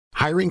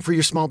Hiring for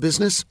your small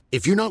business?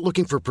 If you're not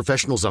looking for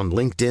professionals on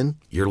LinkedIn,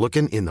 you're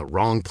looking in the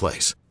wrong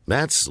place.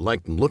 That's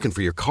like looking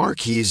for your car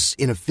keys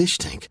in a fish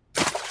tank.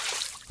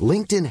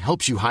 LinkedIn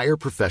helps you hire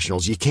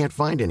professionals you can't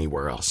find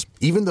anywhere else,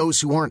 even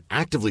those who aren't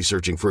actively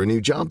searching for a new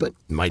job but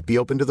might be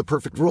open to the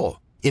perfect role.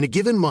 In a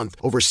given month,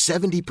 over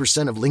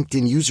 70% of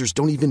LinkedIn users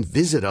don't even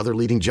visit other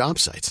leading job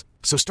sites.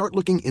 So start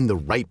looking in the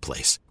right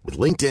place. With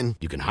LinkedIn,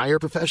 you can hire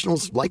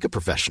professionals like a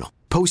professional.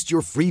 Post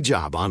your free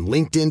job on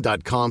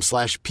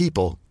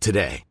linkedin.com/people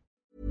today.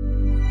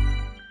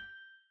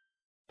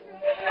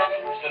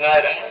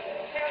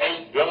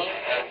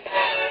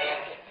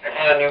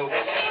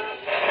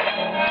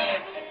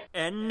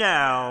 And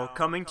now,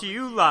 coming to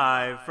you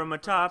live from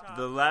atop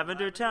the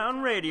Lavender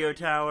Town Radio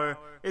Tower,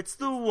 it's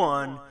the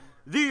one,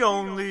 the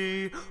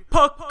only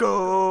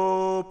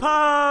Puckle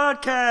Podcast.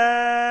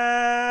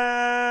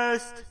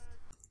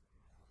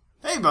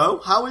 Hey, Bo,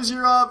 how was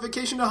your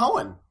vacation to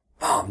Hoenn?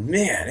 Oh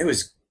man, it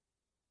was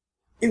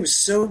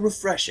so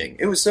refreshing.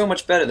 It was so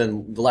much better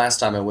than the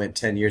last time I went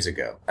 10 years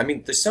ago. I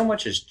mean, there's so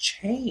much has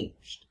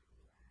changed.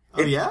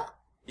 Oh, yeah?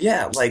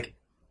 Yeah, like,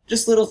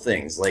 just little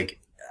things.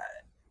 Like,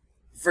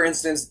 for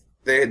instance,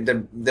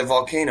 the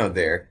volcano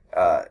there,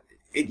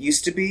 it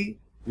used to be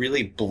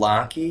really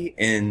blocky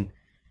and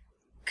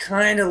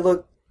kind of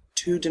looked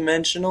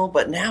two-dimensional,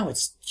 but now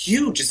it's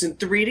huge. It's in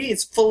 3D.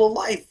 It's full of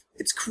life.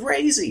 It's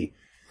crazy.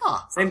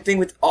 Huh. Same thing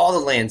with all the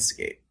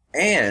landscape.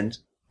 And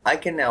I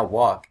can now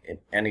walk in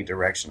any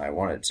direction I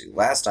wanted to.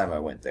 Last time I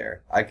went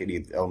there, I could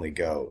only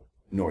go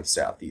north,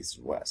 south, east,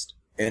 and west.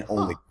 And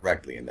only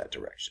directly in that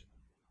direction.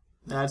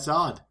 That's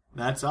odd.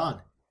 That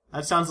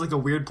sounds like a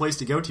weird place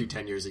to go to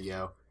 10 years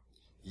ago.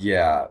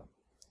 Yeah.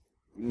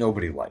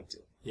 Nobody liked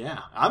it.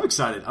 Yeah, I'm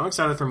excited. I'm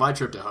excited for my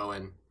trip to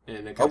Hoenn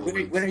in a couple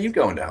weeks. When are you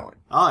going to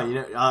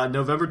Hoenn?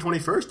 November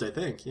 21st, I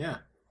think, yeah.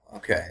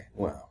 Okay,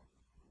 well.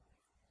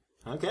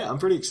 Okay, I'm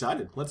pretty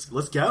excited. Let's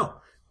go.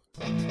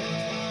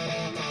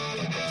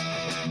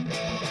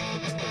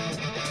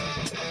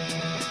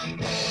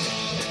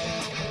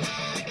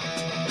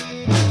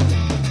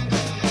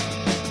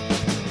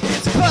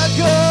 It's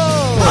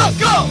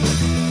Puckle!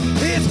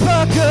 It's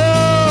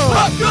Puckle!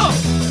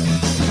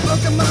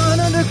 Pokemon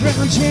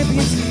Underground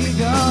Champions League,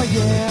 oh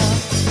yeah.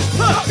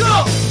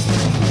 Puckle!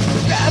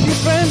 Grab your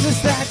friends,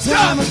 it's that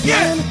time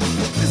again.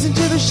 Listen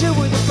to the show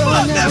where the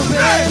fun never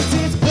ends.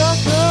 It's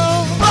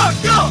Puckle! Oh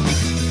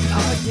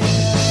yeah.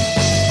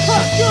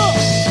 Puckle!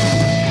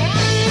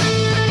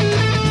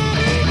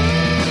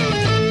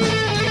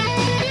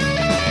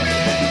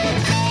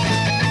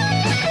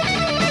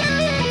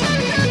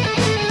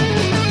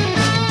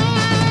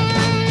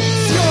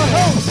 Your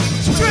host,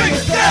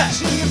 Trainer Thatch,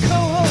 and your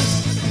co-host,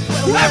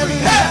 Larry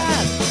Hat.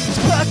 It's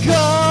Puckle!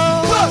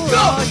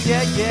 Oh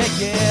yeah.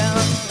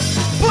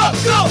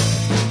 Puckle!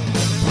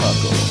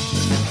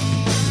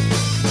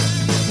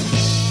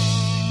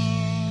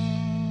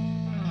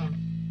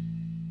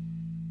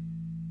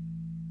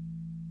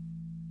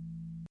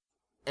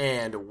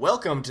 And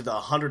welcome to the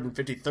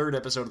 153rd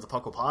episode of the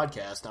Puckle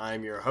Podcast.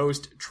 I'm your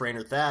host,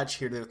 Trainer Thatch,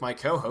 here with my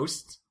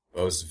co-hosts,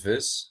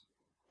 Bosephus.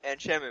 And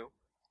Shamu.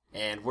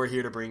 And we're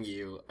here to bring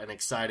you an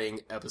exciting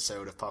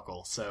episode of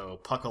Puckle, so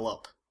Puckle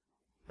up.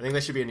 I think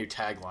that should be a new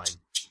tagline.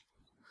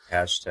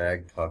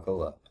 Hashtag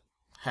Puckle up.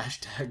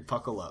 Hashtag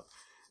Puckle up.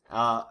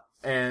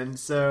 And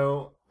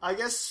so, I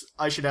guess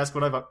I should ask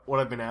what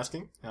I've been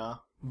asking.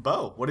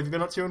 Bo, what have you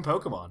been up to in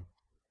Pokemon?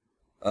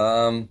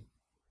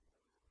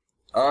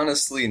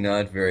 Honestly,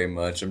 not very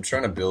much. I'm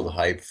trying to build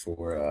hype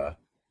for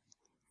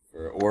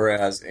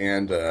Oraz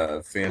and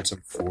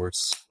Phantom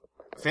Force.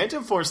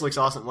 Phantom Force looks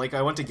awesome. Like,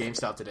 I went to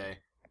GameStop today.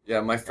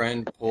 Yeah, my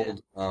friend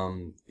pulled,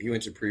 he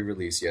went to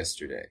pre-release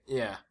yesterday.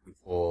 Yeah.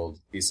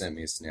 He sent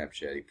me a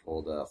Snapchat. He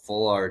pulled a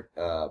full art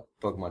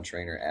Pokemon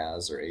Trainer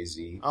Az or AZ.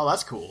 Oh,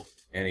 that's cool.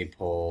 And he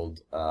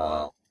pulled,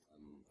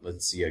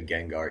 let's see, a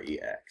Gengar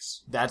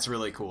EX. That's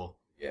really cool.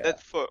 Yeah.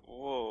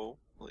 Whoa.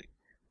 Like,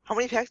 how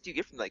many packs do you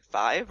get from, like,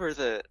 5, or is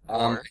it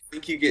more? I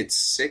think you get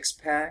 6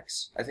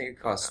 packs. I think it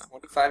costs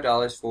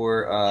 $25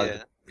 for,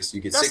 so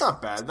you get That's 6.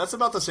 not bad. That's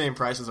about the same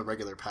price as a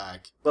regular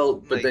pack. Well,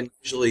 but then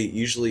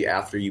usually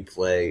after you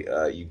play,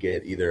 you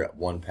get either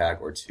 1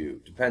 pack or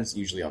 2. Depends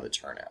usually on the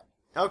turnout.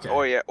 Okay.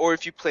 Oh yeah, or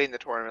if you play in the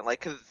tournament,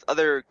 like, cause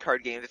other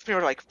card games, it's pretty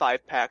much like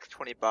 5 packs,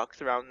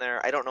 $20 around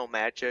there. I don't know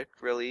Magic,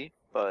 really,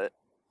 but...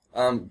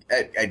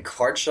 At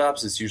card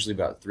shops, it's usually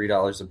about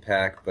 $3 a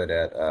pack, but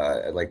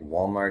at like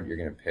Walmart, you're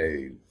gonna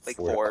pay like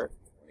 $4.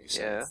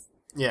 Yeah.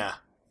 Yeah.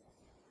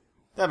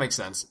 That makes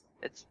sense.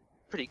 It's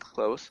pretty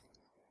close.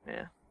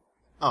 Yeah.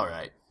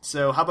 Alright.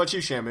 So, how about you,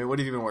 Shamu? What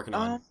have you been working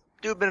on?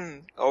 Dude,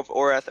 been of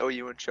Orath,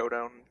 OU, and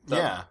Showdown. So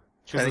Yeah.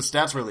 Because the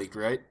stats were leaked,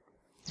 right?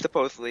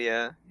 Supposedly,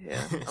 yeah.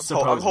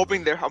 Supposedly. I'm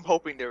hoping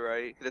they're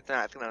right, because it's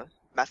not gonna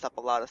mess up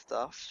a lot of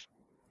stuff.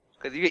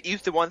 Because you get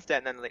used to one stat,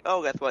 and then like,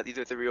 oh, guess what? These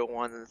are the real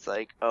ones, and it's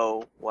like,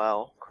 oh,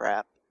 well,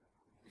 crap.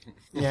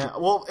 Yeah,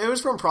 well, it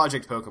was from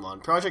Project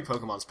Pokemon. Project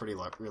Pokemon's pretty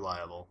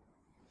reliable.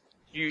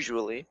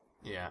 Usually.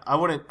 Yeah, I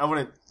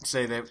wouldn't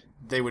say that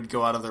they would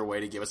go out of their way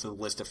to give us a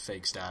list of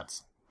fake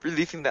stats.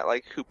 releasing that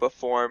like Hoopa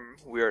form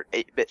weird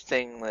 8-bit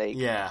thing, like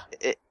Yeah.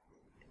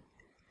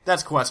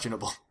 That's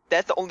questionable.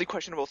 that's the only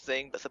questionable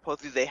thing. But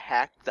supposedly they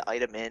hacked the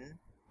item in.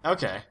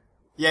 Okay.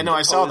 Yeah, no,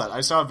 I saw that.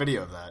 I saw a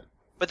video of that.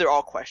 But they're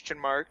all question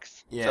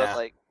marks. So Yeah. it's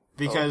like,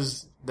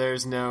 Because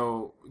there's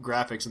no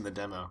graphics in the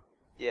demo.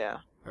 yeah,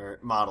 Or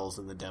models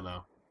in the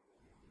demo.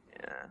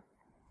 yeah.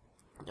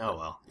 Oh,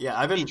 well. Yeah,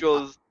 I've been...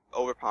 Angel's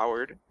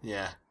overpowered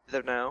Yeah. as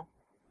of now.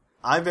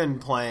 I've been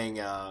playing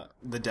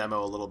the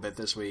demo a little bit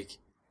this week.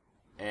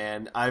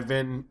 And I've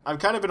kind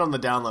of been on the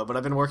down low, but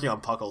I've been working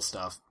on Puckle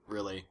stuff,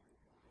 really.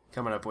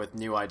 Coming up with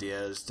new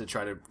ideas to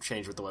try to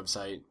change with the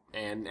website.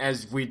 And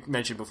as we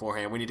mentioned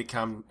beforehand, we need to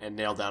come and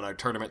nail down our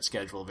tournament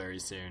schedule very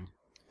soon.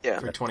 Yeah.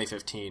 For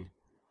 2015.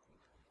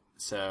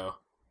 So,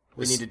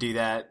 we need to do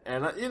that.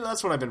 And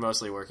that's what I've been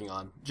mostly working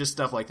on. Just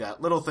stuff like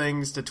that. Little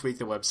things to tweak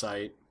the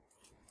website.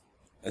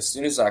 As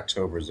soon as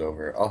October's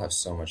over, I'll have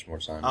so much more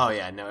time. Oh,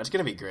 yeah, no, it's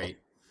going to be great.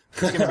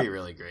 It's going to be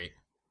really great.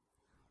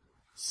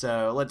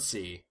 So, let's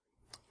see.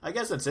 I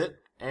guess that's it.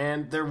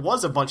 And there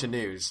was a bunch of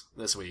news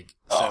this week,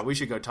 so we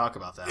should go talk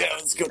about that. Yeah,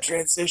 let's go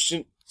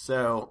transition.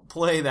 So,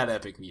 play that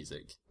epic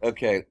music.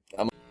 Okay,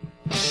 Coming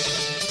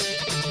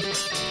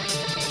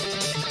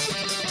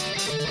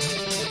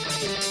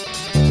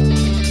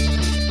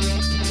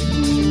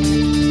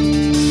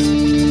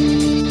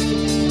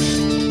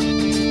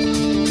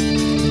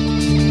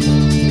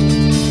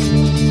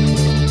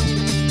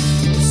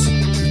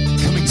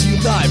to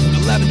you live from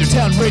the Lavender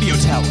Town Radio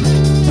Tower.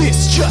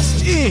 This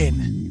just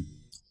in.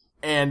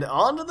 And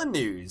on to the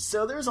news.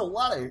 So there's a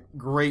lot of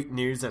great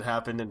news that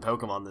happened in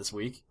Pokemon this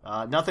week.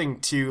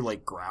 Nothing too,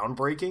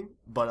 groundbreaking,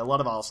 but a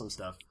lot of awesome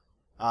stuff.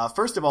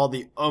 First of all,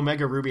 the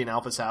Omega Ruby and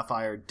Alpha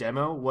Sapphire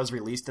demo was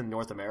released in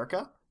North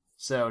America.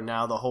 So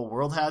now the whole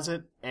world has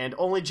it, and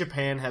only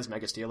Japan has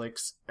Mega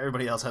Steelix.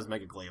 Everybody else has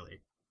Mega Glalie.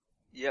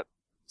 Yep.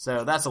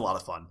 So that's a lot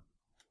of fun.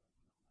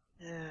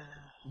 Yeah.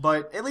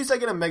 But at least I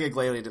get a Mega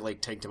Glalie to,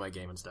 take to my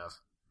game and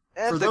stuff.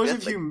 For those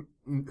of you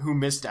who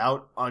missed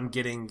out on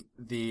getting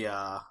the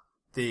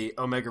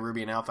Omega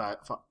Ruby and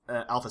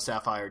Alpha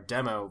Sapphire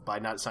demo by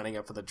not signing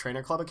up for the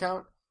Trainer Club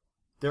account,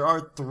 there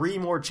are 3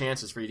 more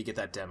chances for you to get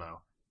that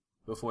demo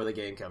before the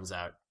game comes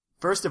out.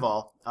 First of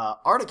all,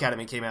 Art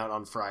Academy came out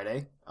on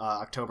Friday,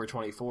 October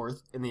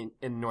 24th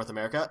in North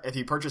America. If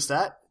you purchase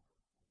that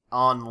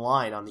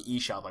online on the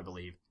eShop, I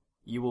believe,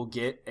 you will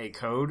get a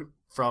code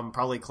from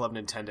probably Club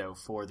Nintendo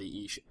for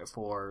the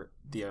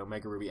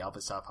Omega Ruby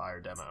Alpha Sapphire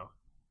demo.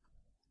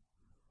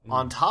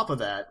 On top of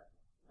that,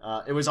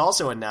 it was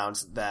also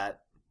announced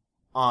that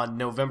on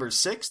November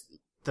 6th,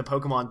 the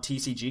Pokemon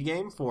TCG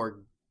game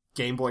for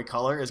Game Boy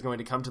Color is going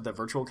to come to the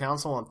Virtual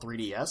Console on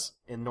 3DS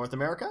in North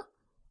America.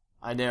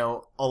 I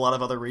know a lot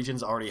of other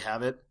regions already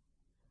have it,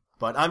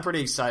 but I'm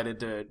pretty excited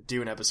to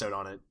do an episode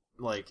on it.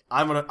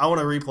 I want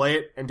to replay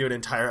it and do an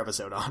entire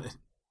episode on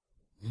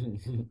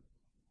it.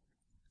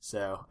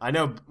 So, I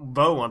know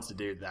Bo wants to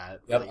do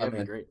that. Yep, That'd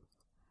be great.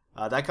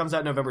 That comes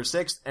out November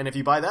 6th, and if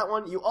you buy that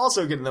one, you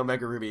also get an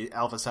Omega Ruby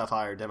Alpha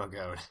Sapphire demo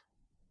code.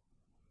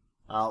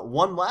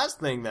 One last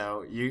thing,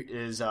 though,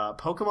 is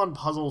Pokemon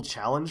Puzzle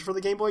Challenge for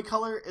the Game Boy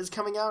Color is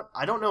coming out.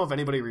 I don't know if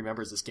anybody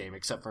remembers this game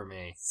except for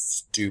me.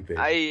 Stupid.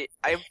 I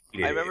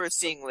remember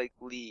seeing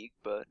League,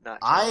 but not.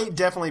 I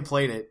definitely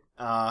played it.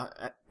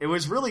 It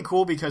was really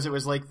cool because it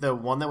was the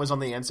one that was on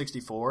the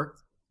N64,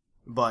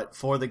 but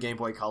for the Game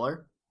Boy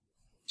Color.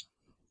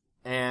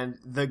 And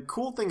the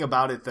cool thing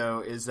about it, though,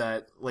 is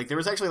that there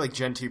was actually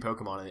Gen 2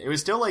 Pokemon in it. It was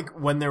still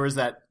when there was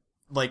that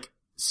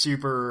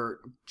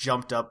super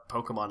jumped up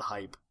Pokemon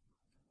hype.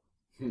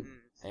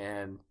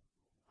 And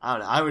I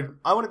don't know.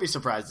 I wouldn't be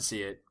surprised to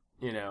see it.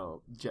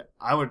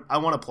 I want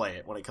to play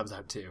it when it comes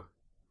out too.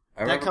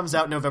 That comes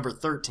out November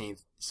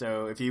 13th.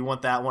 So if you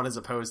want that one as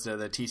opposed to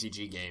the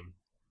TCG game,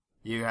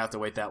 you have to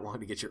wait that long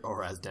to get your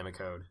ORAS demo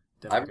code.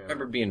 I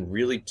remember being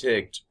really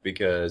ticked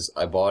because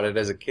I bought it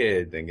as a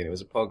kid thinking it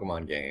was a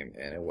Pokemon game,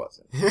 and it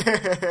wasn't.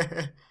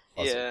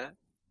 Yeah.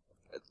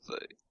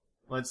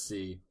 Let's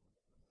see.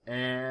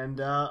 And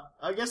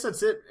I guess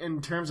that's it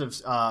in terms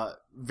of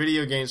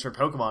video games for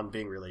Pokemon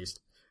being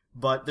released.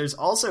 But there's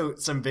also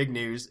some big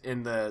news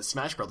in the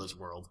Smash Brothers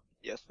world.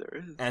 Yes,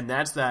 there is. And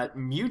that's that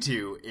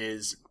Mewtwo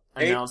is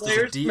announced as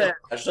a 8-player deal.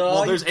 Smash.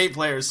 Well, there's 8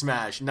 players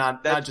Smash,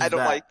 not just that. I don't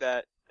like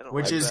that.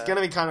 Which is going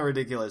to be kind of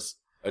ridiculous.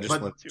 I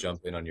just want to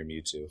jump in on your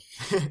Mewtwo.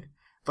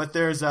 But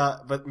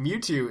but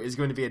Mewtwo is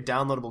going to be a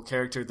downloadable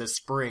character this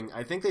spring.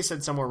 I think they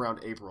said somewhere around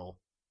April.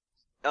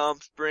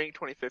 Spring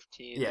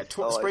 2015. Yeah,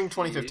 spring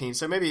 2015.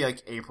 So maybe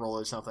April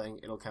or something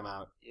it'll come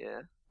out.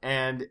 Yeah.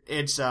 And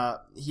it's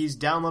he's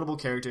downloadable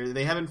character.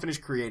 They haven't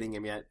finished creating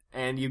him yet,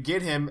 and you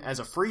get him as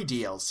a free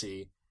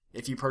DLC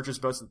if you purchase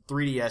both the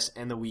 3DS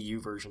and the Wii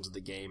U versions of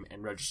the game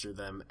and register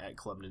them at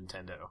Club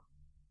Nintendo.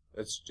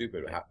 That's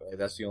stupid.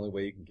 That's the only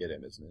way you can get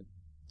him, isn't it?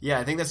 Yeah,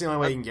 I think that's the only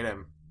way you can get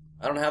him.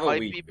 I don't have a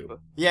Wii U.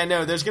 Yeah,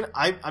 no,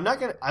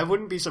 I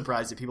wouldn't be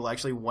surprised if people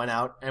actually went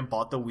out and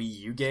bought the Wii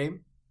U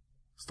game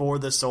for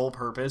the sole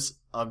purpose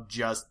of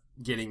just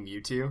getting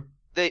Mewtwo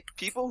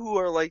People who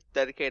are like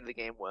dedicated to the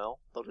game will.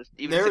 They'll just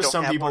even there if are they don't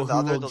some have people one of the who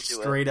others, will they'll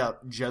do straight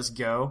up just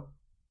go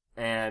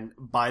and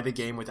buy the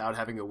game without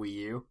having a Wii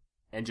U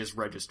and just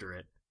register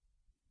it.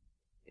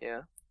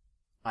 Yeah.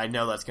 I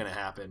know that's going to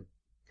happen.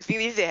 Because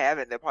even if they have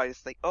it, they're probably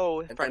just like,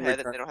 oh, And friend then has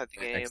it, return they don't have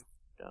the it game. next-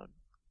 Done.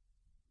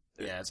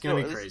 Yeah, it's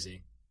going to be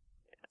crazy.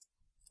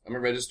 I'm gonna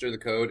register the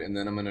code and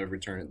then I'm gonna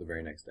return it the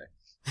very next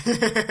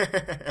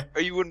day. Or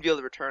you wouldn't be able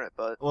to return it,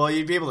 but Well,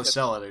 you'd be able to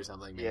sell it or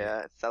something. Maybe.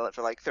 yeah, sell it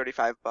for like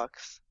 $35.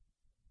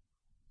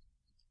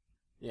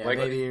 Yeah, Like-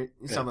 maybe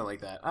something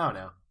like that. I don't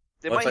know.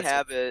 They What if might I-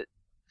 have it.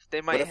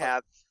 They might if I-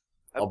 have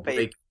a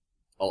bait.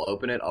 I'll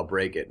open it, I'll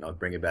break it, and I'll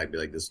bring it back and be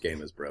like, this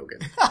game is broken.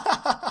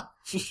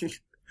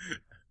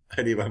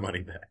 I need my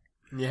money back.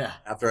 Yeah.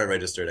 After I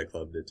registered at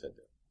Club Nintendo.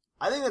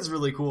 I think that's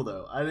really cool,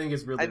 though. I think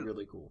it's really, I-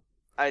 really cool.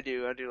 I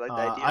do like the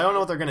idea. I don't know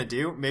what they're going to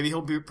do. Maybe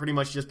he'll be pretty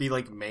much just be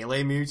like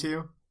Melee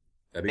Mewtwo.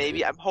 That'd be Maybe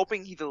cool. I'm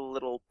hoping he's a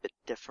little bit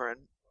different.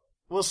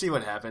 We'll see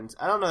what happens.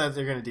 I don't know that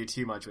they're going to do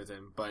too much with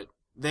him, but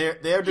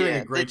they're doing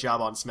Yeah, a great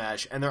job on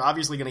Smash, and they're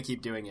obviously going to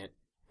keep doing it.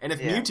 And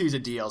if Yeah. Mewtwo's a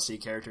DLC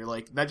character,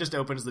 like, that just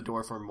opens the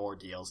door for more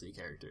DLC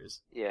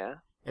characters. Yeah.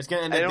 It's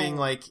going to end I up being don't-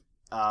 like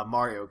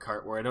Mario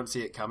Kart, where I don't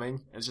see it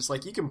coming. It's just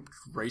like, you can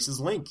race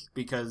as Link,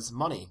 because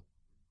money.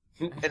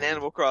 And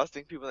Animal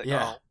Crossing, people are like,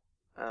 Yeah.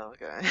 oh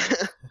okay.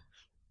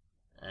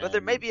 But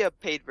there may be a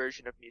paid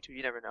version of Mewtwo.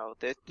 You never know.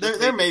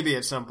 There may be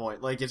at some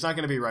point. Like, it's not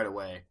going to be right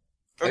away.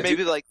 or I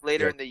maybe do- like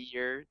later yeah. in the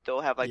year they'll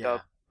have like Yeah. a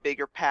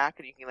bigger pack,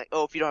 and you can like,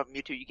 oh, if you don't have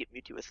Mewtwo, you get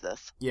Mewtwo with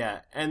this. Yeah,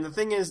 and the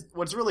thing is,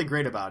 what's really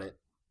great about it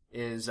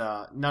is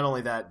not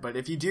only that, but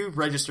if you do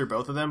register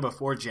both of them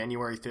before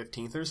January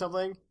 15th or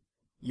something,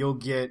 you'll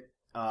get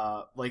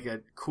like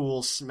a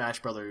cool Smash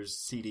Brothers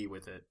CD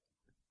with it.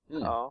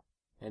 Hmm. Oh,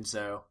 And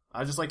so I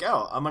was just like,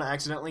 oh, I'm gonna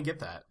accidentally get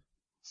that.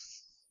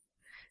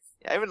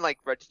 yeah. I haven't like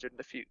registered in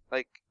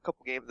a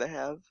couple games I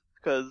have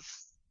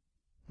because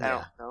I Yeah.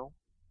 don't know.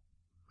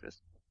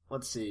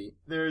 Let's see.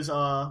 There's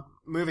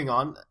moving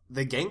on.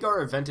 The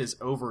Gengar event is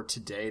over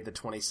today, the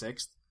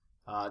 26th.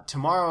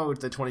 Tomorrow,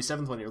 the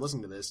 27th, when you're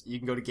listening to this, you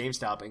can go to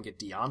GameStop and get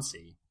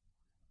Deoncé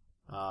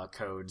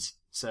codes.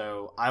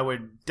 So I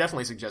would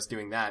definitely suggest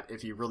doing that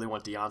if you really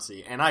want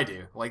Deoncé, and I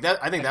do. Like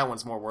that, I think that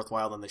one's more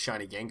worthwhile than the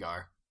shiny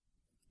Gengar.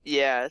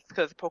 Yeah, it's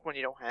because Pokemon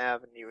you don't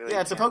have, and you really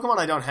Yeah, it's a can't- Pokemon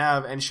I don't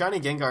have, and shiny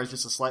Gengar is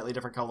just a slightly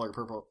different color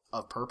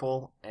of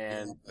purple,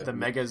 and the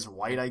Mega's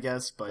white, I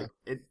guess, but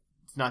it's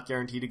not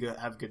guaranteed to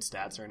have good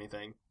stats or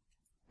anything.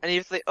 And you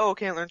just like, oh,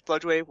 can I learn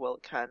Sludge Wave? Well,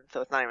 it can,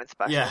 so it's not even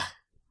special. Yeah,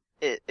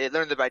 It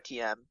learns it by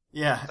TM.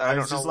 yeah. So I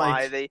was don't know just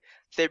why like,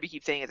 they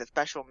keep saying it's a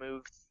special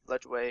move,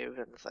 Sludge Wave,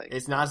 and it's like,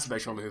 it's not a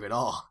special move at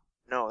all.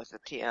 no, it's a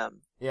TM.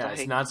 Yeah, So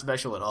it's I- not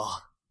special at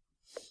all.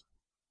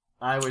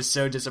 I was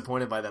so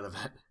disappointed by that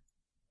event.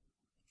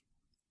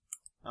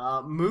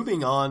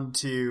 Moving on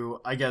to,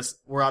 I guess,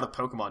 we're out of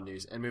Pokemon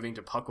news and moving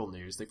to Puckle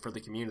news for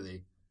the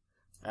community.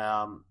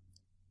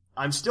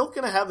 I'm still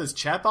going to have this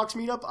chat box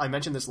meetup. I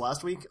mentioned this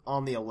last week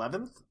on the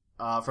 11th,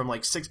 from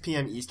like 6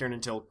 p.m. Eastern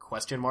until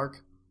question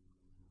mark.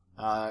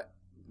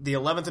 The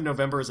 11th of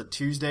November is a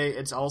Tuesday.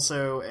 It's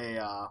also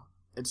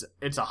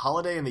it's a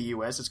holiday in the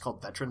U.S. It's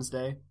called Veterans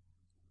Day.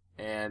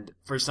 And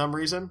for some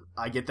reason,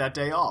 I get that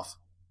day off.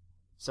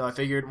 So I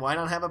figured, why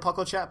not have a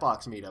Puckle chat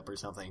box meetup or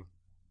something?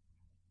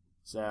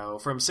 So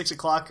from 6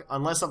 o'clock,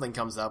 unless something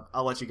comes up,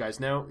 I'll let you guys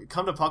know.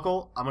 Come to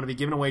Puckle. I'm going to be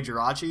giving away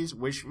Jirachis,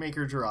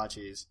 Wishmaker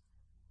Jirachis.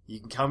 You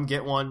can come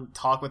get one,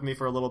 talk with me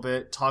for a little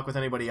bit, talk with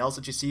anybody else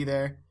that you see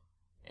there,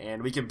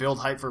 and we can build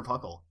hype for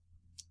Puckle.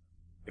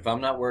 If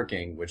I'm not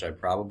working, which I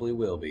probably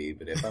will be,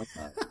 but if I'm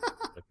not,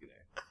 I'll be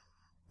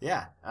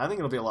Yeah, I think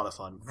it'll be a lot of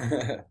fun.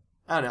 there.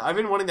 I don't know. I've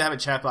been wanting to have a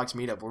chat box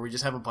meetup where we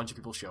just have a bunch of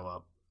people show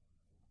up.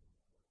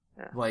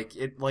 Yeah.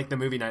 Like the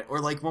movie night, or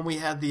like when we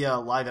had the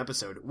live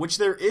episode, which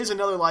there is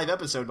another live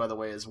episode, by the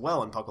way, as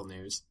well in Puckle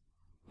News.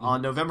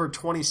 On November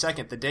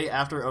 22nd, the day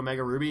after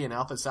Omega Ruby and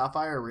Alpha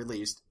Sapphire are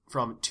released,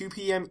 from 2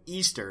 p.m.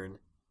 Eastern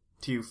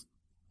to,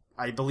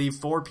 I believe,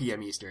 4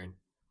 p.m. Eastern,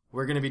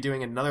 we're going to be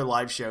doing another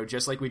live show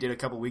just like we did a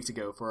couple weeks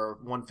ago for our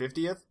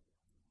 150th.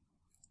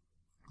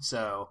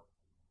 So,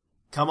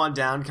 come on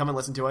down, come and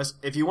listen to us.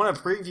 If you want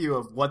a preview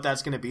of what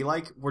that's going to be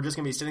like, we're just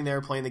going to be sitting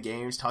there playing the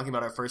games, talking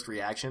about our first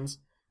reactions.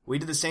 We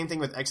did the same thing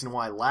with X and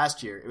Y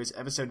last year. It was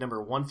episode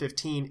number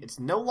 115. It's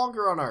no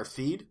longer on our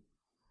feed.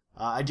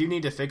 I do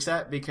need to fix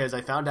that because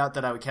I found out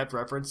that I kept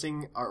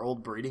referencing our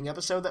old breeding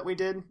episode that we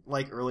did,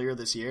 like, earlier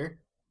this year.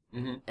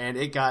 Mm-hmm. And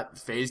it got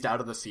phased out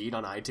of the feed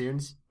on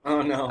iTunes.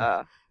 Oh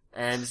no.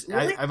 And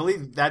Really? I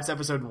believe that's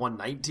episode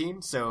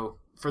 119, so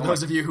for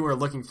those of you who are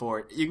looking for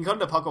it, you can come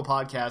to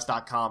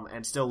pucklepodcast.com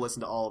and still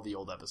listen to all of the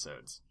old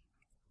episodes.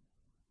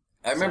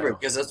 I remember So-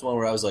 because that's the one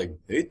where I was like,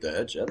 hate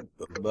that shut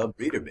up,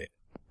 breeder man.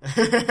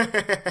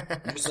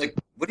 I was like,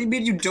 what do you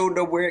mean you don't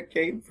know where it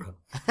came from?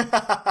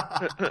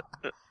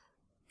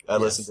 I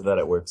listen to that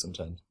at work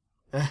sometimes.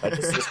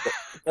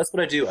 That's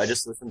what I do. I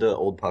just listen to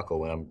old Puckle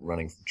when I'm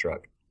running the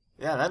truck.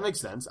 Yeah, that makes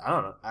sense. I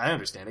don't know. I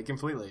understand it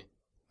completely.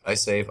 I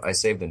save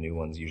the new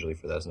ones usually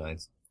for those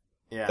nights.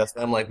 Yeah. That's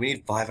why I'm like, we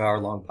need 5-hour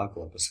long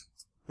Puckle episodes.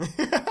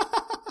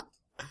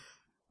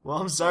 Well,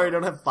 I'm sorry I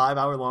don't have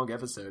 5-hour-long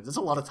episodes. That's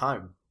a lot of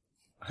time.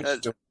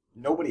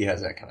 Nobody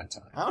has that kind of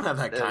time. I don't have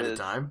that kind of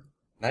time.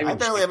 I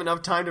barely have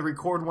enough time to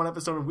record one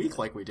episode a week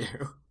like we do.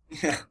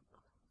 Yeah.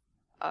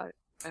 I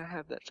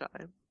have that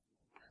time.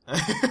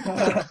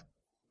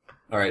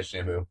 All right,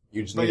 Shampoo.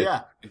 You just need to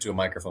get into a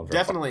microphone.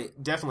 Definitely.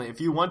 If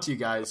you want to,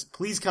 guys,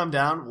 please come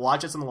down,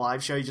 watch us on the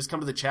live show. You just come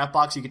to the chat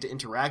box. You get to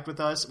interact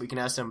with us. We can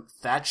ask some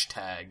Thatch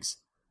tags.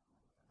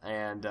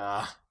 And,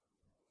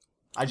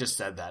 I just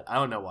said that. I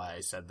don't know why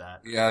I said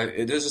that. Yeah,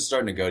 this is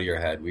starting to go to your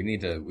head. We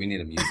need a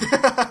music.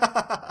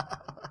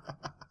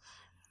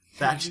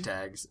 Thatch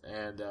tags.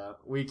 And,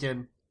 we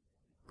can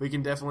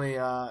definitely,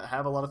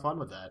 have a lot of fun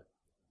with that.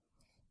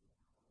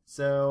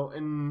 So,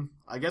 and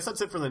I guess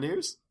that's it for the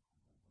news.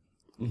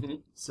 Mm-hmm.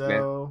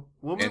 So,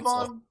 we'll move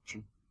on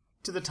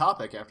to the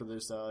topic after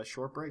this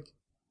short break.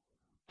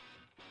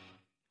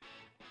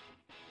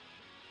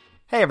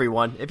 Hey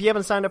everyone, if you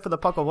haven't signed up for the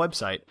Puckle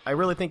website, I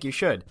really think you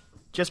should.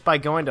 Just by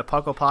going to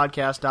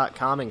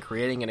pucklepodcast.com and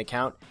creating an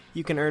account,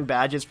 you can earn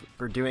badges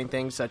for doing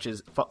things such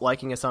as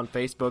liking us on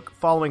Facebook,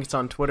 following us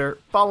on Twitter,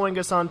 following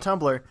us on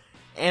Tumblr,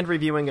 and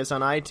reviewing us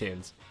on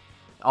iTunes.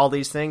 All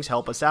these things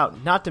help us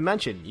out. Not to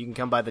mention, you can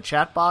come by the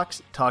chat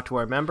box, talk to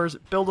our members,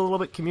 build a little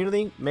bit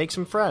community, make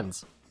some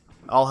friends.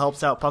 All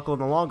helps out Puckle in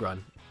the long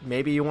run.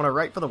 Maybe you want to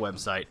write for the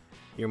website.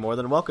 You're more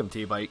than welcome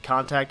to by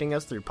contacting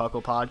us through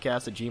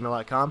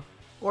pucklepodcast@gmail.com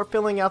or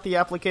filling out the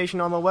application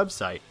on the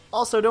website.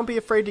 Also, don't be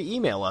afraid to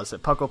email us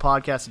at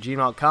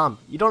pucklepodcast@gmail.com.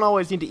 You don't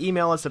always need to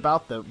email us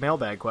about the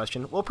mailbag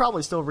question. We'll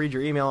probably still read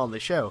your email on the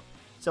show,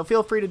 so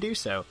feel free to do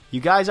so. You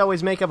guys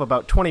always make up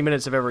about 20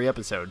 minutes of every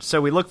episode,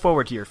 so we look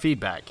forward to your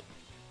feedback.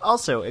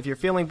 Also, if you're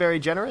feeling very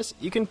generous,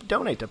 you can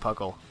donate to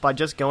Puckle by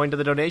just going to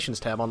the donations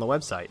tab on the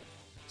website.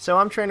 So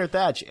I'm Trainer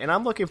Thatch, and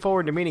I'm looking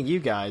forward to meeting you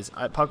guys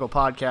at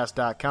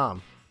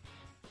pucklepodcast.com.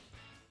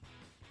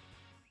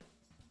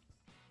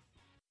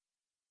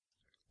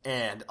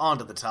 And on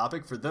to the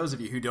topic. For those of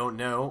you who don't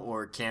know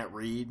or can't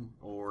read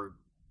or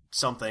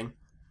something.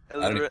 I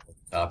don't know what the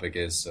topic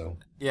is, so.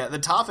 Yeah, the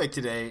topic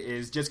today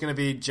is just going to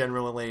be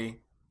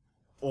generally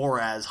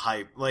or as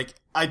hype. Like,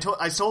 I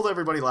told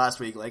everybody last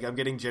week, like, I'm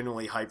getting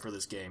generally hyped for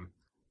this game.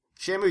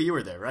 Shamu, you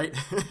were there, right?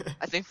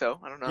 I think so.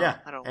 I don't know. Yeah,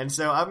 and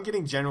so I'm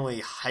getting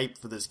generally hyped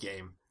for this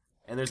game.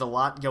 And there's a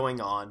lot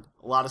going on,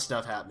 a lot of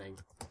stuff happening.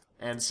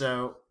 And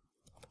so,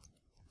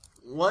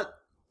 I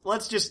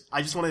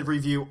just want to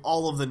review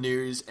all of the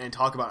news and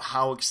talk about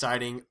how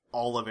exciting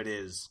all of it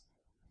is.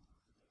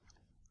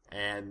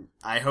 And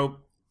I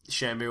hope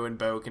Shamu and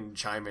Bo can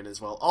chime in as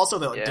well. Also,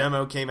 the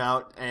demo came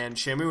out, and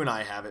Shamu and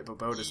I have it, but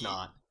Bo does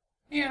not.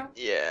 Yeah.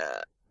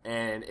 Yeah.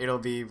 And it'll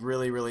be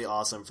really, really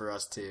awesome for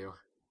us to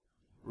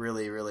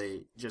really,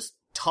 really just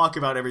talk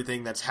about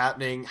everything that's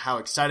happening, how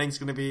exciting it's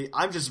going to be.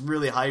 I'm just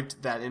really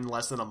hyped that in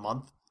less than a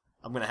month,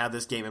 I'm going to have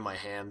this game in my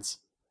hands.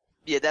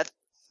 Yeah, that's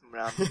what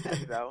I'm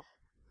excited about.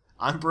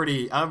 I'm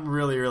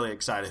really, really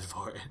excited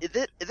for it.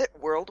 Is it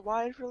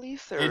worldwide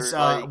release? Or it's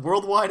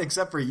worldwide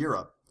except for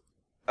Europe.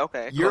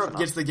 Okay. Europe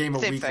gets the game a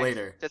week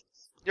later.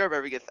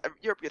 Europe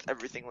gets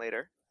everything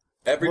later.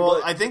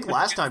 Well, I think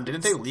last time,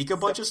 didn't they leak a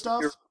bunch of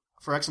stuff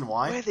for X and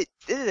Y? Wait,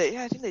 did they?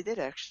 Yeah, I think they did,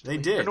 actually.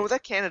 They did. Or no, was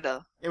that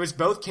Canada? It was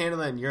both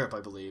Canada and Europe,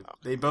 I believe. Okay.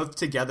 They both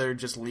together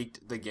just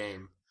leaked the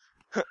game.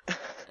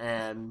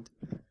 And,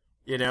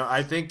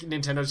 I think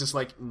Nintendo's just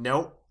like,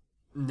 nope,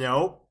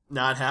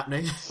 not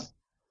happening.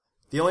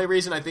 The only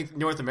reason I think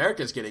North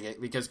America's getting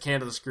it, because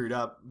Canada screwed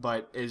up,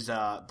 but is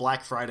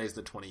Black Friday's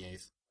the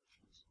 28th.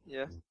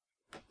 Yeah.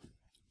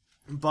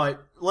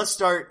 But let's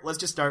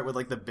just start with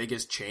like the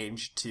biggest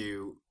change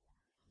to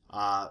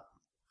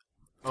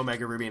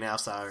Omega Ruby and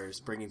Outsiders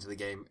bringing to the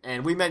game.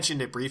 And we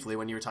mentioned it briefly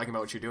when you were talking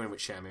about what you're doing with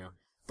Shamu.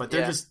 But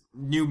they're just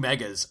new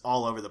megas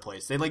all over the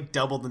place. They like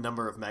doubled the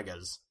number of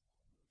megas.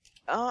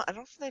 I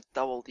don't think they've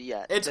doubled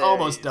yet. It's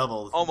almost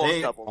doubled.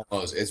 Doubled.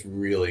 Almost. It's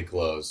really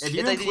close. If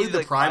you include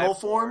the primal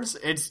forms,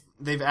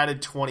 they've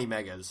added 20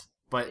 megas.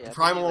 But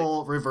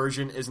primal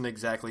reversion isn't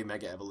exactly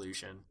Mega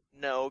Evolution.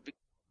 No,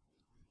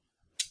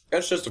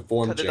 that's just a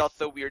form change. Because there's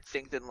also weird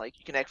things in, like,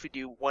 you can actually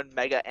do one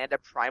mega and a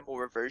primal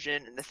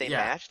reversion in the same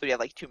match, so you have,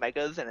 like, 2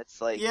 megas, and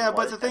it's like... Yeah,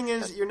 but the thing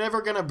is, you're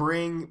never gonna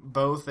bring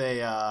both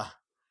the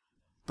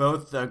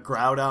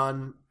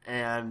Groudon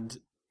and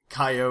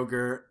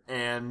Kyogre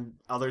and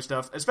other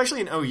stuff, especially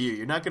in OU.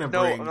 You're not gonna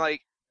bring... No,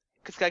 like,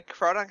 because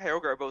Groudon and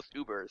Kyogre are both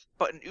Ubers,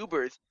 but in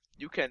Ubers,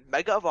 you can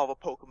Mega Evolve a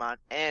Pokemon,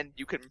 and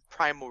you can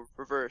Primal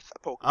Reverse a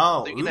Pokemon.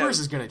 Oh, so Ubers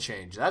is gonna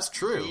change. That's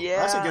true. Yeah,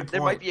 that's a good point.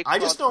 There might be a I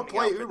just don't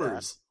play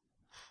Ubers.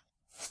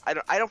 I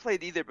don't play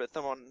it either, but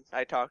someone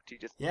I talked to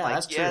just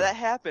that's true. Yeah, that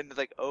happened. It's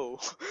like,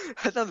 oh,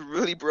 that sounds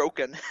really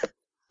broken.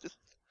 Just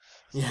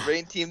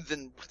rain teams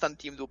and sun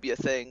teams will be a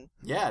thing.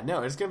 Yeah,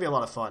 no, it's gonna be a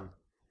lot of fun.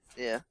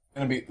 Yeah. It's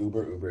gonna be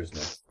Ubers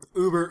next.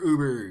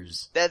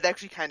 Ubers. That's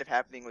actually kind of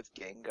happening with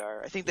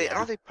Gengar. I think I don't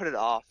know if they put it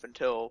off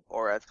until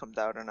ORAS comes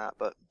out or not,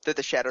 but they're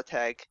the Shadow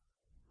Tag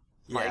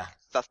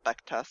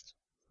suspect test.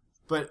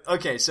 But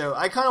okay, so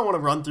I kind of want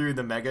to run through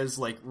the megas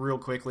like real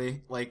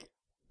quickly, like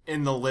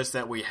in the list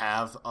that we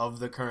have of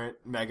the current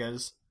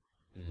megas.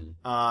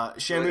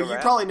 Shamu, you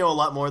probably know a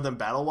lot more than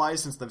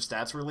Battle-wise since the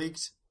stats were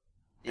leaked.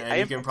 Yeah, and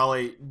you can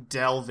probably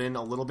delve in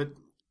a little bit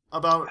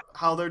about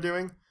how they're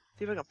doing.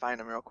 See if I can find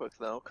them real quick,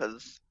 though,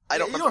 because You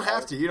don't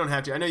have to. You don't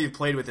have to. I know you've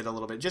played with it a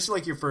little bit. Just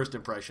like your first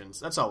impressions.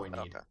 That's all we need.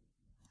 Okay.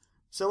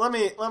 So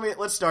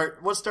let's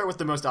start with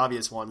the most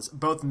obvious ones.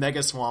 Both Mega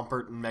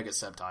Swampert and Mega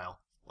Sceptile.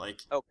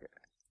 Okay.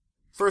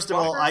 First of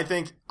all,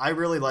 I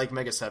really like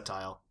Mega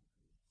Sceptile.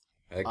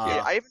 Heck Yeah,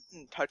 yeah. I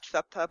haven't touched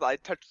Sceptile, but I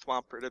touched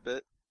Swampert a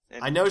bit.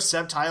 And I know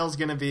Sceptile's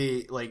gonna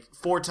be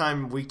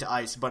 4-time weak to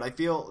ice, but I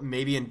feel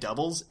maybe in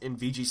doubles, in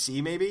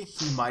VGC maybe,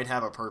 he might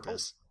have a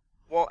purpose.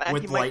 Well, and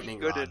with he might Lightning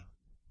be good Rod. in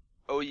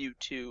OU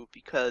too,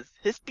 because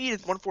his speed is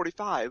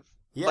 145.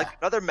 Yeah. Like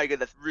another Mega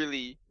that's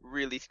really,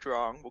 really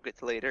strong. We'll get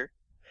to later.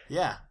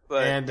 Yeah.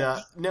 But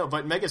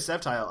but Mega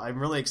Sceptile, I'm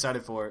really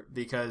excited for it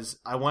because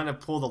I want to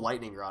pull the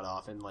Lightning Rod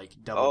off in double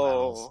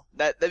battles.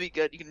 that'd be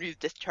good. You can use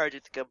discharge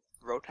it to go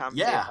Rotom.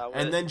 Yeah,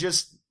 and then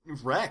just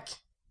wreck.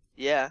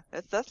 Yeah,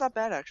 that's not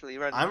bad actually.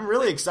 I'm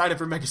really excited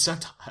for Mega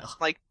Sceptile.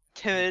 Like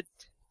timid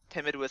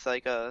with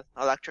a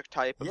electric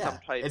type of some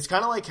type. It's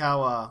kind of like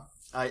how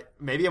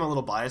maybe I'm a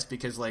little biased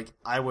because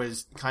I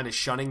was kind of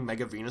shunning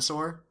Mega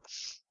Venusaur,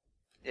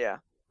 Yeah.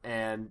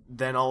 and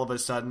then all of a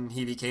sudden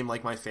he became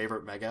my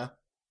favorite Mega.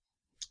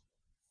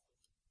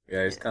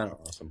 Yeah, he's kind of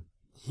awesome.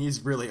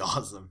 He's really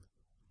awesome.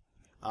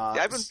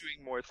 I've been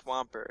doing more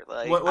Swampert.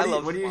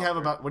 What do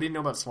you know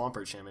about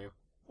Swampert, Shamu?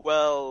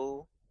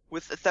 Well,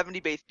 with a 70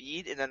 base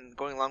speed, and then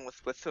going along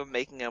with Swim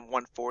making him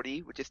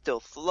 140, which is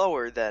still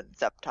slower than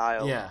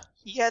Sceptile. Yeah.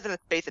 He has a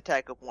base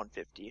attack of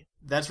 150.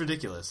 That's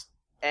ridiculous.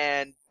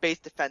 And base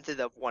defenses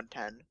of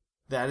 110.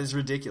 That is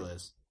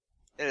ridiculous.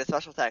 And his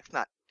special attack's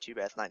not too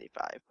bad, it's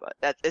 95, but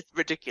it's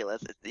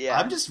ridiculous. Yeah.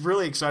 I'm just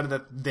really excited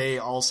that they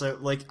also,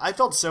 I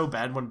felt so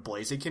bad when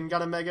Blaziken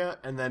got a Mega,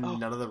 and then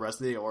none of the rest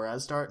of the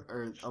Auraz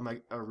or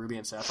Ruby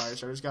and Sapphire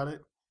starters got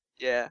it.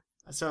 Yeah.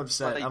 I'm so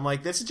upset. Well,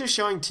 I'm this is just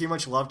showing too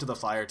much love to the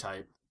Fire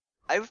type.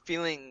 I have a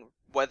feeling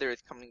Weather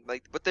is coming,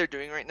 what they're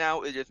doing right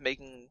now is just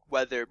making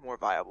Weather more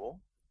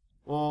viable.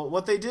 Well,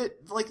 what they did,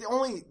 the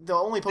only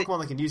Pokemon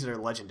that can use it are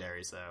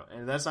legendaries, though,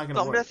 and that's not going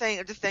to work.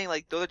 I'm just saying,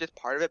 those are just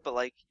part of it, but,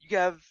 you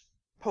have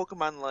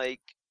Pokemon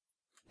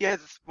you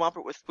have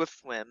Swampert with Swift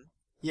Swim.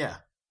 Yeah.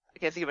 I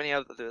can't think of any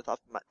other off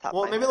my top.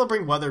 Well, maybe they'll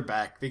bring Weather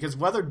back, because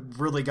Weather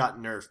really got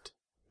nerfed.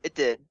 It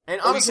did. And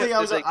honestly,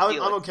 I'm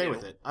okay too.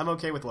 with it. I'm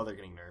okay with Weather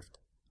getting nerfed.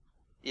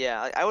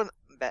 Yeah, I wouldn't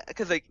bet,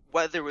 because,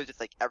 Weather was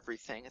just,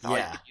 everything. It's all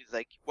you could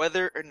use,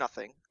 Weather or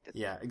nothing.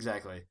 Yeah,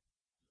 exactly.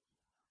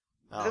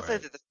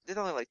 There's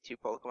only, 2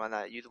 Pokemon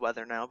that use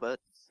Weather now, or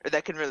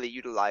that can really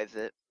utilize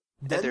it.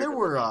 Then there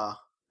were,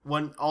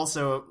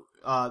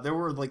 there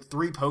were,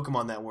 3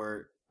 Pokemon that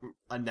were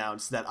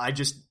announced that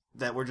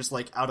were just,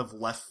 out of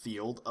left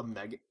field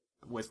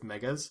with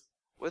Megas.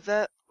 Was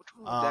that? Which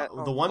one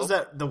was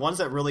that? The ones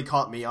that really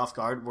caught me off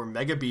guard were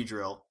Mega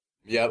Beedrill.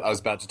 Yep, I was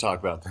about to talk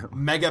about them.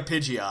 Mega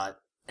Pidgeot,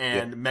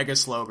 and Mega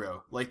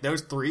Slowbro.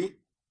 Those 3,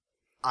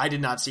 I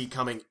did not see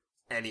coming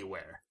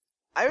anywhere.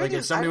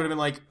 If somebody would have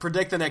been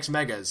predict the next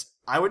Megas,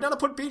 I would not have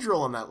put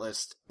Beedrill on that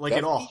list,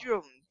 at all.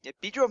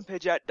 Beedrill and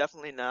Pidgeot,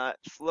 definitely not.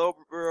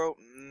 Slowbro,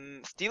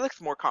 Steelix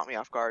more caught me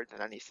off guard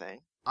than anything.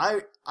 I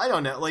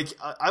don't know,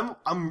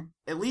 I'm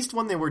at least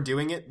when they were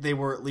doing it, they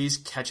were at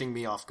least catching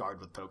me off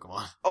guard with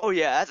Pokemon. Oh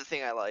yeah, that's the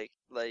thing I like.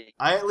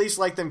 I at least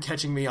like them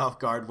catching me off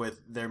guard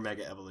with their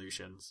Mega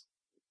Evolutions.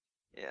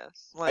 Yeah.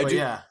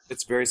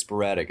 It's very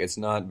sporadic. It's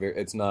not.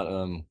 Not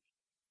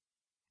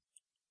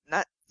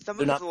some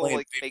of this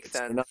will make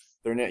sense.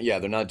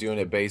 They're not doing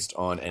it based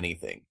on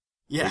anything.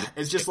 Yeah,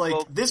 it's just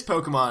this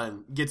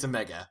Pokemon gets a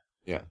Mega.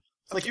 Yeah.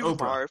 It's like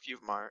Oprah. A few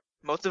of them are.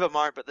 Most of them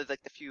aren't, but there's the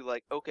few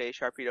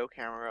Sharpedo,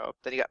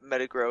 Camerupt. Then you got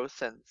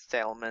Metagross and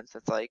Salamence.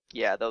 It's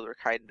those are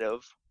kind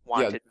of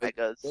wanted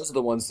Megas. Those are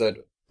the ones that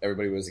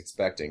everybody was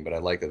expecting, but I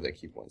like that they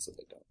keep ones that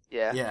they don't.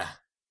 Yeah. Yeah.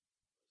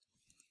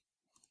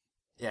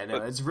 Yeah, no,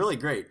 it's really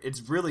great.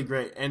 It's really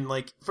great. And,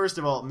 first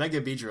of all,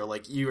 Mega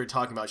Beedrill, you were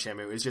talking about,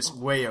 Shamu, is just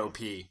way OP.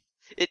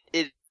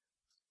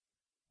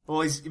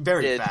 Well, he's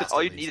very fast.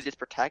 All you need is just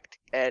Protect,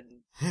 and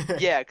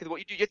because what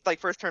you do, you get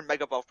first turn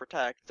Mega Ball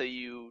Protect, so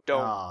you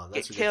don't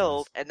get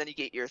killed, and then you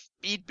get your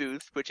Speed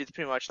Boost, which is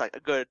pretty much a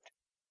good,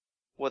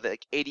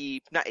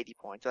 80, not 80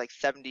 points,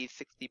 70,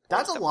 60 points.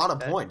 That's a lot of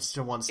points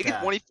to one stat.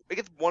 It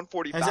gets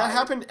 145. Has that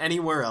happened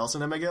anywhere else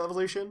in a Mega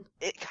Evolution?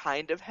 It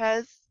kind of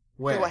has.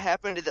 Where? What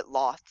happened is it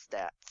lost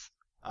stats.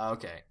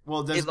 Okay.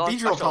 Well, does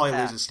Beedrill probably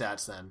lose his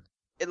stats then?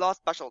 It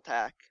lost special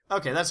attack.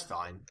 Okay, that's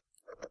fine.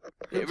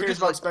 Who cares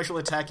about special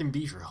attack in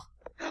Beedrill?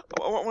 I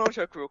want to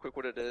check real quick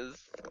what it is,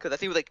 because I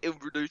think it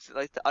reduced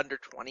it to under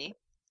 20.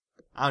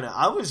 I don't know.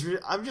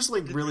 I'm just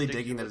really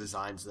digging the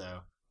designs though.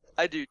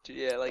 I do too.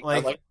 Yeah,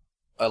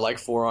 I like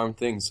four-armed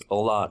things a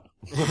lot.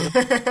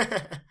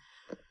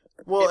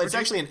 Well, it's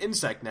actually an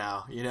insect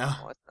now.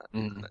 No, it's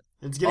not.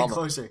 It's getting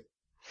closer.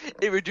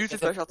 It reduces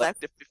special attack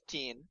to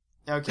 15.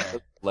 Okay.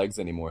 Legs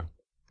anymore.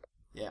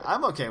 Yeah,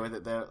 I'm okay with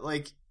it though.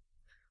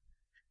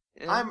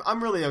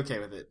 I'm really okay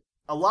with it.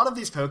 A lot of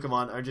these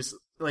Pokemon are just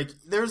like,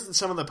 there's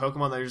some of the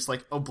Pokemon that are just,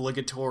 like,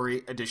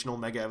 obligatory additional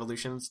Mega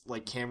Evolutions,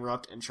 like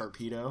Camerupt and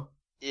Sharpedo.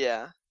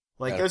 Yeah.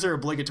 Like, those are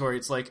obligatory.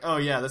 It's like, oh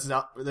yeah,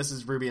 this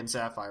is Ruby and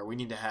Sapphire. We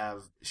need to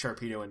have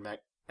Sharpedo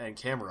and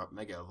Camerupt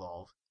Mega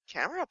Evolve.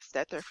 Camerupt's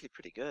stats are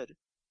pretty good.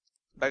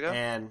 Mega?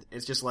 And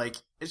it's just like,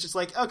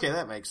 okay,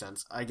 that makes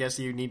sense. I guess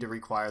you need to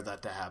require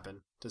that to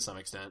happen, to some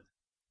extent.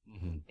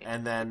 Mm-hmm.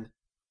 And then,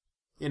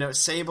 you know,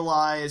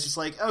 Sableye is just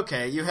like,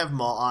 okay, you have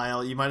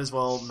Mawile, you might as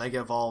well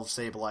Mega Evolve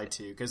Sableye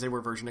too, because they were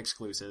version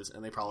exclusives,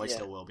 and they probably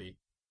still will be.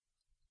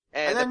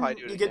 And then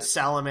you get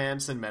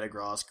Salamence and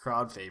Metagross,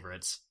 crowd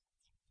favorites.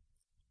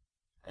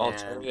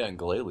 Altaria and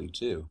Glalie,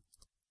 too.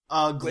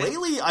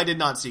 Glalie I did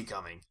not see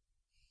coming.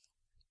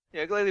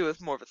 Yeah, Glalie was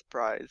more of a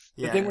surprise.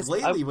 Yeah,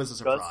 Glalie was a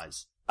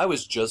surprise. I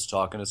was just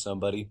talking to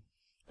somebody,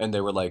 and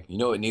they were like, you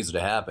know what needs to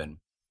happen?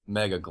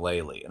 Mega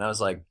Glalie. And I was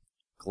like,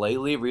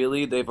 Glalie,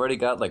 really? They've already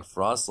got, like,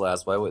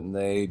 Frostlass. Why wouldn't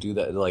they do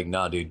that? They're like,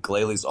 nah, dude,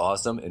 Glalie's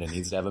awesome, and it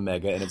needs to have a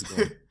Mega, and it's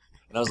good.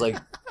 And I was like,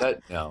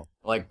 no.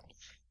 Like,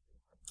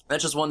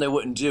 that's just one they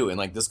wouldn't do. And,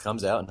 like, this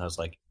comes out, and I was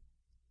like,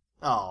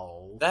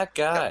 oh, that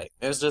guy.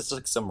 It was just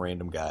like some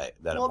random guy.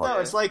 Well, no,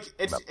 it's like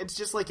it's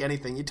just like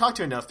anything. You talk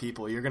to enough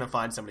people, you're gonna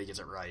find somebody who gets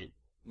it right.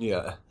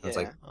 Yeah, it's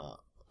like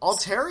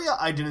Altaria.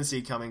 I didn't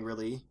see coming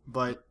really,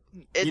 but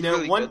it's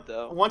really good,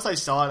 though. Once I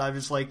saw it, I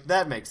was like,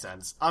 that makes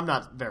sense. I'm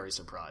not very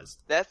surprised.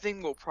 That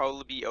thing will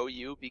probably be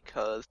OU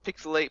because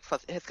Pixelate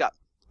plus it has got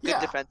good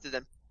defenses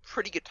and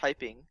pretty good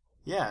typing.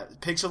 Yeah,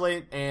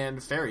 Pixelate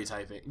and Fairy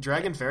typing,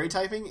 Dragon Fairy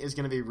typing is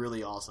gonna be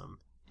really awesome.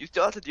 You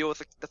still have to deal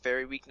with the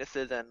fairy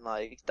weaknesses and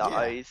like the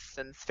ice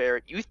and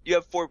fairy. You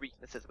have 4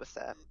 weaknesses with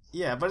that.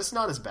 Yeah, but it's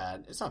not as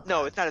bad. It's not bad.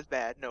 No, it's not as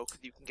bad. No, because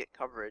you can get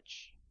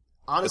coverage.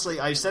 Honestly,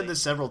 I've said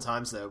this several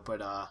times though, but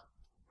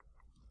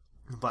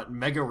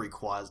Mega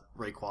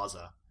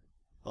Rayquaza,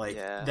 like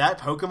that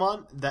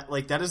Pokemon,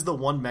 that is the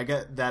one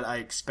Mega that I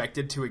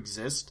expected to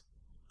exist,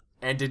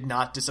 and did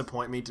not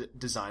disappoint me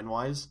design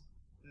wise.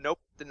 Nope,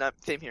 did not.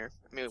 Same here.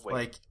 I mean, wait.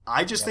 Like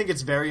I just think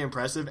it's very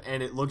impressive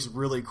and it looks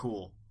really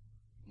cool.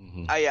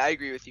 Mm-hmm. I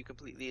agree with you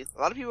completely. A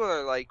lot of people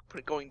are like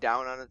going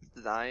down on its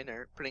design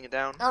or putting it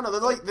down. I don't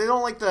know. They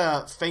don't like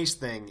the face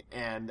thing,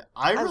 and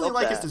I really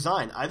like its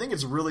design. I think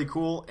it's really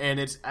cool, and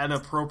it's an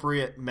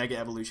appropriate Mega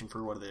Evolution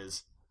for what it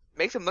is.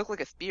 Makes him look like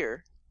a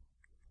spear.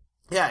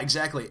 Yeah,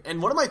 exactly. And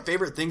one of my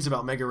favorite things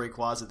about Mega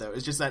Rayquaza though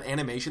is just that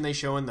animation they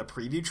show in the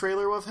preview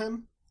trailer of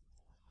him.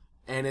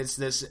 And it's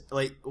this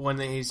like when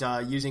he's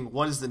using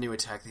what is the new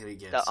attack that he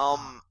gets?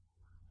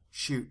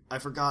 Shoot, I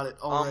forgot it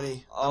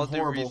already. I'm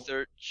horrible. Do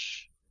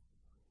research.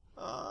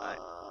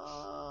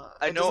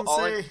 I know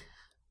all.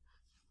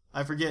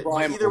 I forget. But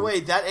either way,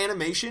 that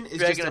animation is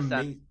just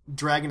amazing.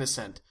 Dragon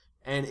Ascent,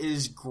 and it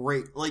is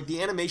great. Like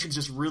the animation's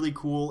just really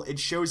cool. It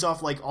shows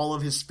off like all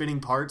of his spinning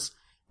parts,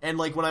 and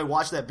like when I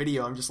watch that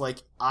video, I'm just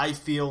like, I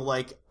feel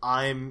like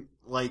I'm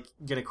like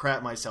gonna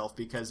crap myself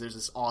because there's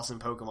this awesome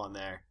Pokemon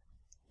there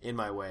in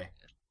my way.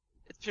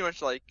 It's pretty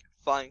much like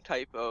flying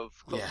type of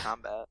close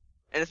combat,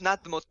 and it's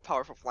not the most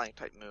powerful flying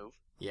type move.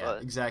 Yeah,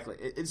 exactly.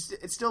 It's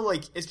still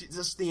like it's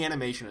just the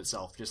animation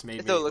itself just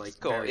made me like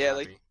cool. Very happy.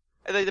 Like,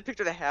 and like the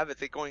picture they have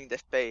is like going into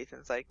space, and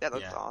it's like that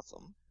looks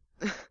awesome.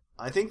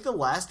 I think the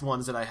last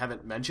ones that I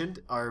haven't mentioned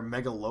are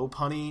Mega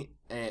Lopunny,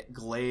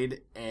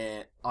 Glade,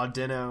 and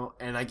Audino,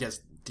 and I guess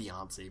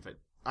Deontay. But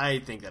I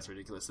think that's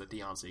ridiculous that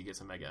Deontay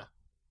gets a Mega.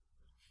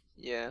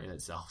 Yeah, in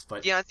itself,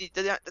 but Deontay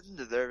doesn't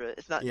deserve it.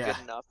 It's not good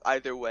enough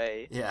either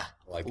way. Yeah,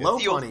 like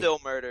Lopunny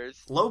still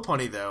murders.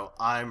 Lopunny though,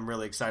 I'm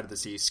really excited to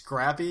see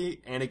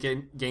Scrappy, and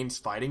it gains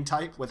fighting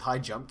type with high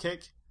jump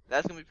kick.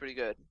 That's gonna be pretty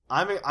good.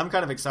 I'm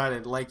kind of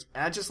excited. Like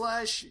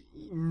Aegislash,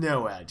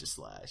 no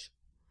Aegislash.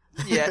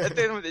 Yeah,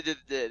 that's what they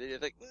just did.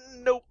 It's like,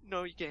 nope,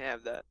 no, you can't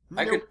have that.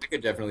 I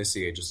could definitely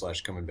see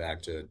Aegislash coming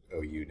back to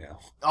OU now.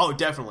 Oh,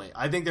 definitely.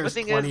 I think there's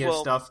plenty of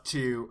stuff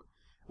to.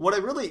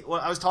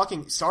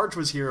 Sarge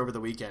was here over the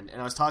weekend,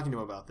 and I was talking to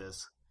him about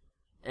this.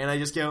 And I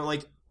just go,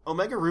 like,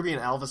 Omega Ruby and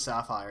Alpha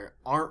Sapphire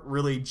aren't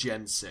really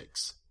Gen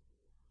 6.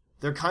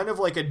 They're kind of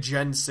like a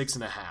Gen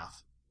 6.5.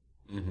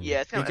 Mm-hmm.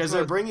 Yeah, it's because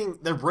they're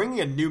bringing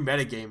a new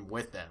metagame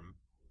with them.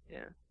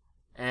 Yeah.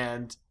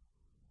 And,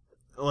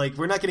 like,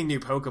 we're not getting new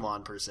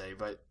Pokemon per se,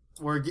 but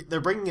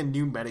they're bringing a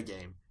new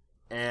metagame.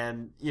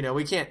 And, you know,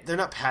 they're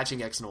not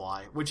patching X and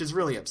Y, which is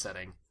really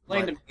upsetting.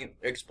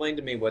 Explain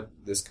to me what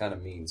this kind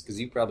of means, because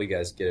you probably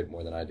guys get it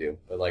more than I do.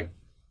 But like,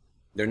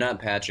 they're not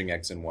patching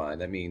X and Y.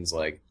 That means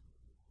like,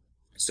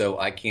 so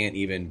I can't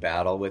even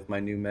battle with my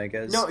new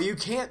Megas. No, you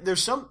can't.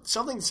 There's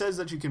something says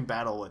that you can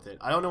battle with it.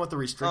 I don't know what the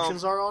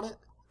restrictions are on it.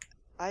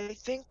 I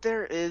think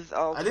there is.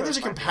 I think there's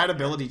a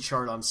compatibility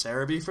chart on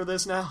Cerebi for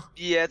this now.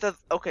 Yeah, it does.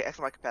 Okay, X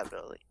and Y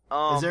compatibility.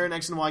 Is there an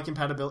X and Y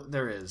compatibility?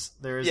 There is.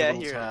 There is a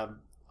little tab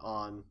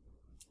on.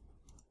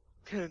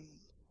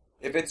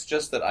 If it's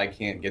just that I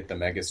can't get the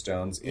Mega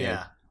Stones in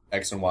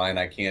X and Y and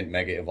I can't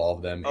Mega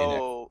Evolve them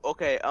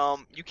okay.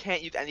 You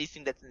can't use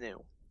anything that's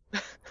new.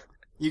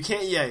 You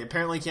can't, you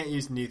apparently can't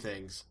use new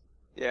things.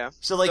 Yeah.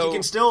 So, you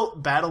can still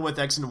battle with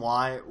X and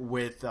Y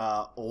with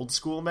old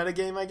school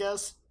metagame, I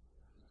guess?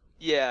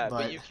 Yeah,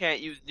 but you can't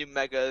use new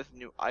megas,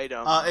 new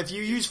items. If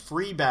you use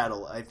free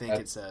battle, I think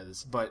it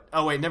says. But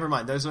oh wait, never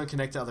mind. Those don't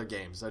connect to other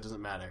games. That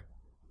doesn't matter.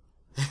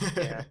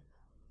 Yeah.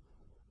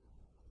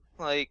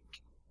 Like,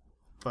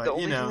 but, the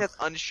only thing that's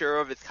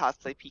unsure of is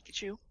cosplay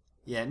Pikachu.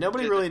 Yeah,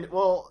 nobody really.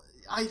 Well,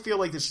 I feel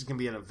like this is gonna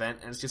be an event,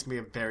 and it's just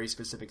gonna be a very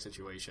specific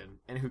situation,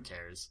 and who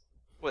cares?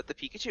 What, the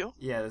Pikachu?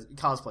 Yeah,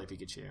 cosplay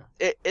Pikachu.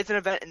 It's an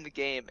event in the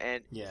game,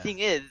 and the thing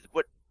is,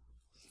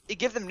 it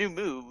gives them new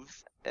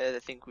moves. I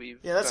think we've.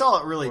 Yeah, that's all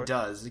it really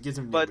does. It gives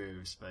them new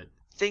moves, but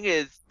thing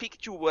is,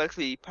 Pikachu will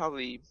actually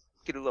probably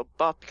get a little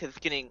buff because it's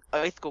getting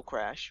Icicle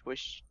Crash,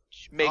 which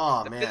makes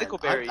the physical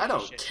variation. I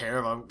don't care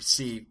if I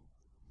see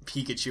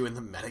Pikachu in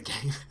the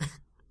metagame.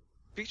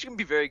 Pikachu can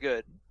be very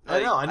good.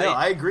 Like, I know.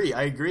 I agree.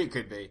 It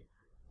could be.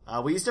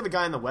 We used to have a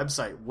guy on the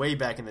website way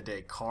back in the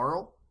day,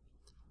 Carl.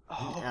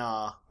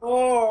 Carl.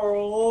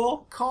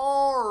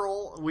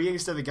 We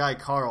used to have a guy,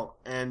 Carl,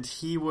 and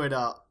he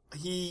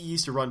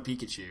used to run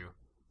Pikachu.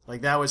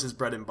 Like, that was his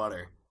bread and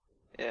butter.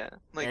 Yeah.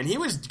 And he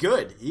was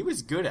good. He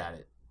was good at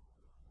it.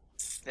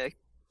 Yeah,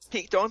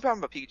 the only problem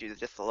about Pikachu is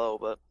just slow,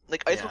 but,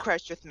 like, Icicle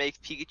Crash just makes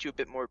Pikachu a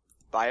bit more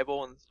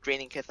viable, and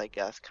Draining Kiss, I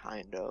guess,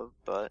 kind of,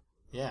 but...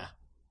 Yeah.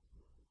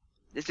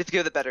 It's just to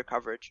give it better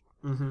coverage.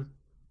 Mm-hmm.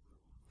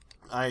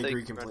 I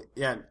agree completely.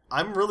 Yeah,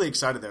 I'm really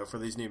excited, though, for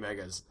these new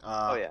megas.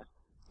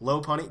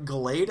 Lopunny,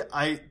 Gallade,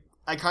 I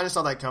kind of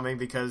saw that coming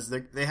because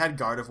they had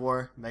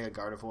Gardevoir, Mega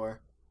Gardevoir.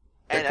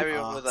 And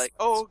everyone was like,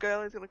 oh,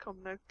 Gallade's gonna come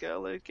next,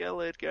 Gallade.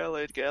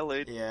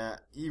 Yeah,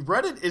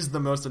 Reddit is the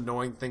most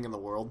annoying thing in the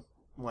world.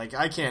 Like,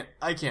 I can't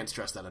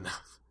stress that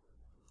enough.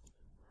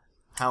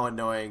 How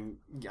annoying,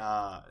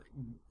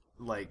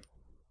 Reddit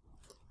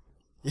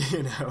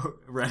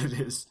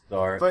is.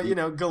 Sorry. But,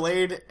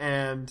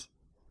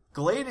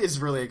 Gallade is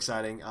really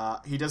exciting.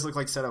 He does look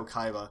like Seto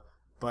Kaiba,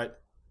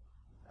 but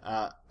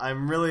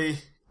I'm really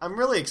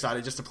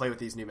excited just to play with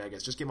these new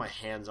megas. Just get my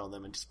hands on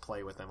them and just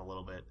play with them a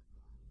little bit.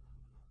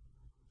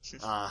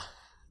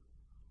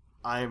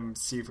 I'm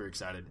super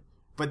excited.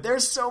 But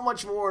there's so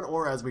much more in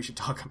Auras we should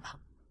talk about.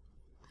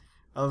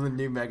 Other than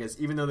new megas,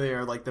 even though they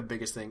are like the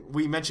biggest thing.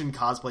 We mentioned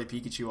cosplay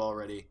Pikachu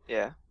already.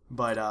 Yeah.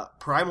 But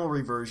Primal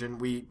Reversion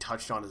we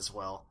touched on as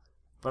well.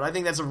 But I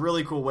think that's a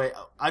really cool way.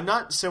 I'm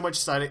not so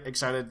much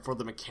excited for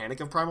the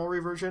mechanic of Primal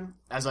Reversion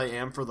as I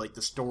am for like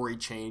the story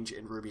change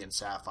in Ruby and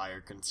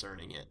Sapphire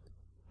concerning it.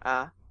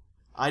 I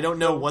don't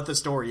know what the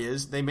story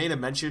is. They made a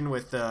mention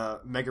with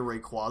Mega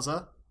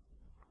Rayquaza,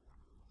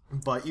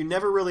 but you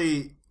never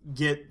really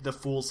get the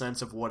full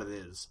sense of what it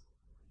is.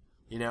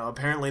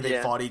 Apparently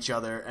they fought each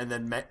other, and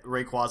then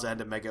Rayquaza had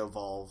to Mega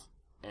Evolve,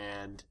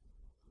 and,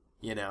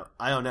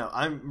 I don't know.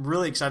 I'm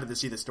really excited to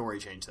see the story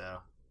change, though.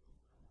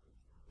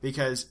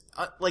 Because,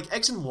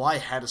 X and Y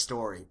had a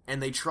story,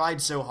 and they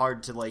tried so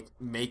hard to,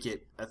 make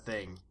it a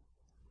thing.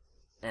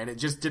 And it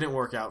just didn't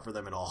work out for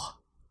them at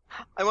all.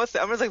 I must say,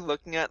 I'm just,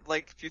 looking at,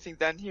 a few things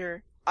down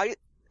here.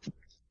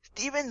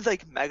 Steven's,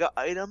 mega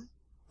item?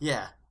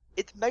 Yeah.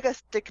 It's Mega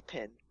Stick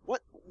Pin.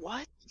 What?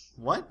 What?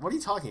 What are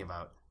you talking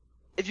about?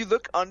 If you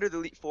look under the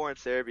Elite Four in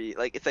Cerebi,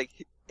 it's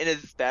in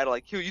his battle,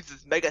 he'll use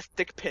his Mega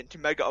Stick Pin to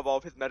Mega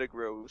Evolve his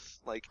Metagross.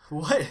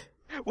 What?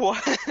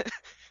 What?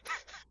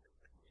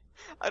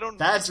 I don't.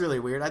 That's really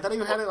weird. I thought he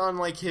had it on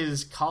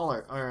his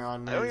collar or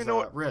on his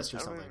wrist or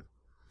something.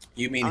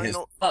 You mean his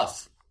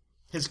cuff?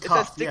 His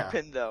cuff. It's a stick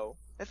pin, though.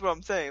 That's what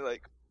I'm saying.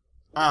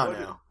 I don't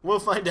know. We'll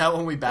find out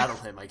when we battle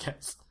him, I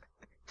guess.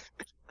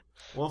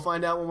 We'll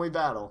find out when we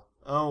battle.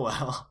 Oh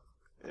well.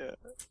 Yeah.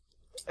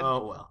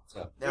 Oh well.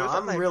 No,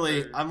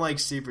 I'm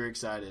super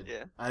excited.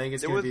 Yeah. I think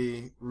it's gonna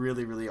be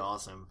really, really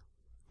awesome.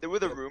 There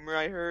was a rumor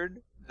I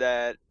heard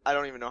that I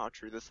don't even know how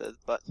true this is,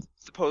 but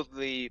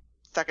supposedly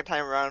second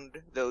time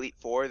around the Elite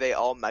Four, they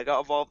all Mega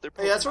Evolved their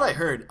Pokemon. Hey, that's what I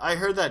heard. I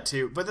heard that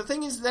too. But the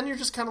thing is, then you're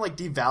just kind of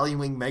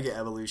devaluing Mega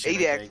Evolution.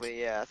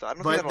 Exactly. Yeah. So I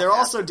don't. But they're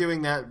also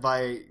doing that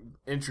by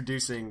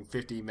introducing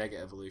 50 Mega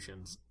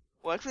Evolutions.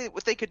 Well, actually,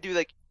 what they could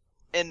do,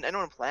 and I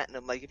know in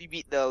Platinum, if you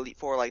beat the Elite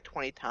Four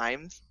 20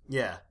 times,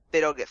 yeah,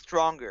 they don't get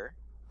stronger.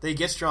 They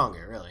get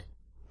stronger, really.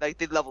 They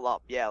level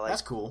up, yeah.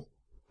 That's cool.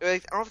 I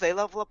don't know if they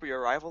level up or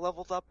your rival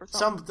levels up or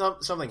something.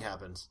 Something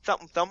happens.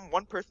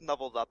 One person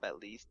levels up at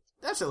least.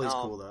 That's at least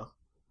cool, though.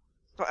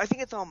 But I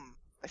think it's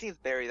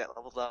Barry that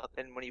levels up,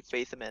 and when you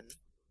face him in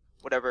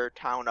whatever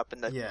town up in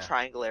the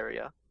triangle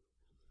area.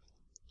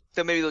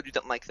 So maybe they'll do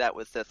something like that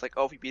with this.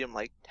 If you beat him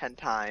 10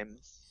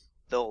 times,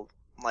 they'll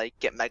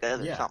get Mega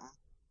or something.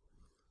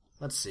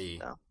 Let's see.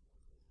 So.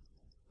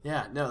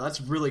 Yeah, no, that's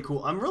really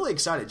cool. I'm really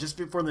excited just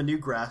for the new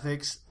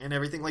graphics and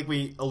everything, like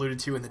we alluded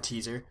to in the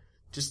teaser.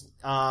 Just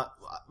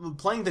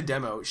playing the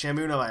demo,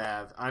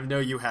 Shamuno I know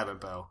you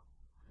haven't, Bo.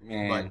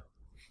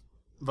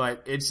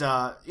 But it's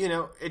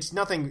it's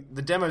nothing.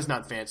 The demo's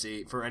not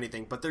fancy for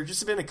anything, but there just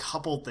have been a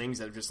couple things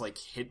that have just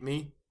hit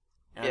me,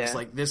 and I'm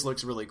just this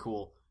looks really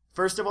cool.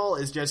 First of all,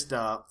 is just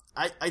I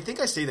think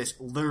I say this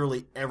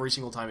literally every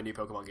single time a new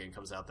Pokemon game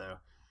comes out, though.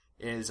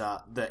 Is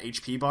the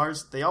HP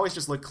bars. They always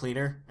just look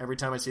cleaner every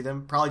time I see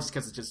them. Probably just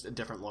because it's just a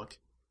different look.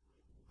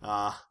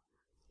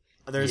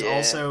 There's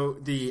also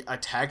the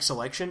attack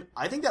selection.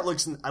 I think that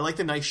looks... I like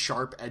the nice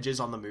sharp edges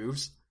on the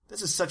moves.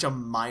 This is such a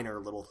minor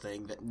little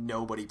thing that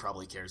nobody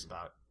probably cares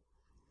about.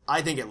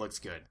 I think it looks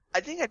good. I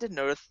think I did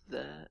notice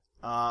that.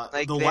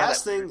 The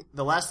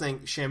last thing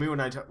Shamu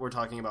and I were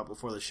talking about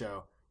before the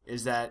show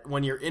is that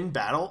when you're in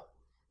battle,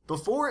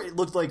 before it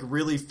looked like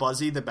really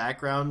fuzzy, the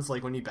backgrounds,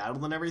 like when you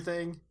battled and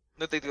everything.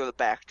 Looked like the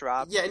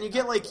backdrop. Yeah, and you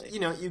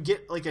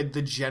get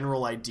the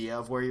general idea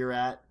of where you're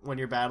at when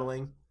you're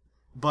battling.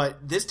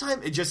 But this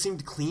time it just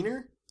seemed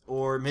cleaner,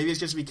 or maybe it's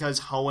just because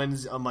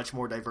Hoenn's a much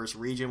more diverse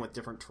region with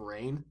different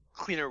terrain.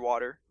 Cleaner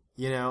water.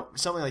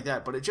 Something like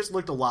that, but it just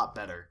looked a lot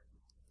better.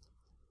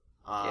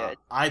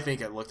 I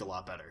think it looked a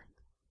lot better.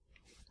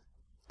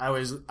 I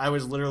was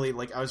literally,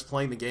 like, I was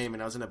playing the game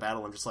and I was in a battle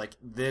and I'm just like,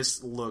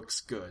 this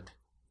looks good.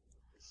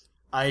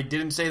 I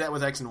didn't say that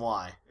with X and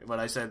Y, but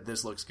I said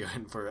this looks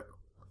good for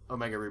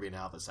Omega Ruby and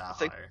Alpha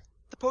Sapphire. Like,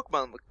 the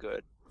Pokemon look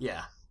good.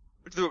 Yeah.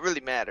 Which is what really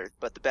matters,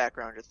 but the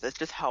background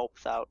just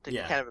helps out to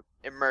kind of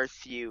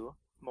immerse you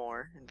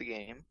more in the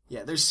game.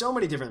 Yeah, there's so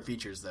many different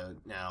features though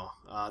now.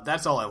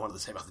 That's all I wanted to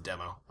say about the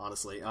demo,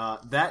 honestly.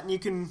 That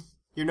and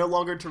you're no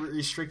longer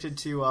restricted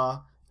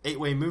to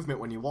 8-way movement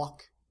when you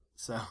walk.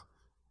 So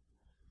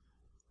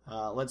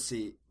let's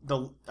see.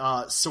 The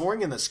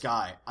soaring in the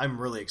sky. I'm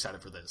really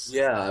excited for this.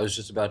 Yeah, I was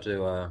just about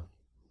to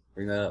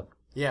bring that up.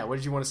 Yeah, what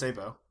did you want to say,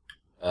 Bo?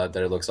 That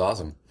it looks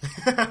awesome.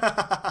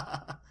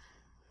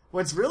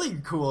 What's really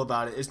cool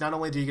about it is not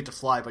only do you get to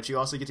fly, but you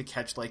also get to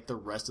catch like the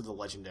rest of the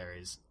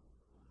legendaries.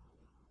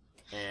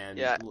 And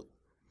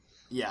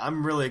yeah,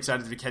 I'm really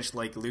excited to catch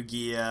like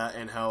Lugia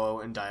and Ho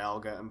and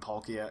Dialga and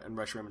Palkia and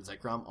Reshiram and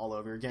Zekrom all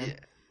over again. Yeah,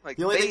 like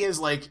the only thing is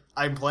like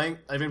I've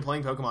been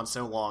playing Pokemon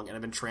so long and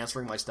I've been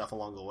transferring my stuff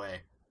along the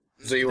way.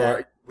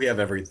 So we have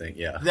everything,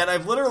 yeah. That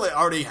I've literally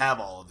already have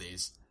all of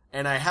these.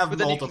 And I have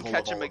multiple of all of these. But then you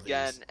can catch them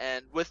again,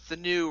 and with the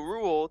new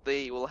rule,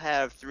 they will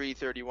have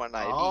 331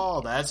 IV.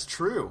 Oh, that's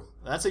true.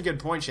 That's a good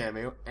point,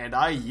 Shamu. And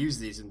I use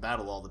these in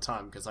battle all the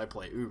time because I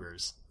play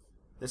Ubers.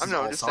 This is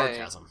all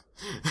sarcasm.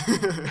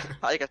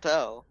 I can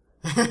tell.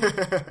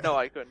 No,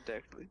 I couldn't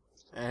actually.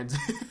 And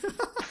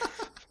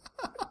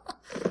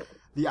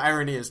the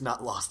irony is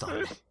not lost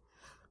on me.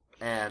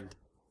 And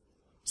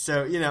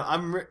so,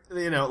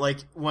 like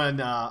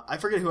when I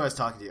forget who I was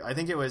talking to. I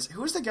think it was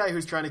who was the guy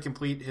who's trying to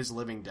complete his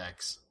living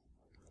decks?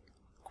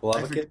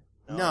 Quilava?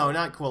 No,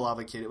 not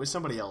Quilava Kid. It was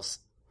somebody else.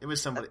 It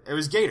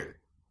was Gator.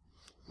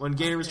 When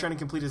Gator was trying to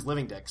complete his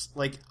living decks.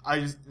 Like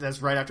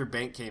that's right after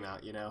Bank came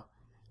out,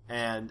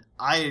 And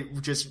I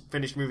just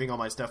finished moving all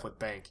my stuff with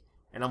Bank.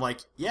 And I'm like,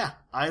 yeah,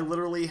 I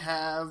literally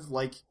have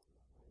like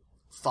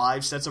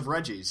 5 sets of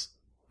Reggies.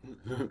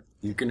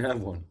 You can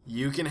have one.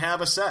 You can have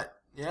a set.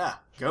 Yeah,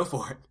 go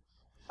for it.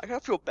 I kind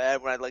of feel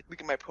bad when I like look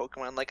at my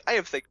Pokemon. Like I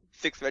have like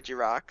 6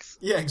 Regirocks.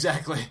 Yeah,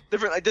 exactly.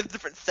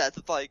 Different sets.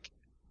 It's like,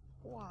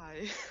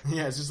 why?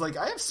 Yeah, it's just like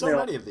I have so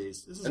many of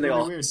these. This is and really they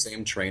all weird. Have the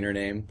same trainer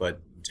name, but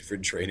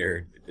different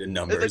trainer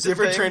numbers.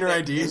 Different trainer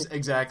IDs,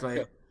 exactly.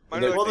 Yeah.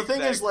 Well, the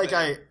thing is, like,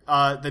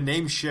 the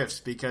name shifts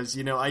because,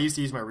 I used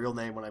to use my real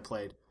name when I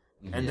played.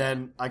 Mm-hmm. And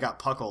then I got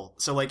Puckle.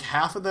 So, like,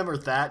 half of them are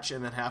Thatch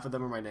and then half of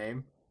them are my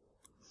name.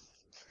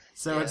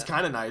 So it's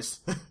kind of nice.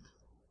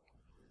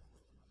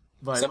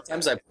 But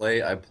sometimes I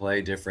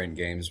play different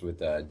games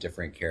with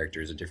different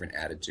characters and different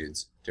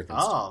attitudes.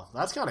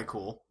 That's kind of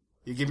cool.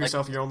 You give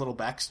yourself your own little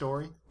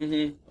backstory?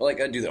 Mm-hmm. Like,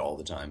 I do that all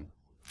the time.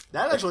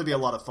 That'd actually be a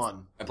lot of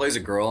fun. I play as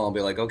a girl, and I'll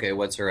be like, okay,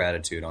 what's her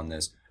attitude on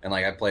this? And,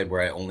 like, I played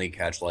where I only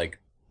catch, like,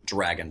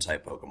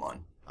 dragon-type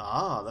Pokemon.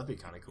 That'd be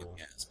kind of cool.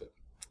 Yes, but...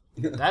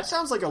 That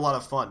sounds like a lot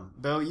of fun.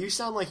 Bo, you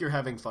sound like you're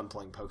having fun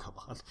playing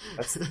Pokemon.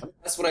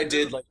 That's what I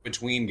did, like,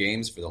 between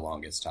games for the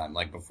longest time.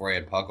 Like, before I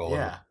had Puckle,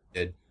 I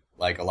did,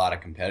 like, a lot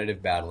of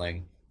competitive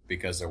battling,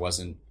 because there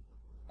wasn't...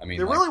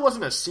 There really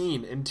wasn't a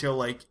scene until,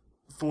 like,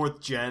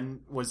 4th gen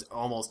was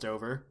almost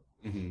over.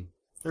 Mm-hmm.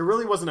 There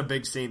really wasn't a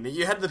big scene.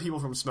 You had the people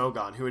from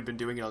Smogon who had been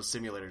doing it on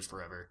simulators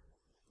forever.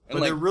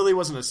 But there really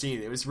wasn't a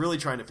scene. It was really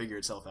trying to figure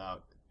itself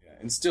out. Yeah,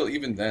 and still,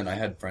 even then, I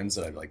had friends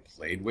that I like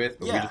played with.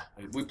 But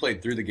we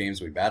played through the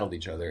games, we battled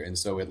each other, and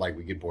so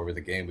we get bored with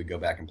the game, we'd go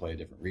back and play a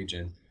different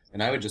region,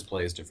 and I would just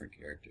play as different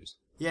characters.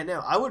 Yeah,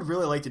 no, I would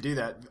really like to do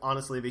that,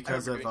 honestly,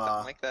 because of...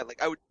 something like that.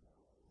 Like, I would...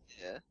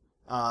 Yeah.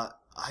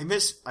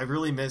 I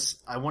really miss,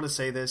 I want to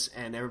say this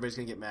and everybody's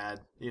going to get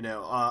mad,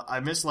 I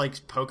miss like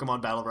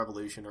Pokemon Battle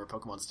Revolution or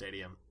Pokemon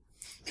Stadium.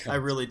 I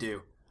really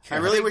do. I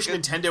really wish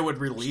Nintendo would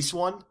release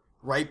one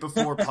right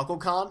before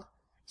PuckleCon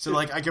so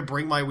like I could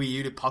bring my Wii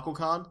U to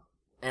PuckleCon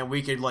and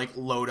we could like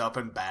load up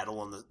and battle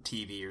on the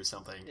TV or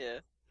something. Yeah.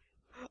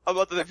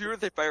 If you were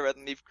to say Fire Red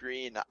and Leaf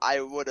Green,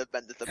 I would have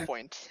been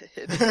disappointed.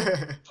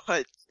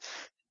 But...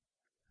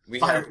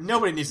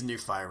 Nobody needs a new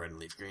Fire Red and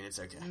Leaf Green. It's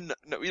okay.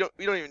 No, we don't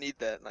even need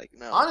that. Like,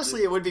 no.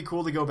 Honestly, it would be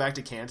cool to go back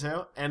to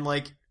Kanto and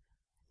like,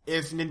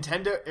 if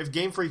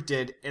Game Freak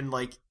did in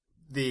like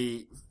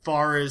the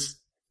farthest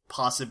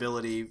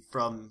possibility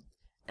from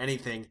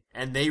anything,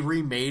 and they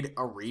remade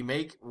a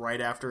remake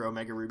right after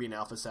Omega Ruby and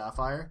Alpha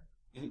Sapphire,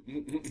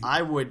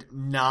 I would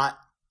not.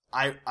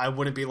 I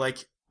wouldn't be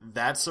like,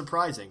 that's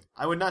surprising.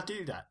 I would not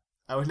do that.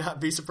 I would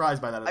not be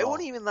surprised by that at all. I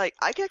wouldn't even I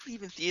could actually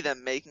even see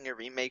them making a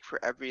remake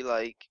for every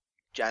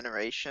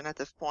generation at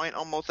this point,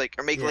 almost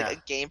or make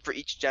a game for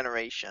each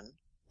generation.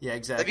 Yeah,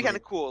 exactly. That'd be kind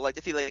of cool,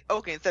 to see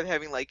okay, instead of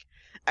having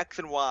X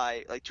and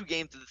Y, 2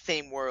 games of the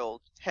same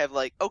world, have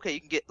okay, you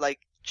can get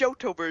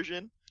Johto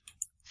version,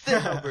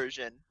 Sinnoh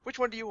version. Which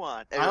one do you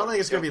want? I don't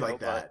think it's gonna be like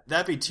that.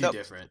 That'd be too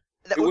different.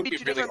 That would be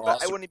too really different, awesome.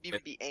 But I wouldn't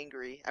even be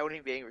angry. I wouldn't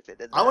even be angry if they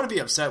did that. I wouldn't be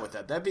upset with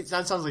that.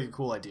 That sounds like a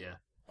cool idea.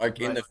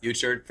 In the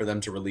future, for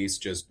them to release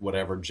just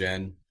whatever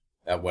gen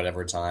at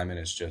whatever time, and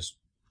it's just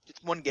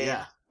one game,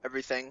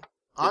 everything.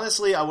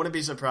 Honestly, I wouldn't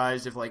be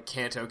surprised if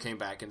Kanto came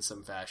back in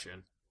some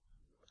fashion.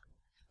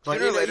 But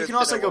you can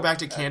also go back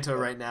to Kanto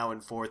right now in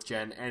 4th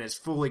gen, and it's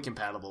fully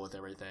compatible with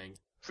everything.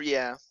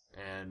 Yeah.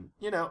 And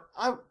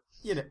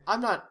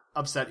I'm not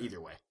upset either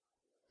way.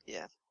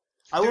 Yeah.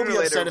 I will be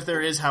upset if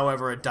there is,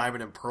 however, a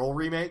Diamond and Pearl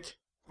remake.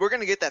 We're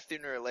gonna get that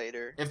sooner or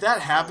later. If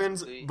that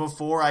happens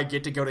before I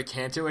get to go to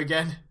Kanto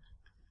again,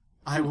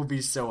 I will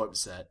be so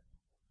upset.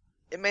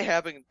 It may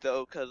happen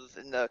though, because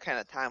in the kind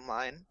of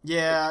timeline.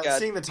 Yeah,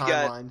 seeing the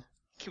timeline.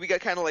 We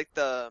got kind of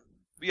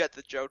we got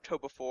the Johto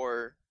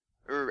before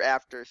or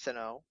after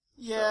Sinnoh.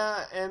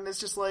 Yeah, and it's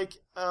just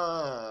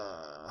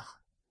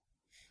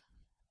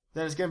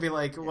then it's gonna be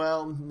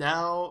well,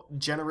 now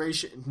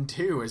Generation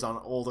 2 is on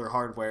older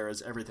hardware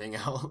as everything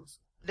else.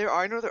 There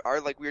are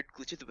weird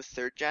glitches with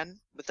 3rd gen,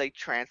 with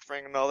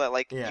transferring and all that.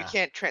 You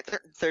can't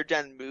certain 3rd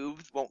gen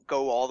moves won't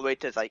go all the way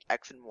to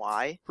X and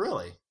Y.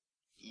 Really?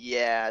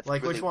 Yeah, it's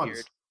really which ones?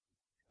 Weird.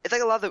 It's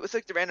a lot of it's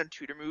the random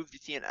tutor moves you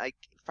see in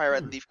Fire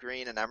Red, Leaf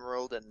Green, and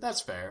Emerald, and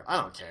that's fair.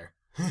 I don't care.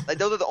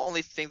 Those are the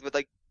only things,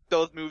 but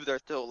those moves are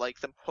still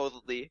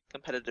supposedly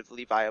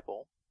competitively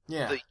viable.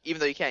 Yeah. So, even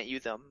though you can't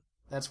use them.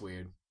 That's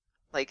weird.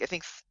 I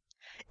think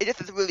it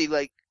just is really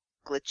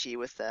glitchy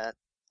with that.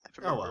 If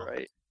I remember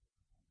right.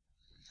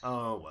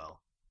 Oh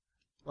well.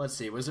 Let's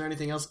see. Was there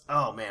anything else?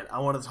 Oh man, I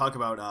want to talk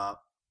about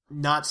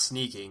not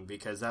sneaking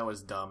because that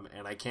was dumb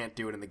and I can't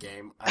do it in the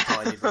game. I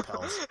probably need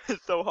repels.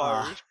 It's so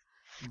hard.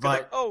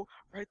 But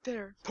right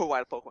there.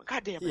 Wild Pokemon.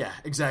 God damn it. Yeah,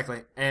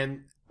 exactly.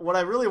 And what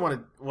I really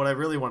wanted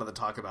to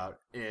talk about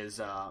is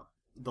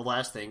the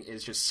last thing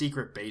is just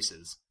secret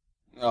bases.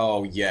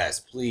 Oh yes,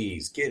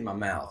 please get in my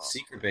mouth.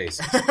 Secret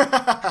bases.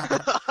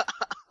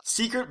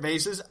 Secret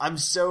bases. I'm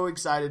so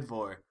excited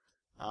for.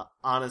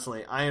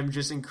 Honestly, I am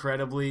just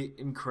incredibly,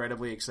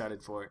 incredibly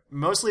excited for it.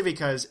 Mostly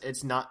because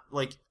it's not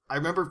I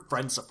remember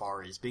Friend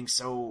Safaris being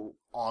so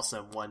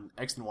awesome when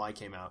X and Y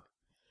came out.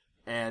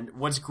 And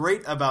what's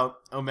great about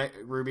Omega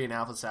Ruby and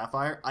Alpha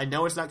Sapphire, I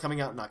know it's not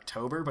coming out in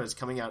October, but it's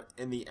coming out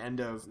in the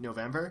end of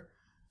November.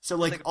 So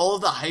all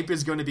of the hype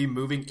is going to be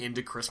moving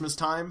into Christmas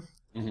time,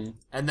 and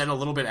then a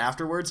little bit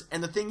afterwards.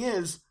 And the thing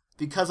is,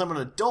 because I'm an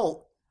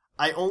adult,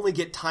 I only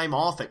get time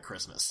off at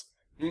Christmas.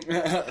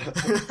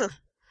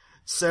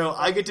 So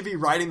I get to be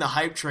riding the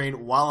hype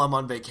train while I'm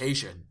on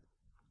vacation.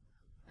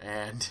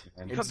 And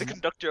become the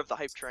conductor of the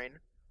hype train.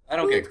 I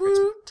don't get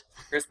Christmas.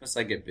 Christmas,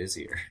 I get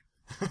busier.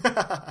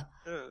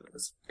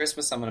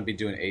 Christmas, I'm going to be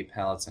doing 8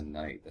 pallets a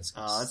night. That's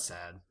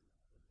sad.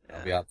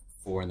 I'll be out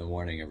at 4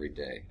 a.m. every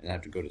day, and I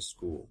have to go to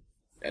school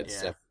at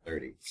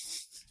 7:30.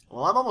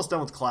 Well, I'm almost done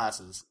with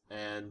classes,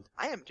 and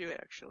I am too,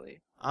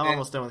 actually. I'm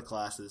almost done with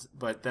classes,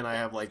 but then I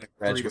have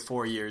 3 to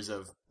 4 years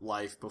of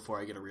life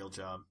before I get a real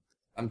job.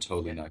 I'm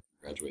totally not going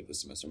to graduate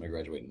this semester. I'm going to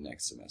graduate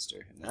next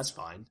semester. And that's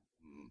fine.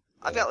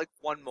 I've got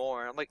one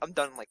more. I'm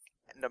done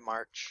end of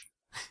March.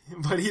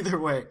 But either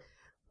way,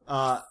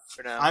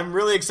 I'm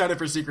really excited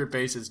for secret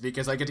bases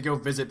because I get to go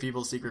visit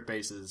people's secret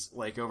bases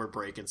over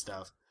break and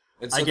stuff.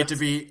 And so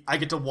I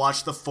get to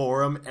watch the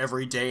forum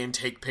every day and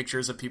take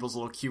pictures of people's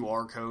little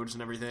QR codes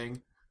and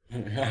everything.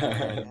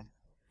 And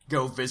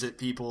go visit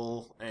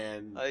people,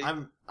 and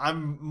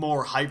I'm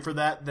more hyped for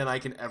that than I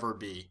can ever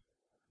be.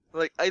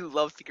 I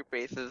love secret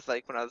bases.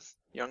 When I was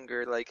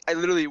younger, I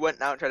literally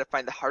went out and tried to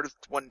find the hardest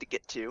one to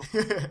get to.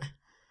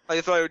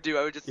 That's what I would do.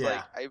 I would just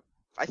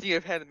I think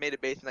I've had made a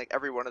base in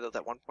every one of those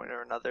at one point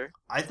or another.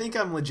 I think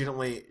I'm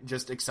legitimately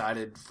just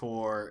excited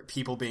for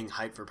people being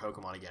hyped for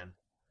Pokemon again.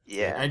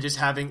 Yeah. And just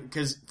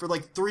because for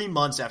 3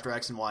 months after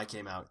X and Y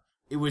came out,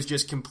 it was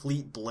just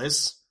complete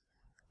bliss.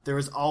 There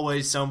was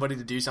always somebody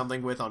to do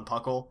something with on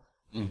Puckle,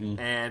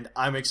 and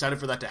I'm excited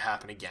for that to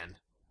happen again.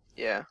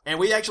 Yeah. And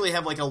we actually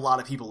have a lot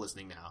of people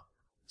listening now.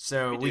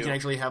 So we can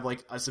actually have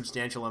a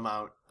substantial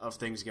amount of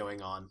things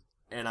going on,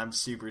 and I'm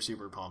super,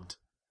 super pumped.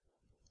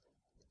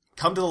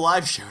 Come to the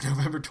live show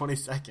November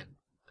 22nd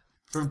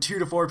from 2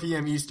 to 4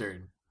 p.m.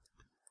 Eastern.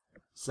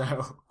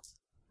 So,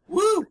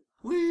 woo!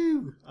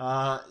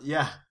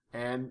 Yeah,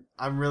 and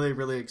I'm really,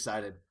 really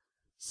excited.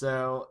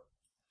 So,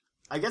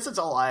 I guess that's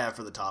all I have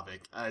for the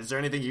topic. Is there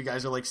anything you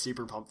guys are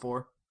super pumped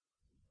for?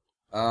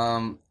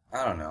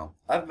 I don't know.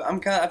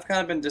 I've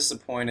kind of been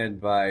disappointed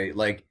by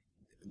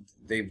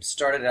they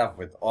started out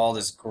with all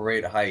this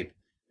great hype,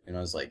 and I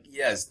was like,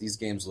 yes, these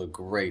games look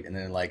great, and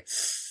then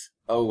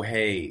oh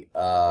hey,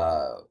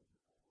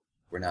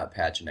 we're not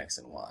patching X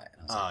and Y.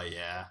 And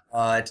yeah.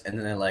 What? And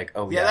then they're like,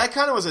 oh, yeah. That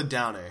kind of was a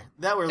downer.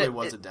 That really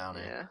was a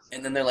downer. Yeah.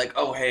 And then they're like,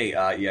 oh, hey,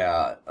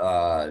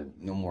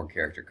 no more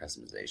character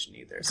customization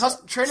either.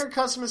 Trainer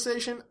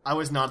customization, I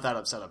was not that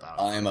upset about.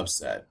 I am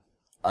upset.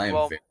 I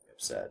am very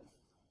upset.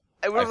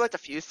 I would have liked a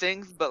few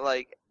things, but,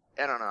 like,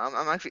 I don't know.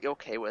 I'm actually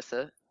okay with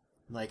it.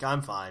 Like,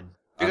 I'm fine.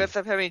 Because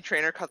of having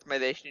trainer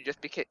customization, you just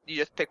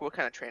pick what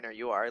kind of trainer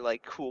you are,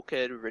 like cool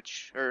kid,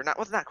 rich, or not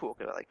cool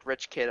kid, but like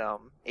rich kid,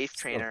 ace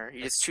trainer.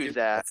 You just choose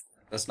that.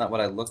 That's not what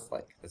I look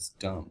like. That's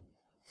dumb.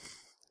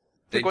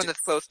 Pick one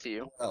that's close to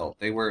you. Oh,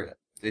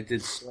 they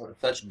did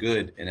such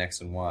good in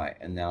X and Y,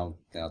 and now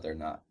they're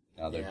not.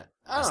 Now they're. Yeah.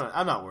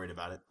 I'm not worried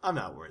about it.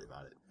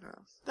 No.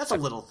 That's a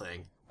little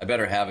thing. I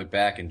better have it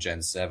back in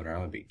Gen 7, or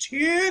I'm gonna be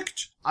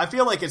ticked. I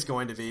feel like it's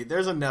going to be.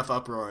 There's enough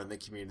uproar in the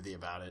community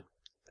about it.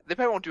 They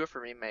probably won't do it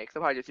for remakes.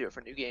 They'll probably just do it for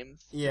new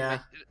games. Yeah.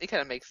 It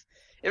kind of makes...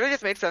 It really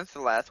just makes sense for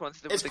the last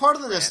ones. It's part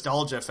of the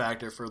nostalgia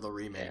factor for the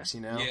remakes, you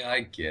know? Yeah,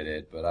 I get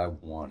it, but I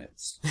want it.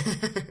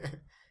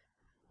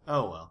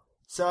 Oh, well.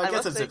 So I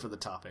guess that's it for the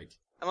topic.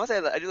 I must say,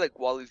 I do like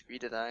Wally's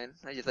redesign.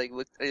 I just like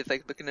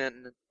looking at it,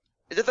 and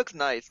it just looks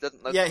nice. It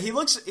doesn't look... Yeah, he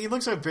looks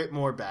a bit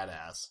more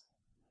badass.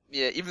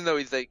 Yeah, even though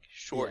he's like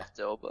short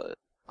still, but...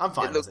 I'm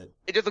fine with it.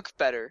 It just looks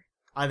better.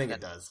 I think it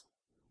does.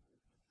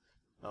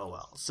 Oh,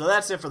 well. So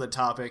that's it for the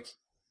topic.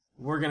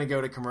 We're going to go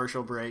to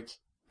commercial break.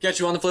 Catch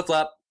you on the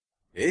flip-flop.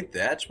 Hey,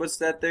 Thatch, what's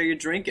that there you're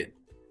drinking?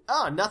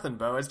 Oh, nothing,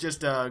 Bo. It's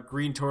just a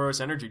Green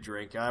Tauros energy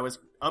drink. I was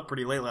up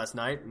pretty late last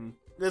night, and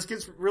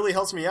this really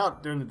helps me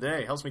out during the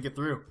day. Helps me get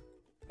through.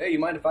 Hey, you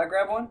mind if I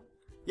grab one?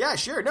 Yeah,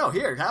 sure. No,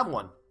 here, have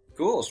one.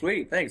 Cool,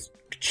 sweet, thanks.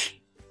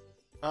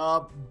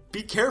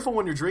 Be careful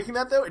when you're drinking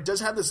that, though. It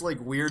does have this, like,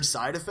 weird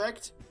side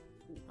effect.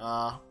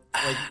 Like,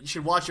 you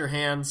should wash your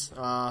hands.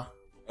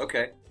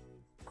 Okay,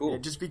 cool. Yeah,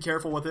 just be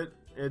careful with it.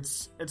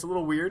 It's a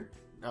little weird.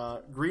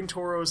 Green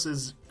Tauros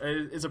is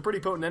a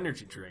pretty potent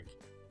energy drink.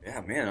 Yeah,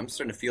 man, I'm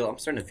starting to feel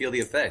the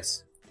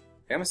effects.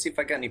 Hey, I'm gonna see if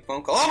I got any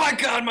phone calls. Oh my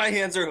god, my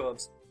hands are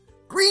hooves.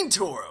 Green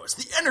Tauros,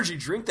 the energy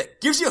drink that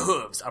gives you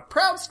hooves, a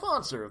proud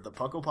sponsor of the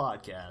Puckle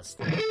Podcast.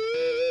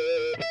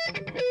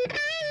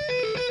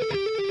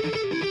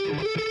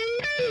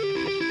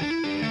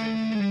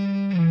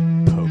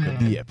 Poke of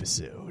the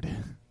episode.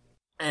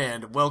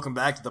 And welcome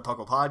back to the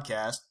Puckle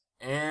Podcast.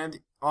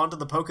 And on to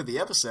the Poke of the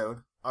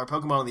episode. Our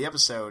Pokemon of the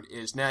episode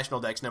is National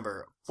Dex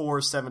number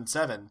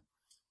 477,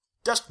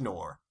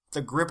 Dusknoir,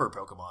 the Gripper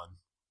Pokemon.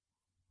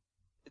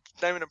 Its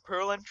Diamond and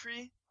Pearl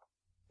entry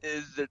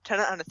is the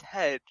antenna on its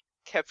head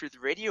captures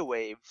radio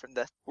wave from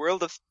the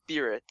world of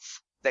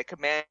spirits that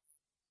command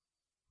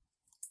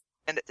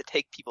it to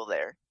take people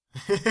there.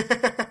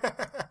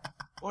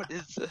 What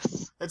is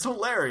this? It's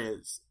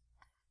hilarious.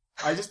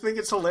 I just think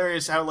it's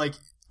hilarious how, like,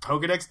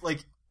 Pokedex,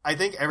 like, I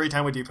think every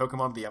time we do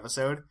Pokemon of the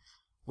episode,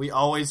 we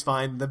always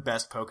find the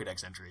best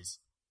Pokedex entries.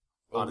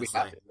 Well, honestly. we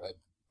have to, right?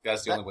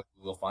 That's the only way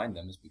we'll find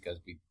them is because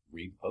we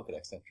read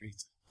Pokedex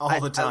entries. All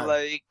the time.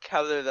 I like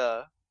how they're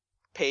the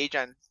page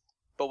on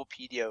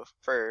Bulbapedia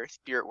for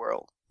Spirit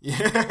World.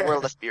 Yeah.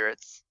 World of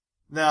Spirits.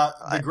 Now,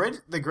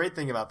 the great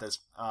thing about this,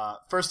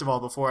 first of all,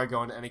 before I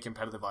go into any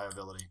competitive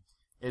viability,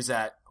 is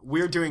that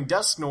we're doing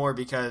Dusknoir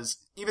because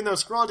even though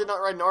Scrawl did not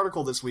write an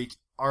article this week,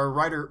 our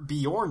writer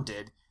Bjorn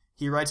did.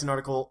 He writes an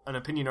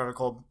opinion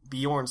article,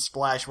 Bjorn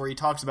Splash, where he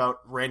talks about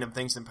random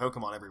things in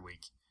Pokemon every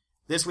week.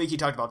 This week he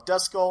talked about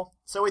Duskull,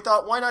 so we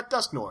thought, why not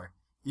Dusknoir?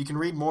 You can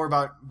read more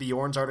about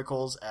Bjorn's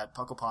articles at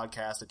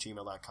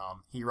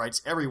pucklepodcast@gmail.com. He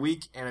writes every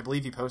week, and I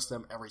believe he posts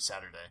them every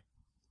Saturday.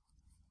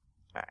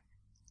 Alright.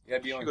 Yeah,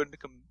 Bjorn. Should we go into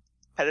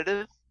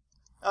competitive?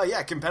 Oh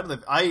yeah,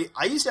 competitive. I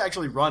used to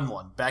actually run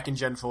one back in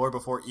Gen 4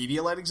 before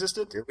Eviolite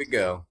existed. Here we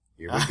go.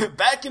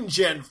 Back in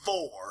Gen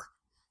 4,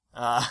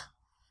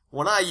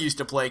 when I used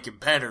to play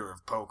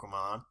competitive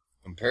Pokemon.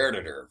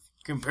 Competitive.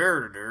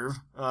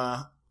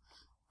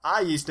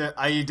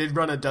 I did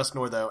run a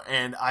Dusknoir though,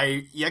 and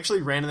I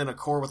actually ran it in a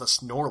core with a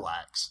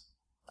Snorlax.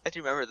 I do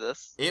remember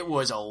this. It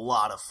was a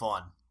lot of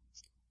fun.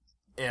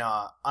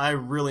 Yeah, I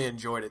really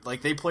enjoyed it.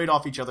 Like, they played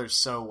off each other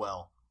so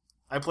well.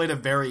 I played a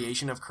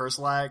variation of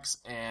Curselax,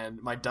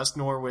 and my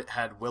Dusknoir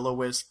had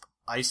Will-O-Wisp,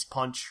 Ice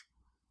Punch,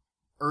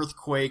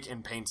 Earthquake,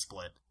 and Pain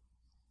Split.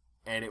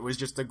 And it was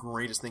just the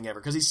greatest thing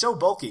ever. Because he's so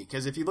bulky.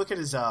 Because if you look at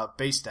his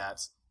base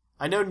stats,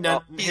 I know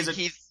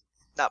he's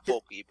not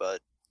bulky,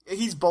 but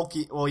he's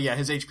bulky. Well, yeah,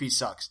 his HP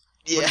sucks.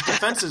 Yeah,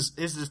 but his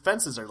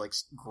defenses are like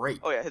great.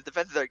 Oh yeah, his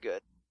defenses are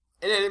good,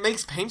 and it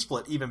makes Pain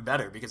Split even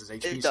better because his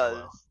HP is so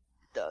low.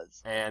 It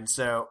does. And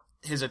so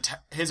his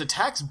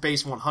attack's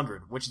base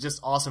 100, which is just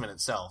awesome in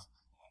itself.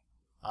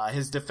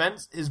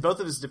 Both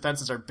of his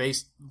defenses are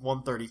base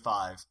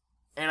 135.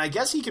 And I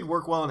guess he could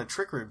work well in a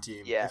Trick Room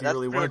team if he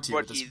really wanted to,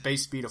 with his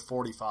base speed of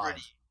 45.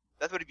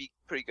 That's what he'd be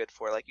pretty good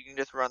for. Like, you can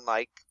just run,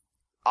 like,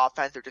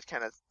 offense or just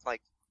kind of,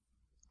 like,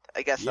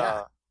 I guess,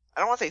 I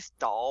don't want to say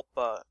stall,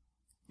 but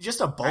just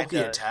a bulky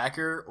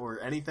attacker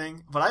or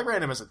anything. But I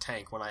ran him as a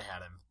tank when I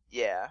had him.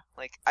 Yeah.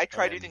 Like, I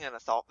tried using an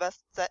Assault Vest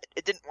set.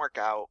 It didn't work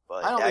out,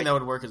 but I don't think that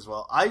would work as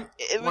well. I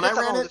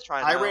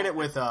ran it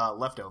with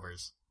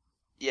leftovers.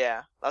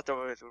 Yeah,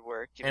 leftovers would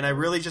work. And I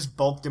really just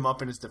bulked him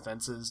up in his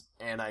defenses,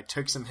 and I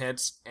took some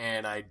hits,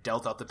 and I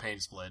dealt out the pain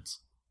splits.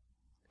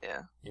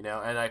 Yeah. You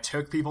know, and I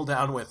took people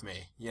down with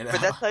me, you know? For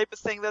that type of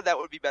thing, though, that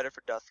would be better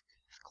for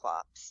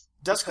Dusclops.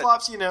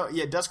 Dusclops, you know,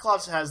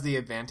 Dusclops has the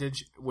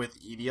advantage with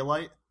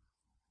Eviolite.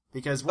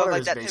 Because what are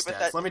his base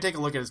stats? Let me take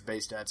a look at his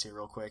base stats here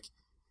real quick.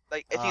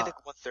 Like, I think it's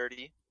like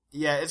 130.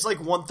 Yeah, it's like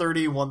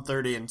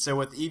 130, and so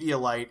with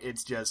Eviolite,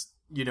 it's just,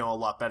 you know, a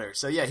lot better.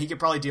 So yeah, he could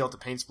probably deal with the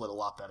pain split a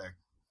lot better.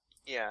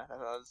 Yeah, that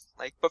was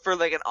like, but for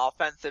like an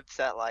offensive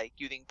set, like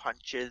using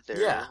punches or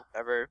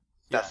whatever.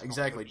 Yeah,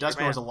 exactly.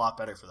 Dusknoir's a lot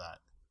better for that.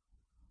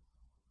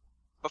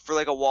 But for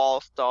like a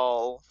wall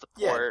stall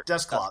support,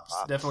 Dusclops.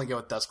 Definitely go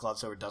with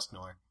Dusclops over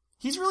Dusknoir.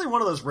 He's really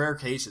one of those rare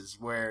cases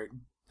where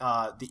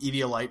the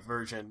Eviolite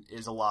version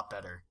is a lot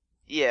better.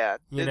 Yeah.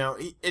 You know,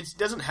 it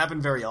doesn't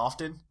happen very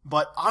often,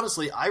 but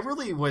honestly, I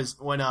really was,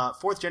 when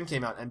 4th Gen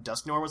came out and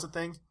Dusknoir was a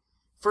thing,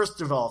 first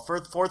of all,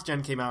 4th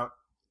Gen came out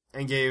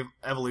and gave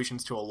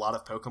evolutions to a lot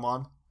of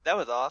Pokemon. That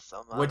was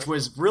awesome. Which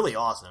was really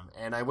awesome,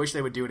 and I wish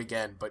they would do it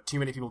again, but too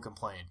many people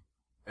complain.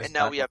 And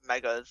now we have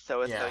Megas,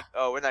 so it's like,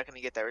 oh, we're not going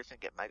to get that, we're just going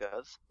to get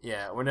Megas.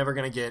 Yeah, we're never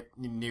going to get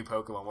new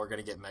Pokemon, we're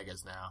going to get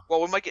Megas now.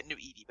 Well, we might get new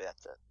Eevee, but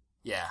that's it.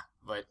 Yeah,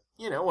 but,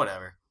 you know,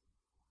 whatever.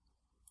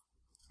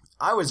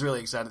 I was really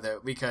excited though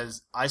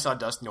because I saw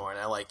Dusknoir and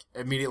I like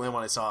immediately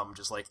when I saw him,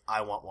 just like I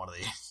want one of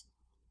these.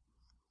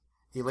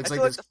 He looks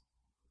like this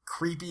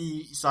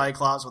creepy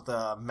Cyclops with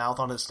a mouth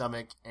on his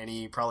stomach, and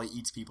he probably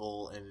eats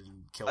people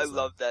and kills them. I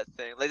love that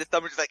thing. Like the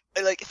stomach is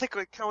like it's like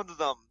kind of one of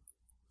those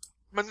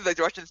reminds me of like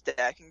Russian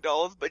stacking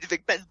dolls, but it just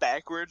like bends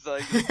backwards,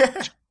 like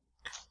and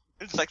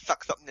just like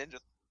sucks something in,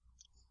 just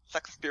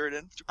sucks spirit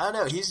in. I don't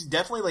know. He's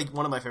definitely like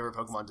one of my favorite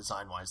Pokemon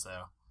design wise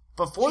though.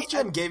 But 4th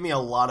Gen gave me a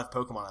lot of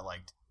Pokemon I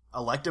liked.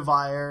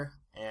 Electivire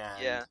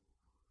and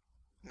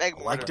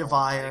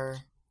Electivire.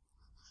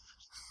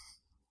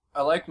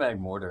 I like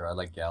Magmortar. I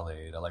like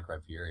Gallade. I like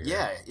Rhyperior.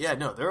 Yeah.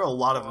 No, there are a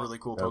lot of really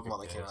cool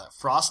Pokemon that came out.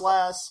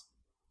 Frostlass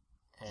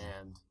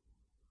and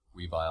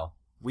Weavile.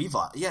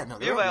 Yeah, no,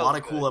 there are a lot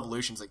of cool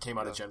evolutions that came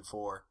out of Gen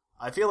 4.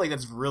 I feel like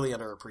that's really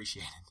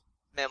underappreciated.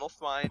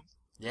 Mammothwine.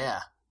 Yeah.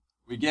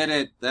 We get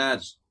it.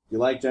 You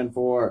like Gen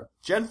 4.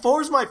 Gen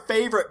 4 is my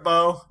favorite,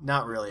 Bo.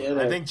 Not really.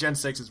 I think Gen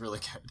 6 is really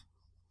good.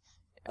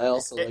 I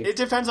also it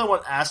depends on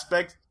what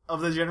aspect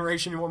of the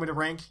generation you want me to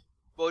rank.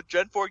 Well,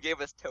 Gen 4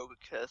 gave us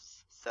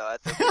Togekiss, so I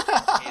think we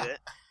hate it.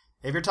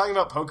 If you're talking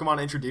about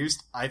Pokemon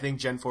introduced, I think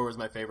Gen 4 was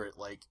my favorite,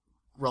 like,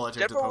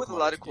 relative to Pokemon Gen 4 was a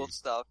lot of cool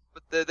stuff,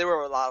 but there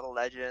were a lot of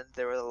legends,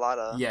 there were a lot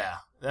of... Yeah,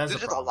 that's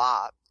just a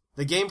lot.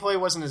 The gameplay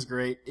wasn't as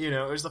great, you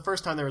know, it was the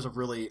first time there was an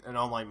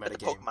online metagame.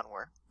 The Pokemon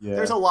were. Yeah.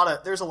 There's a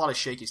lot of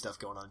shaky stuff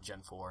going on in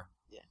Gen 4.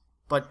 Yeah.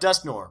 But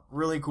Dusknoir,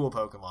 really cool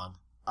Pokemon.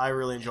 I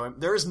really enjoy him.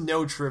 There is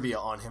no trivia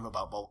on him on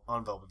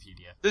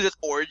Bulbapedia. There's just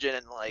origin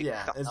and like...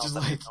 Yeah, it's just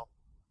like...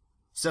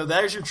 So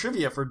there's your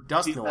trivia for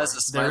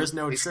Dusknoir. There is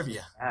no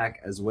trivia. Back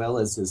as well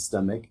as his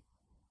stomach.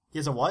 He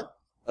has a what?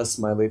 A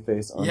smiley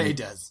face on Yeah, he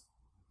does.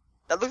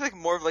 That looks like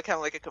more of like kind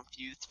of like a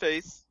confused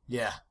face.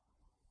 Yeah.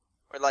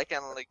 Or like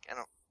kind of like, I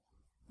don't...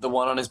 The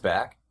one on his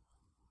back?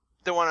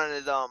 The one on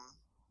his,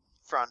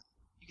 front.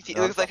 You can see, it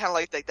looks like kind of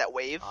like that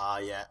wave.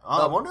 Yeah.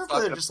 I wonder if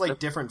they're just like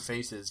different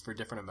faces for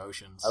different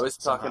emotions. I was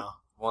talking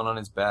one on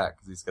his back,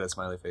 because he's got a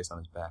smiley face on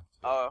his back.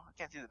 Oh, I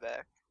can't see the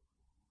back.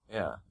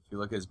 Yeah, if you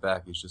look at his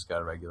back, he's just got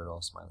a regular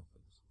old smiley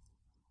face.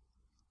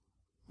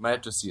 Might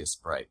have to see a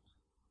sprite.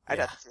 I'd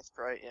have to see a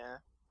sprite, yeah.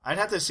 I'd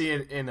have to see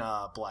it in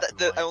black and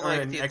white, or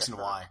in X and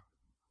Y.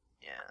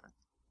 Yeah.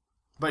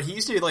 But he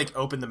used to like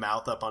open the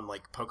mouth up on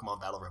like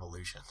Pokemon Battle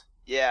Revolution.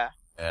 Yeah.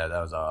 Yeah,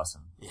 that was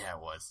awesome. Yeah,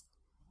 it was.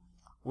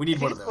 We need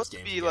one of those games. It's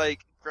supposed to be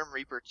like Grim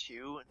Reaper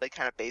 2, like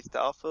kind of based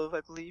off of,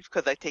 I believe,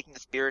 because like taking the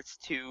spirits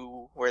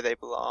to where they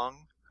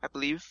belong, I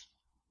believe.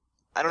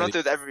 I don't know if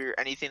there's ever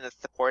anything to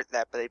support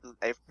that, but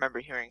I remember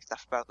hearing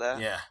stuff about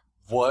that. Yeah.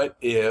 What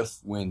if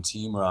when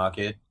Team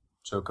Rocket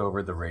took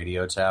over the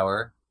radio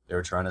tower, they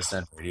were trying to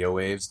send radio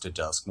waves to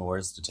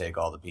Dusknoirs to take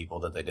all the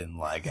people that they didn't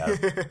like out,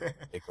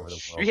 take over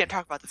the world? We can't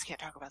talk about this.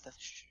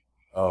 Shh.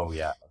 Oh,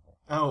 yeah.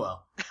 Oh,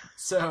 well.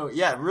 So,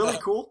 yeah, really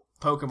cool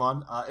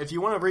Pokemon. If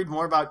you want to read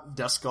more about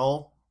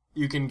Duskull,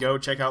 you can go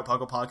check out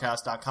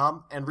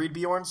PugglePodcast.com and read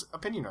Bjorn's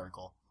opinion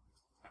article.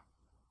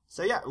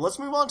 So, yeah, let's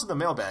move on to the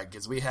mailbag,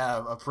 because we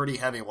have a pretty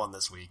heavy one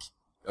this week.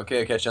 Okay,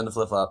 I'll catch you on the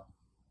flip-flop.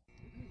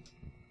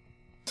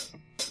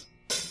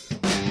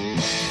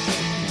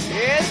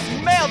 It's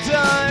mail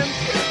time!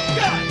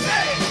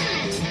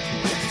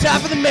 It's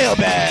time for the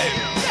mailbag!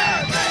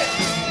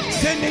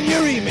 Send in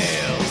your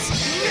emails!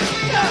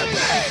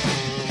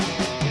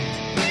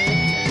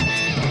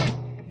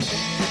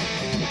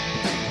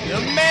 The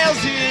mail's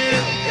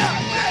here!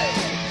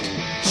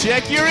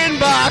 Check your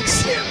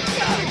inbox!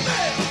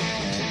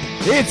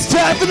 It's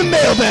time for the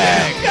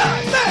mailbag!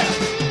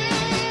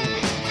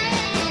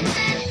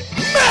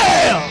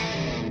 Mail!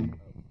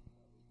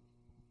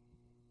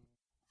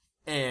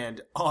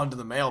 And on to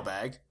the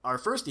mailbag. Our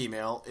first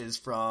email is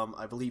from,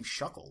 I believe,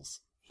 Shuckles.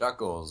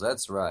 Shuckles,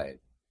 that's right.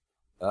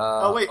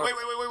 Wait.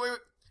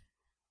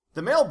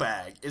 The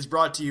mailbag is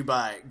brought to you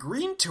by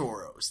Green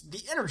Toros,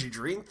 the energy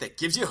drink that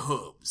gives you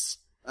hooves.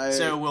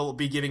 So we'll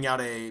be giving out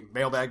a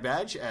mailbag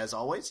badge, as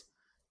always.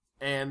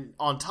 And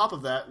on top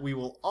of that, we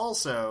will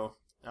also...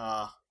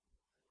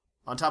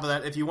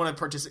 if you want to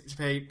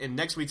participate in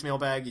next week's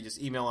mailbag, you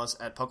just email us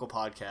at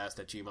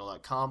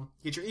pucklepodcast@gmail.com.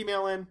 Get your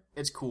email in.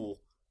 It's cool.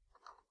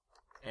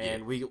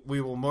 And we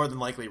will more than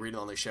likely read it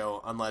on the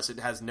show, unless it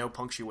has no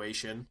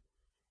punctuation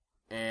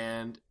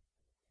and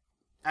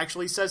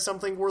actually says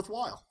something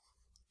worthwhile.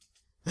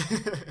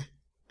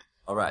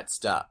 Alright,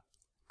 stop.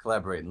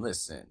 Collaborate and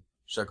listen.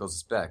 Shuckles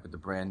is back with a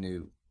brand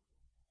new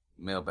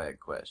mailbag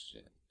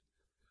question.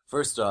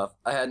 First off,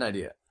 I had an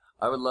idea.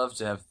 I would love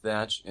to have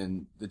Thatch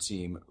and the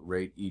team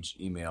rate each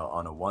email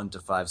on a 1 to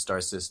 5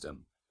 star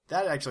system.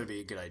 That'd actually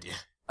be a good idea.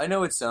 I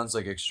know it sounds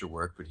like extra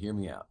work, but hear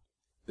me out.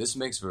 This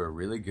makes for a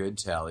really good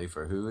tally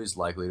for who is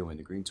likely to win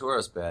the Green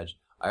Toros badge.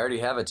 I already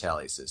have a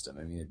tally system.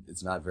 I mean,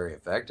 it's not very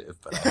effective,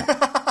 but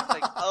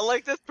I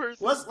like this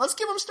person. Let's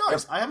give them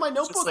stars. Yep. I have my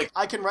notebook. Like,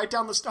 I can write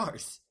down the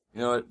stars.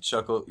 You know what,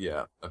 Shuckle?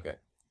 Yeah, okay.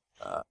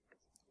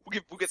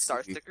 We'll get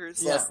star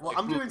stickers. Yeah, well,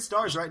 I'm doing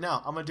stars right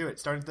now. I'm going to do it,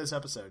 starting this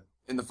episode.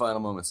 In the final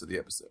moments of the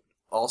episode.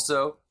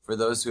 Also, for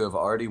those who have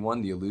already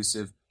won the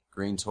elusive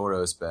Green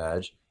Toros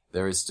badge,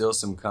 there is still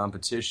some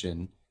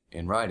competition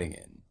in writing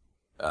in.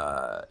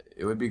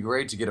 It would be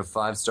great to get a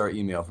 5-star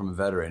email from a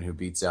veteran who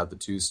beats out the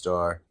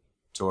 2-star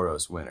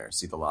Toros winner.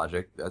 See the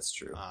logic? That's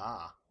true.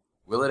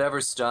 Will it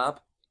ever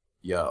stop?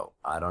 Yo,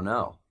 I don't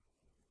know.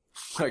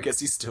 I guess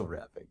he's still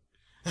rapping.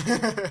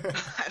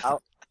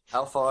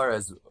 How far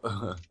as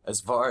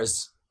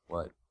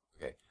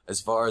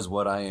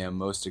what I am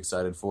most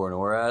excited for in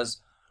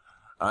Oraz,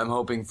 I'm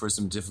hoping for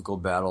some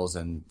difficult battles,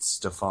 and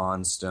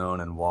Stefan, Stone,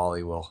 and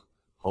Wally will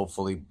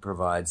hopefully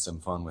provide some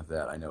fun with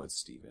that. I know it's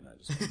Steven.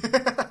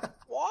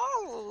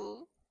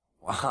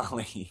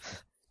 Wally.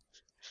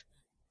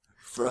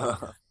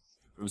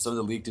 From some of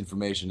the leaked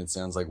information, it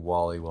sounds like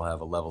Wally will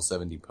have a level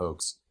 70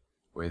 pokes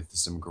with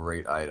some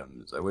great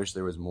items. I wish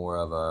there was more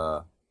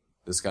of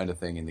this kind of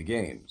thing in the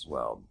games.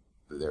 Well,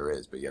 there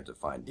is, but you have to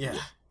find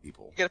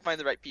people. You gotta find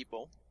the right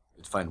people. You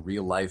have to find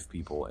real life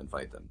people and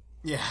fight them.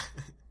 Yeah.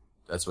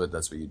 That's what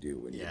you do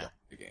when you get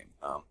the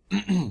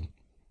game.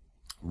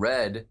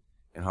 Red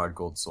in Hard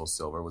Gold Soul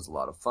Silver was a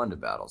lot of fun to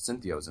battle.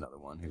 Cynthia was another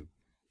one who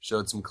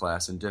showed some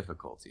class and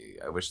difficulty.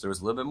 I wish there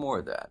was a little bit more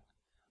of that.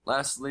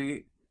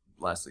 Lastly's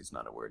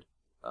not a word.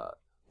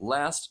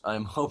 Last,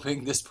 I'm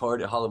hoping this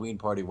Halloween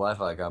party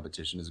Wi-Fi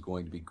competition is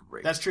going to be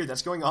great. That's true.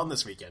 That's going on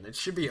this weekend. It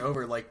should be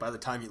over by the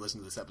time you listen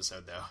to this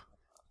episode, though.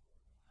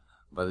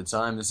 By the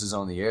time this is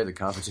on the air, the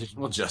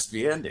competition will just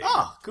be ending.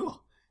 Oh,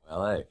 cool.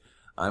 Well, hey,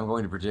 I'm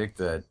going to predict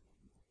that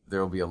there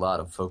will be a lot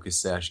of Focus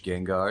Sash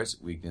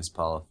Gengars, Weakness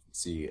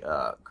Policy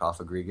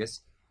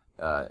Koffagrigus,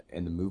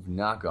 and the move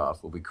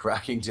Knockoff will be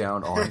cracking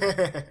down on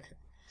the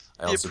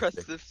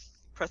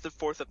oppressive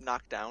force of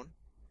Knockdown.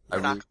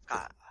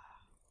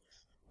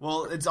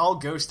 Well, it's all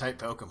ghost-type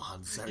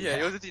Pokemon, so yeah.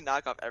 You'll just see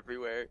Knockoff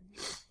everywhere.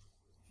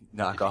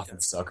 Knockoff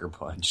and Sucker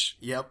Punch.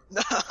 Yep.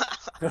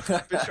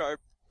 Bisharp,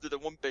 the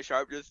one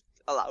Bisharp just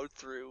allowed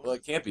through. Well,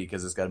 it can't be,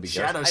 because it's got to be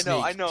Shadow Sneak.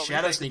 I know.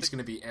 Shadow Sneak's going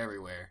to be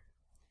everywhere.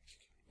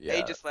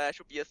 Yeah. Aegislash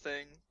will be a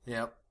thing.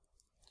 Yep.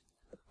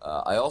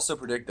 I also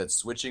predict that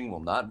switching will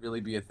not really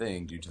be a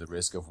thing due to the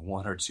risk of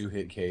 1 or 2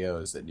 hit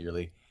KOs that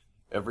nearly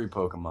every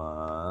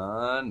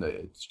Pokemon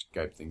that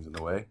Skype things in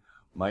the way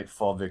might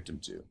fall victim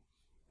to.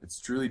 It's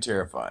truly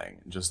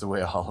terrifying, just the way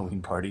a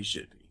Halloween party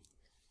should be.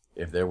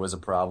 If there was a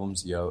problem,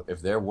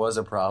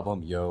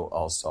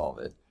 I'll solve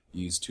it.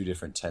 Use 2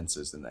 different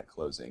tenses in that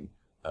closing.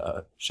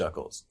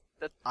 Shuckles.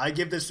 I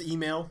give this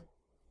email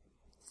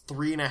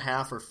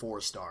 3.5 or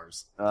 4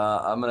 stars.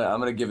 I'm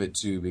gonna give it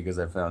 2 because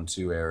I found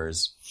 2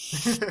 errors.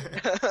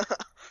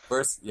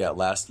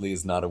 Lastly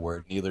is not a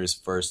word. Neither is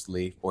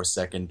firstly or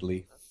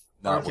secondly.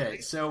 Okay,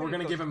 so we're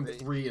gonna give him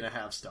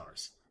 3.5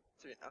 stars.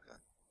 3, okay.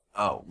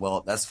 Oh,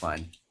 well, that's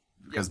fine.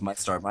 Because my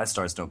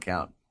stars don't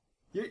count.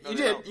 You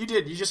did.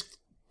 You just...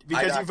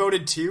 Because you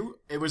voted 2,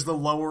 it was the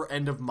lower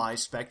end of my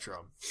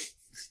spectrum.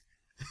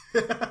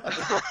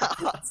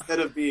 Instead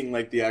of being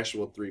like the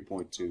actual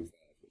 3.2. Can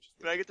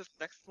I get this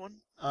next one?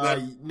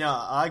 No,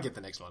 I get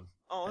the next one.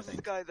 Oh, this is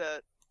the guy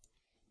that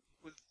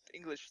was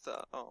English.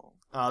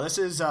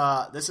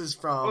 This is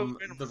from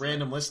the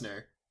random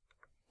listener.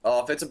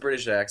 Oh, if it's a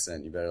British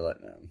accent, you better let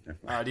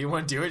know. Do you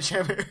want to do it,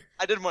 Trevor?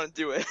 I didn't want to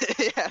do it.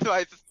 Yeah,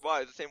 it's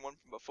the same one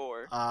from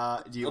before.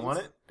 Do you want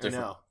it? Or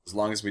no? As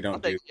long as we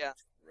don't do it. Yeah.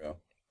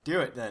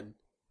 Do it, then.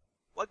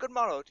 What good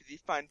morrow to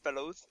these fine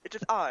fellows. It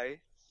is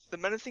I, the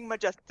menacing,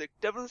 majestic,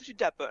 devilishly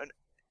dapper, and...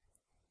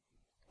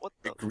 What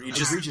the...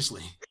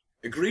 Egregiously.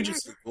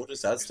 Egregiously. We'll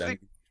just outstanding.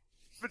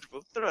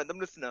 The random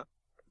listener.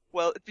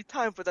 Well, it be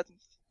time for that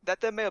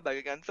there mailbag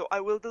again, so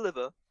I will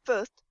deliver.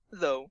 First,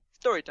 though,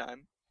 story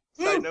time.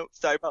 Side note,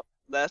 sorry about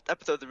last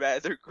episode's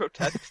rather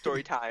grotesque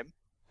story time.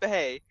 But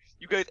hey,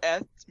 you guys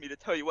asked me to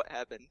tell you what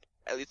happened.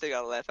 At least I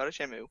got a laugh out of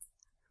Shamu.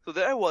 So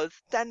there I was,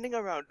 standing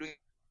around doing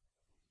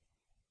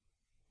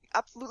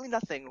absolutely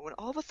nothing, when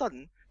all of a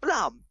sudden,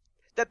 blam!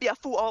 There'd be a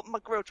fool all my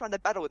girl trying to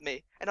battle with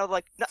me. And I was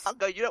like, no,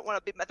 Uncle, you don't want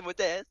to be messing with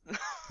this.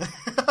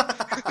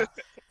 That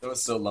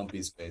was so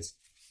Lumpy's face.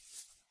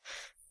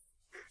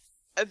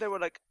 And they were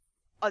like,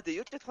 oh, do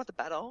you just want to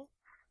battle?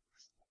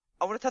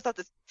 I want to test out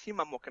this team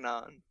I'm working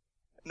on.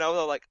 And I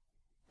was like,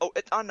 oh,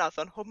 it's on now,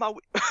 son. Hold my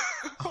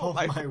Hold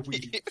my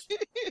wheat.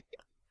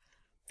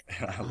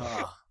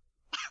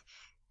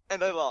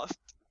 And I lost.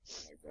 Oh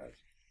my god.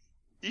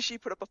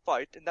 Ishii put up a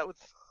fight,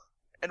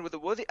 and with a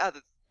worthy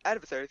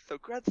adversary, so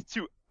grants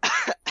to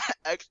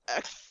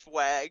XX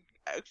Swag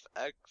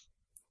XX.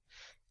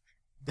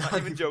 Not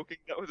even joking,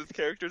 that was his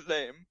character's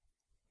name.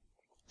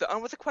 So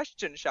on with the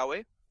question, shall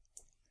we?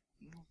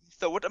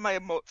 So what am I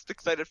most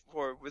excited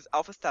for with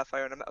Alpha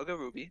Sapphire and Omega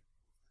Ruby?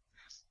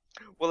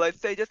 Well, I'd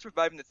say just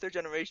reviving the third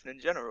generation in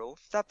general.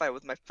 Sapphire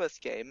was my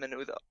first game, and it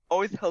was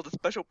always held a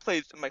special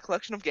place in my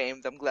collection of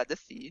games I'm glad to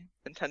see.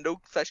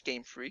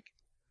 Nintendo/Game Freak.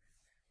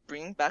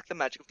 Bringing back the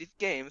magic of these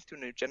games to a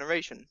new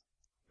generation,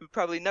 who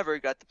probably never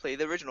got to play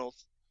the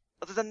originals.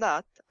 Other than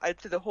that, I'd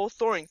say the whole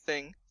soaring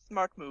thing,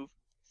 smart move.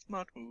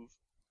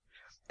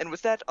 And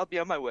with that, I'll be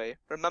on my way.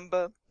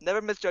 Remember,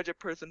 never misjudge a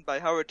person by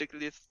how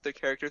ridiculous their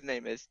character's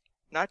name is.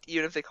 Not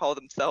even if they call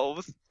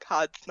themselves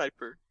COD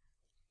Sniper.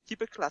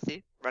 Keep it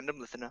classy, random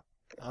listener.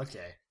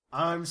 Okay.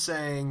 I'm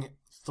saying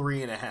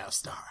 3.5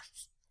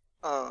 stars.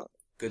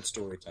 Good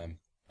story time.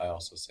 I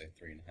also say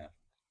 3.5.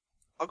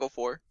 I'll go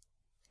 4.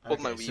 Hold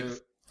Okay, my weave.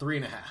 so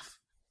 3.5.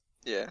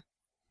 Yeah.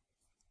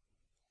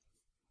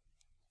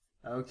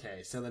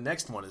 Okay, so the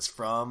next one is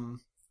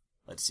from,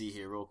 let's see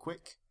here real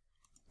quick,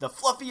 the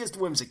Fluffiest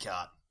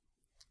Whimsicott.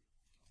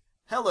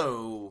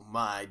 Hello,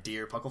 my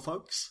dear Puckle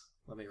folks.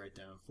 Let me write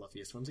down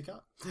Fluffiest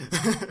Whimsicott.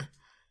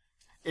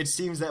 It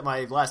seems that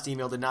my last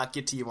email did not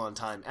get to you on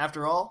time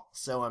after all,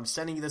 so I'm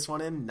sending you this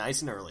one in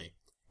nice and early.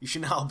 You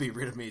should not be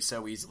rid of me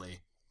so easily.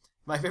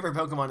 My favorite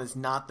Pokemon is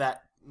not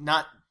that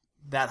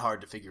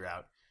hard to figure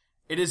out.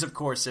 It is, of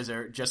course,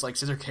 Scissor, just like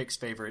Scissor Kick's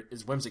favorite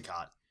is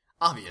Whimsicott.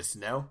 Obvious,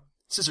 no?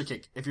 Scissor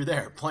Kick, if you're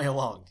there, play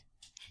along.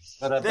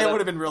 That would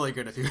have been really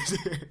good if he was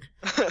here.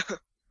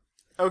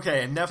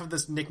 Okay, enough of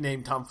this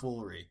nickname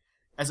tomfoolery.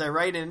 As I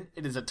write in,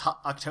 it is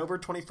October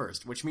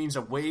 21st, which means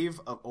a wave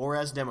of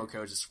ORAS demo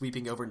codes is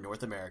sweeping over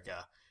North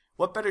America.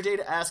 What better day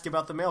to ask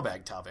about the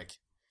mailbag topic?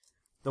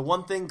 The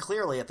one thing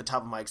clearly at the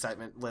top of my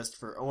excitement list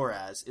for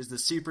ORAS is the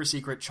super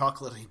secret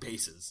chocolatey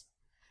bases.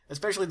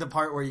 Especially the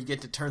part where you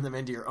get to turn them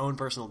into your own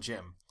personal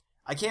gym.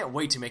 I can't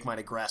wait to make mine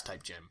a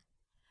grass-type gym.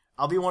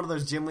 I'll be one of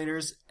those gym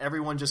leaders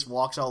everyone just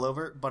walks all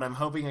over, but I'm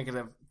hoping I can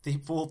have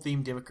full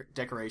theme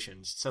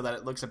decorations so that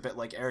it looks a bit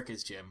like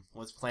Erica's gym,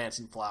 with plants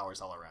and flowers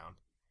all around.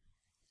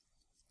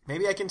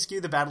 Maybe I can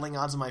skew the battling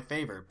odds in my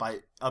favor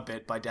by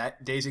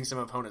dazing some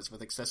opponents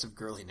with excessive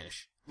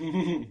girlishness.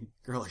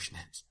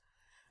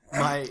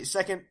 My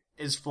second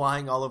is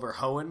flying all over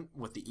Hoenn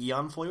with the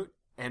Eon Flute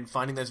and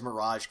finding those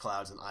mirage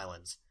clouds and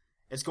islands.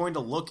 It's going to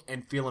look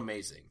and feel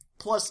amazing.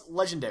 Plus,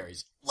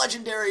 legendaries.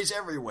 Legendaries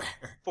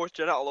everywhere! Fourth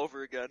Jedi all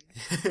over again.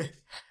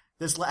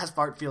 This last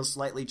part feels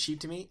slightly cheap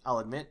to me, I'll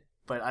admit,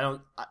 but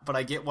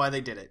I get why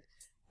they did it.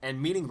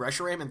 And meeting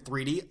Reshiram in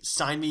 3D,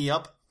 sign me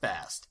up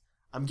fast.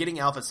 I'm getting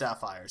Alpha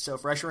Sapphire, so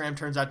if Reshiram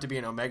turns out to be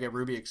an Omega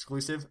Ruby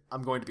exclusive,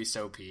 I'm going to be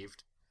so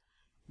peeved.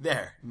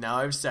 There, now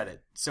I've said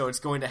it, so it's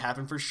going to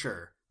happen for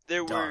sure.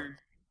 There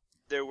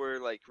were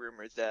like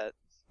rumors that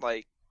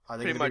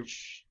pretty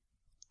much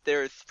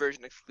there's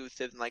version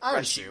exclusives and like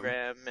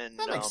Reshiram and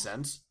that makes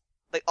sense.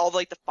 Like all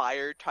the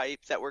fire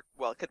types that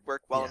could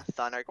work well in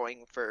Sun are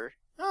going for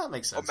that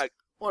makes sense.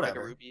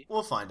 Whatever. Ruby.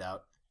 We'll find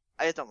out.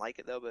 I just don't like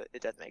it though, but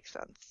it does make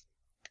sense.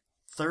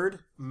 Third,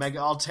 Mega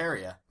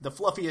Altaria. The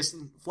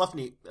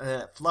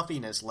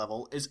fluffiness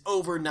level is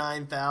over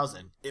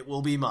 9,000. It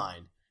will be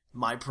mine.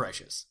 My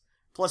precious.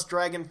 Plus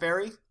Dragon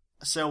Fairy?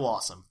 So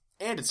awesome.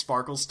 And it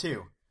sparkles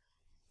too.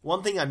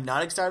 One thing I'm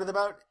not excited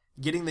about?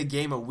 Getting the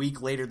game a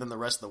week later than the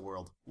rest of the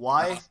world.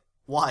 Why?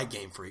 Why,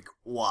 Game Freak?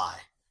 Why?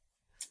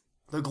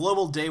 The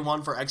global day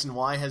one for X and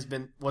Y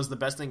was the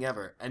best thing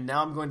ever, and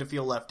now I'm going to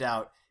feel left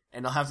out,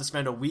 and I'll have to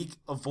spend a week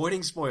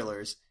avoiding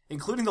spoilers,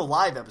 including the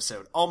live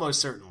episode, almost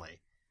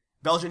certainly.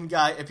 Belgian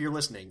guy, if you're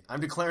listening,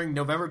 I'm declaring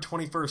November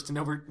 21st to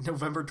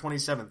November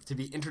 27th to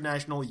be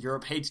International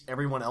Europe Hates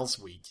Everyone Else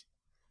Week.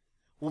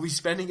 We'll be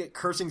spending it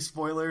cursing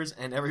spoilers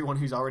and everyone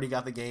who's already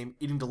got the game,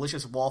 eating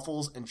delicious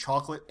waffles and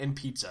chocolate and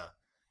pizza.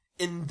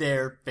 In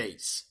their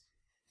face.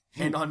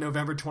 And on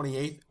November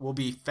 28th, we'll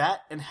be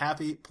fat and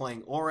happy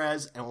playing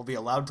ORAS and we'll be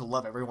allowed to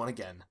love everyone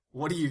again.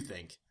 What do you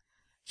think?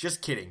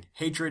 Just kidding.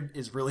 Hatred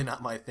is really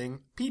not my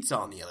thing. Pizza,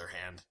 on the other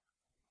hand.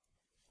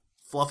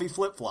 Fluffy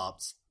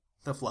flip-flops.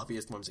 The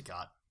fluffiest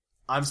Whimsicott.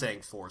 I'm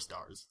saying 4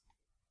 stars.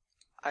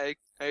 I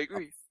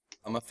agree.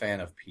 I'm a fan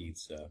of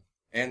pizza.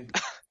 And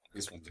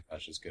this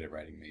Whimsicott's just good at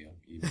writing me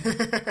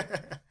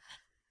up.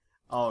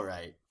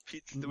 Alright.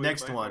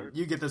 Next one.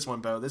 You get this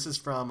one, Bo. This is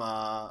from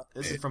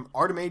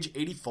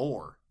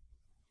Artemage84.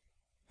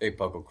 Hey,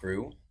 Puckle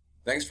Crew.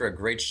 Thanks for a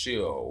great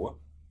show.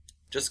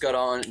 Just got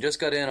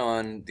in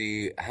on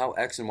the How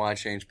X and Y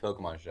Changed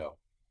Pokemon show.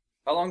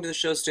 How long does the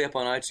show stay up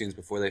on iTunes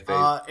before they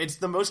fade? It's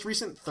the most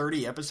recent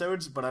 30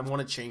 episodes, but I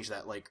want to change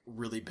that, like,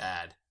 really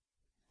bad.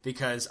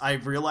 Because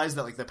I've realized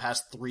that, like, the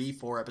past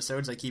 3-4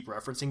 episodes, I keep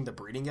referencing the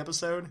breeding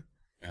episode.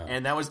 Oh.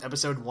 And that was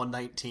episode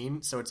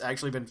 119, so it's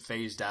actually been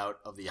phased out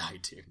of the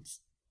iTunes.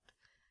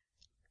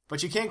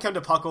 But you can come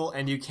to Puckle,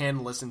 and you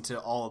can listen to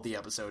all of the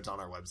episodes on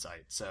our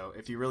website. So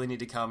if you really need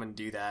to come and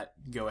do that,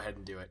 go ahead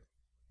and do it.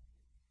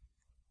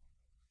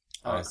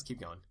 Keep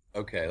going.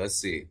 Okay, let's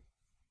see.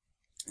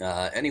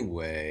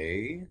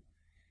 Anyway,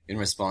 in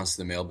response to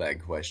the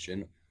mailbag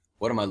question,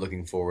 what am I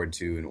looking forward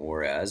to in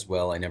ORAS?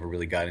 Well, I never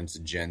really got into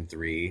Gen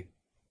 3,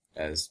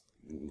 as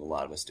a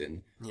lot of us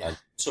didn't. Yeah.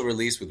 So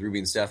release with Ruby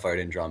and Sapphire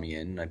didn't draw me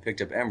in. I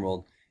picked up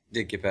Emerald,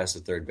 did get past the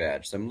 3rd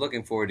badge. So I'm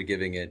looking forward to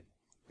giving it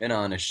an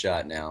honest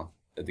shot now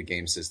that the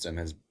game system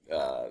has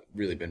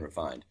really been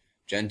refined.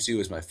 Gen 2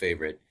 is my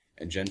favorite,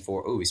 and Gen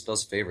 4, he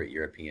spells favorite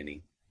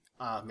European-y.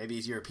 Maybe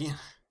he's European.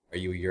 Are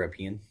you a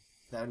European?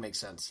 That would make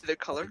sense. The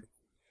color?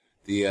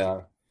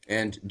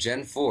 And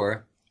Gen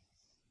 4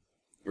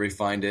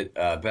 refined it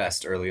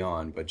best early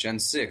on, but Gen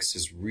 6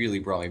 has really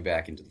brought me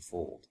back into the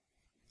fold.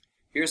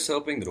 Here's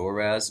hoping that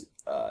ORAS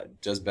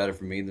does better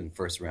for me than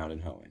first round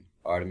in Hoenn.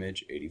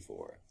 Artemage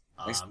 84.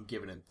 I'm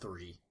giving it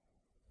 3.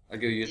 I'll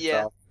give you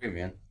a 3,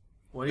 man.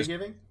 What are you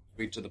giving?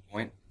 Straight to the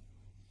point.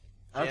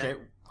 Okay. Yeah.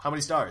 How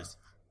many stars?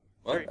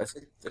 What? I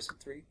said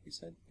 3, you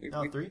said? 3?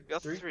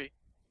 Got 3.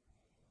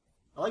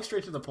 I like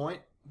straight to the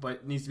point, but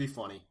it needs to be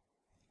funny.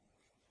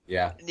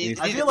 Yeah.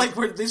 I feel like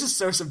this is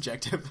so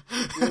subjective.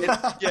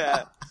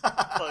 Yeah.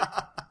 Like,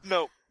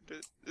 no.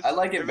 I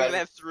like it better. We're going to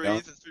have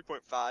 3s and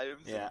 3.5s.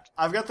 Yeah.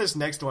 I've got this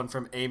next one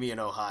from Amy in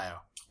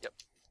Ohio. Yep.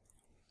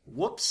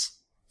 Whoops.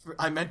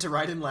 I meant to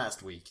write in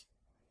last week.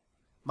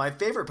 My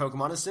favorite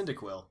Pokemon is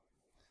Cyndaquil.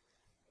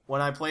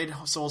 When I played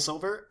Soul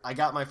Silver, I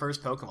got my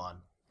first Pokemon.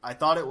 I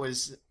thought I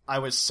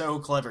was so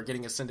clever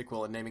getting a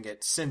Cyndaquil and naming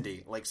it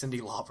Cindy, like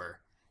Cindy Lauper.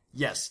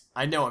 Yes,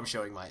 I know I'm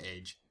showing my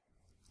age.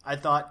 I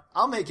thought,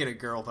 I'll make it a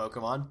girl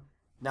Pokemon.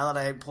 Now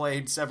that I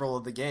played several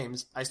of the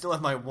games, I still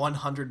have my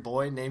 100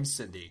 boy named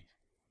Cindy.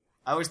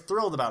 I was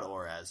thrilled about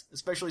ORAS,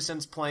 especially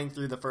since playing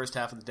through the first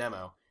half of the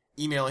demo,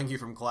 emailing you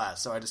from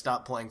class, so I had to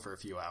stop playing for a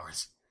few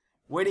hours.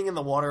 Waiting in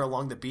the water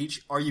along the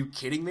beach, are you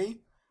kidding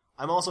me?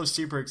 I'm also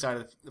super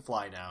excited to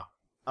fly now.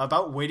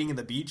 About waiting in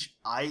the beach,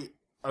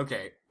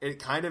 it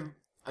kind of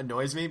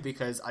annoys me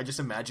because I just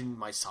imagine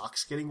my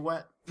socks getting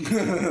wet,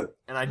 and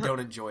I don't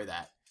enjoy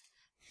that.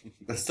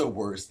 That's the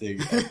worst thing.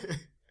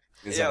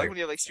 Yeah, like when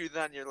you have shoes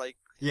on, your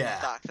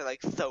socks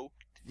are soaked.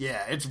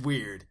 Yeah, it's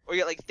weird. Or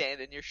you get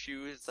sand in your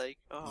shoes,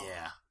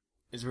 Yeah,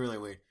 it's really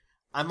weird.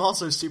 I'm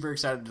also super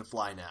excited to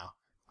fly now.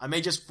 I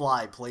may just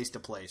fly place to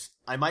place.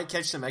 I might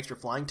catch some extra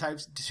flying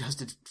types just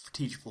to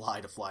teach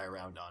Fly to fly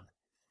around on.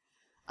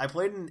 I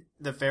played in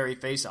the Fairy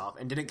Face-Off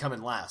and didn't come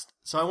in last,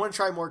 so I want to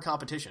try more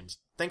competitions.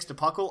 Thanks to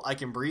Puckle, I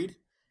can breed.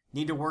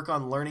 Need to work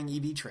on learning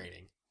EV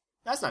training.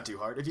 That's not too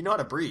hard. If you know how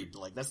to breed,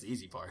 that's the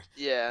easy part.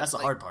 Yeah. That's the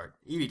hard part.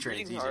 EV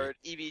training's easy. Hard.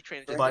 EV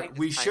training. But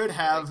we should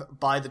have,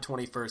 by the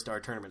 21st, our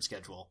tournament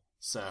schedule.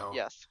 So,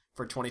 yes.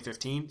 For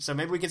 2015. So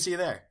maybe we can see you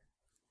there.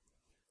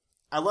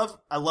 I love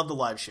the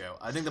live show.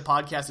 I think the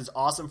podcast is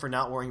awesome for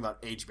not worrying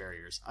about age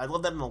barriers. I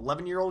love that an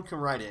 11-year-old can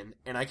write in,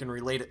 and I can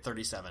relate at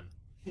 37.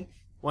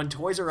 When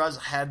Toys R Us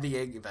had the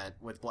egg event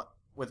with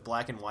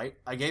Black and White,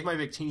 I gave my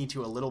Victini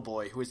to a little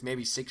boy who was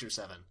maybe 6 or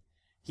 7.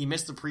 He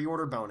missed the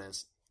pre-order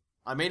bonus.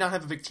 I may not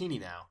have a Victini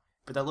now,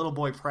 but that little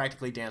boy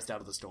practically danced out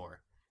of the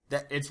store.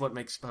 It's what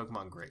makes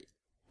Pokemon great.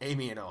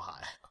 Amy in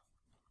Ohio.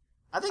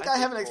 I think I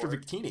have an extra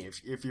Victini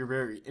if you're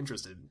very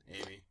interested,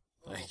 Amy.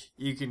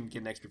 You can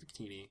get an extra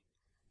Victini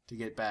to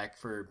get back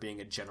for being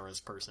a generous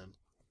person.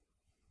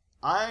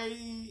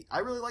 I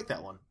really like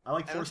that one. I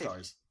like 4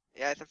 stars.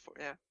 Yeah, I said 4.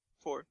 Yeah,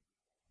 4.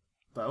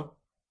 Bo?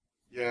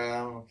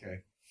 Yeah,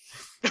 okay.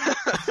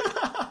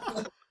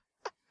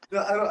 No,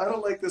 I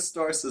don't like this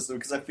star system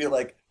because I feel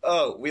like,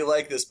 we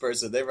like this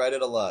person. They write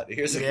it a lot.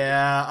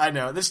 Yeah, I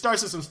know. This star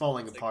system's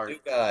falling apart. New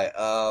guy.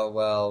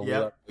 Well, we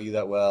don't know you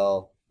that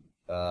well.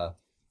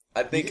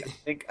 I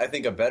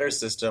think a better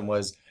system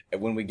was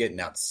when we get an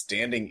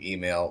outstanding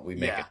email, we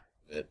make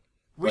it.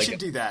 We should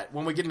do that.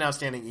 When we get an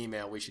outstanding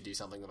email, we should do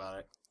something about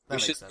it. That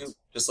makes sense.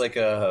 Just like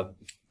a...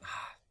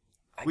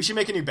 We should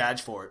make a new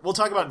badge for it. We'll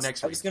talk about it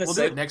next week. We'll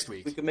do it next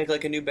week. We could make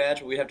a new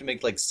badge, but we'd have to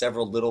make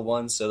several little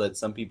ones so that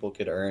some people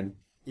could earn.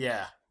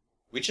 Yeah.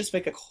 We'd just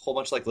make a whole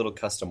bunch of little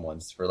custom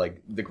ones for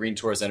the Green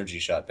Taurus Energy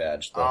Shot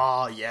badge.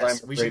 Oh,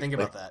 yes. We should think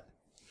about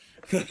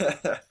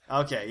that.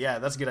 Okay, yeah,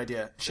 that's a good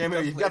idea.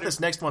 Shamu, you've got this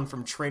next one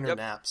from Trainer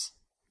Naps.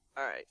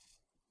 Alright.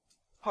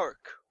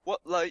 Hark, what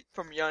light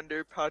from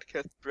yonder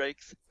podcast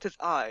breaks? 'Tis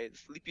I, the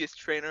sleepiest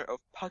trainer of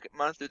pocket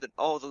monsters in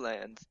all the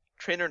lands.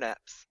 Trainer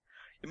Naps.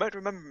 You might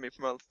remember me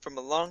from a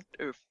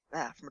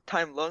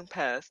time long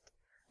past.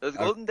 Those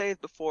golden days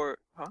before,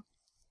 huh?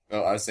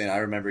 Oh, I was saying I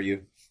remember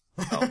you.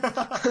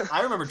 Oh.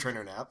 I remember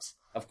Trainer Naps.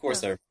 Of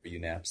course I remember you,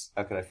 Naps.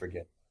 How could I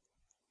forget?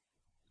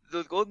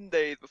 those golden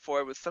days before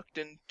I was sucked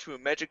into a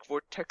magic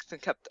vortex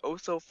and kept oh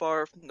so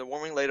far from the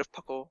warming light of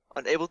Puckle,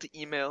 unable to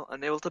email,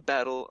 unable to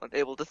battle,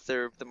 unable to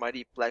serve the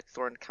mighty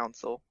Blackthorn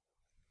Council.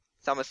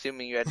 So I'm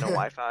assuming you had no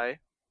Wi-Fi.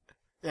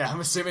 Yeah, I'm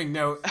assuming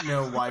no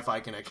Wi-Fi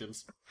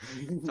connections.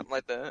 Something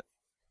like that.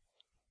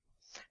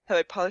 Have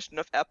I polished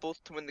enough apples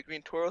to win the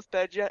Green Tauros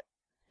badge yet?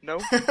 No?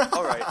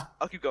 Alright,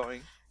 I'll keep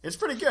going. It's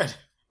pretty good.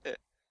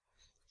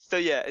 So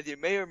yeah, as you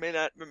may or may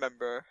not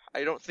remember,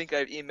 I don't think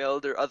I've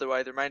emailed or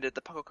otherwise reminded the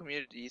Puckle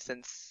community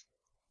since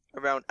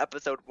around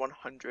episode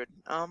 100.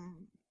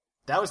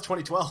 That was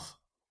 2012.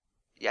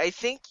 Yeah, I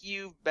think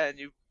you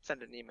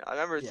sent an email. I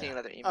remember seeing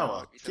another email. Oh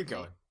well, keep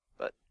going.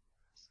 But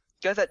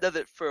guess that does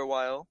it for a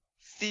while.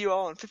 See you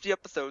all in 50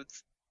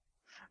 episodes.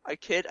 I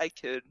kid.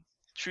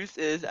 Truth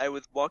is, I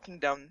was walking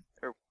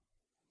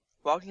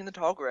in the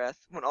tall grass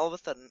when all of a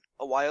sudden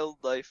a wild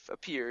life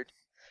appeared.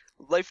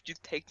 Life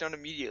just take down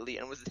immediately,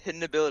 and with its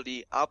hidden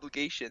ability,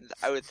 obligations,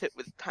 I was hit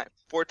with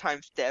 4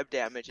 times stab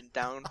damage and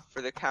down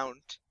for the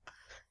count.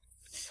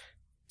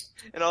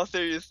 In all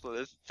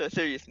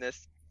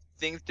seriousness,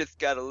 things just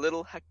got a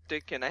little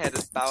hectic, and I had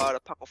to bow out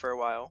of Puckle for a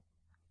while.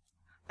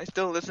 I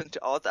still listened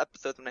to all the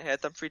episodes when I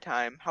had some free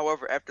time.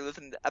 However, after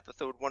listening to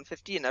episode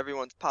 150 and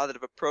everyone's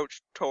positive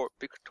approach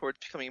towards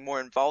becoming more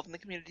involved in the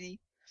community,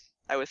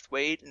 I was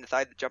swayed and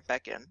decided to jump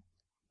back in.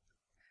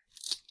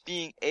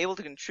 Being able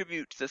to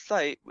contribute to the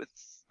site with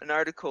an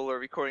article or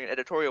recording an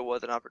editorial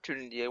was an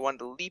opportunity I wanted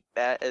to leap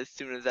at as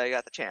soon as I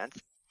got the chance.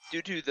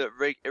 Due to the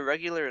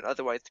irregular and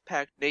otherwise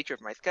packed nature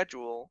of my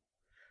schedule,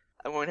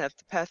 I'm going to have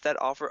to pass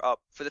that offer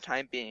up for the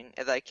time being,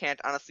 as I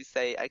can't honestly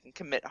say I can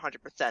commit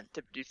 100%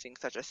 to producing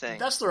such a thing.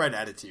 That's the right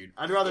attitude.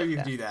 I'd rather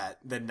you do that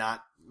than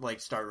not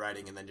start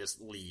writing and then just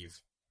leave.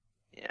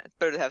 Yeah, it's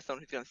better to have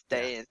someone who's going to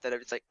stay instead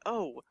of just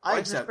why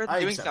is this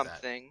person doing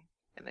something,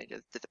 and they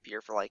just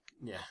disappear for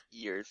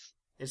years.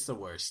 It's the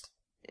worst.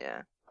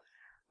 Yeah.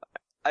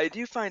 I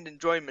do find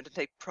enjoyment and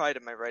take pride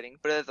in my writing,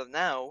 but as of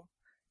now,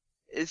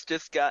 it's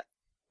just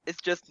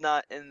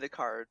not in the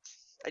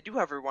cards. I do,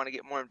 however, want to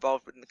get more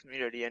involved in the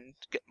community and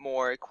get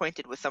more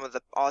acquainted with some of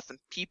the awesome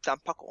peeps on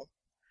Puckle.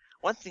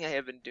 One thing I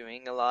have been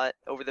doing a lot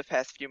over the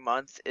past few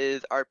months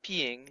is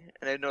RPing,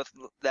 and I've noticed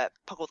that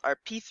Puckle's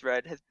RP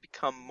thread has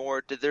become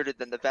more deserted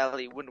than the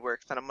Valley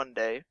Windworks on a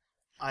Monday.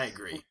 I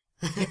agree.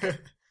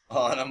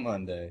 On a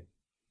Monday.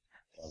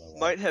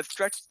 Might have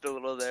stretched a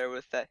little there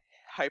with that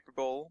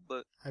hyperbole,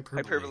 but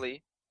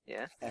hyperbole.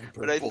 Yeah.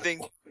 But I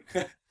think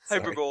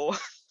hyperbole.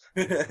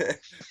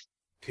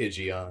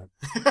 Pidgeon.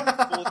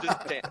 We'll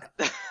just stand.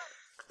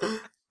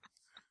 But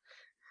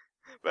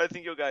I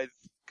think you guys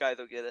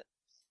will get it.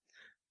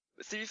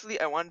 But seriously,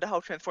 I wanted to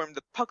help transform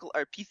the Puckle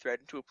RP thread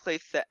into a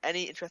place that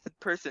any interested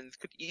persons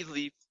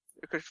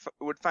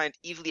would find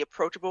easily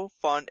approachable,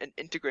 fun, and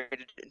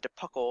integrated into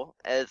Puckle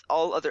as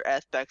all other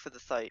aspects of the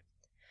site.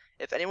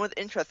 If anyone's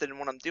interested in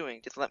what I'm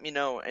doing, just let me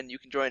know and you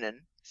can join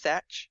in.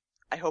 Satch,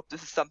 I hope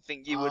this is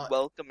something you would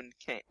welcome and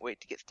can't wait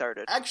to get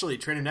started. Actually,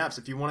 Trainer Naps,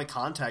 if you want to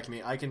contact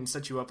me, I can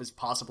set you up as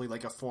possibly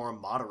a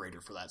forum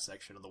moderator for that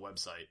section of the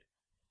website.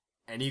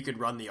 And you could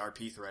run the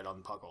RP thread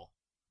on Puckle.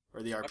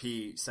 Or the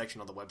RP section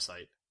on the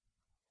website.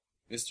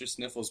 Mr.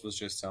 Sniffles was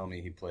just telling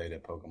me he played a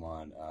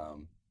Pokemon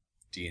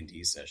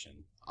D&D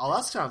session. Oh,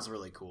 that sounds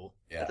really cool.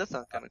 Yeah. That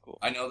sounds kind of cool.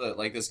 I know that,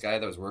 this guy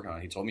that was working on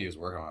it, he told me he was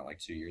working on it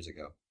 2 years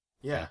ago.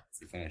 Yeah.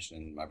 He finished,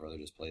 and my brother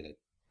just played it.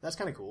 That's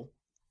kind of cool.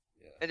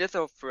 Yeah. And just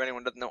so for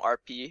anyone who doesn't know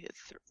RP,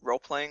 it's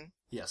role-playing.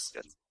 Yes.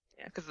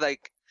 Because, it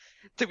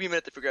took me a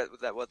minute to figure out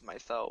what that was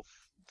myself.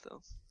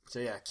 So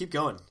yeah, keep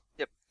going.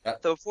 Yep.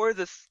 So before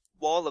this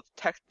wall of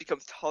text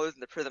becomes taller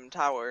than the Prism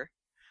Tower,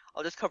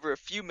 I'll just cover a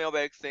few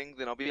mailbag things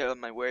and I'll be on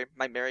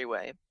my merry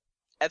way.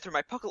 As for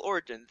my Puckle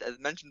origins, as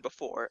mentioned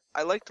before,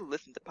 I like to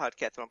listen to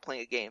podcasts when I'm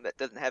playing a game that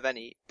doesn't have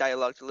any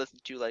dialogue to listen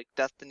to like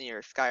Destiny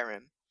or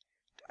Skyrim.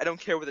 I don't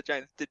care what the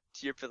Giants did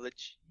to your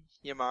village,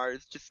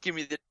 Ymars. Just give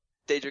me the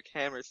Daedric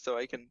hammers so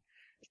I can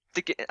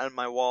stick it on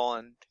my wall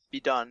and be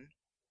done.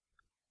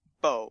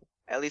 Bo,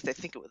 at least I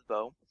think it was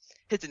Bo,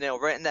 hit the nail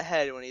right in the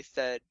head when he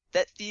said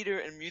that theater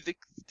and music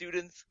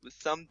students with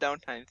some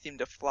downtime seem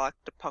to flock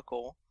to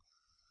Puckle.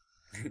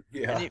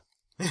 Yeah.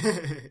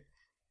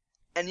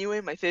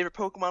 Anyway, my favorite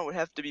Pokemon would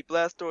have to be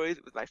Blastoise.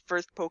 It was my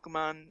first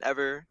Pokemon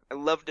ever. I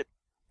loved it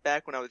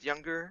back when I was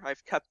younger.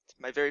 I've kept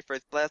my very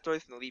first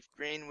Blastoise in the Leaf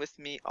Green with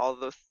me all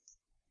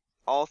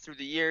through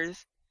the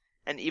years,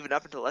 and even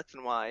up until X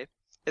and Y.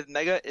 His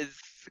Mega is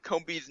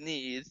Combee's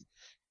knees,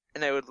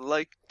 and I would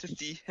like to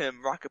see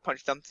him Rocket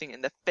Punch something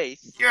in the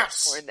face.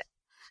 Yes! Or in the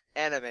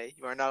anime.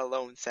 You are not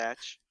alone,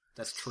 Satch.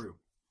 That's true.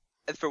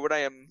 As for what I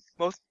am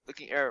most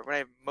looking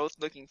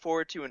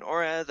forward to in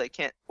ORAS, I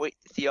can't wait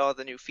to see all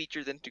the new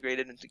features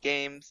integrated into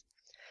games.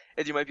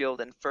 As you might be able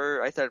to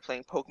infer, I started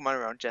playing Pokemon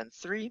around Gen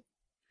 3,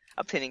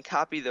 obtaining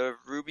copies of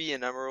Ruby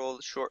and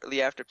Emerald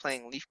shortly after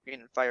playing Leaf Green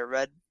and Fire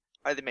Red.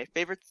 Are they my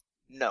favorites?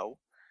 No,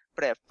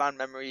 but I have fond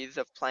memories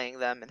of playing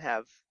them and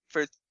have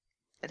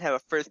a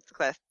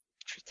first-class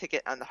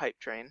ticket on the hype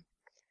train.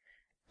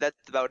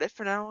 That's about it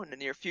for now. In the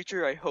near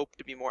future, I hope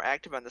to be more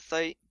active on the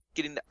site,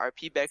 getting the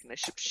RP back into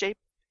ship shape,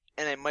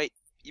 and I might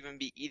even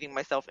be eating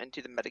myself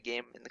into the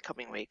metagame in the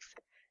coming weeks.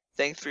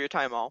 Thanks for your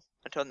time, all.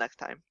 Until next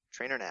time,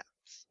 Trainer Naps.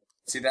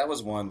 See, that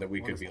was one that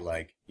we could be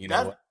like, you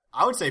know what?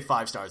 I would say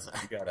 5 stars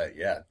there.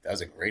 That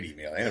was a great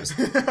email. And it was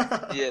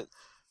yeah.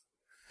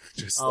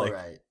 just all like,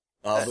 right.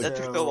 That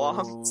took so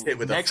long.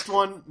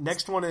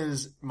 Next one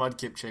is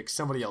Mudkip Chick.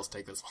 Somebody else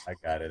take this one.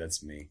 I got it.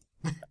 That's me.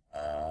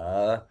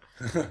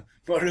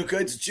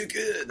 Maruka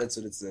Chicken. That's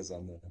what it says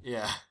on the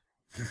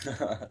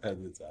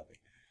the topic.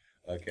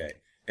 Okay.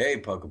 Hey,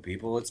 Puckle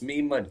people, it's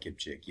me, Mudkip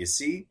Chick. You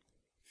see?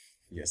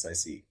 Yes, I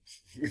see.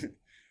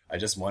 I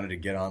just wanted to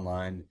get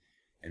online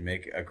and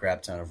make a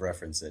crap ton of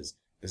references.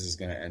 This is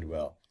going to end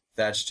well.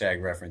 Thatch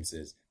tag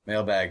references.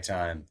 Mailbag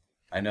time.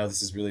 I know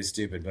this is really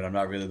stupid, but I'm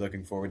not really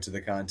looking forward to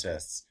the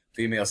contests.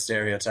 Female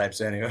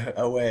stereotypes anyway.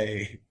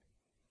 Away.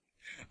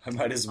 I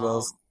might as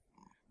well.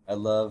 I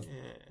love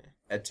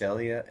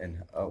Atelia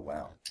and oh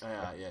wow.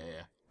 Yeah.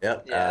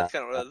 Yep. Yeah, that's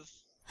kind of what it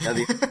was. Now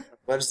the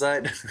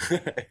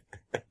website.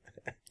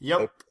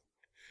 Yep.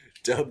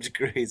 Dubbed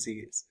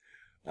crazies.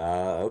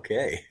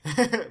 Okay.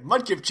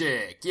 Mudkip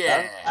Chick.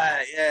 Yeah.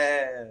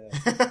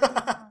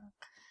 Yeah.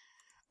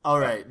 All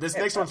right. This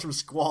next one's from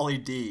Squally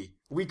D.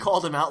 We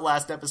called him out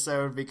last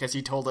episode because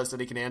he told us that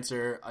he can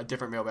answer a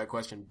different mailbag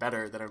question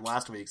better than in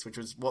last week's, which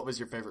was, what was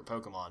your favorite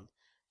Pokemon?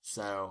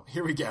 So,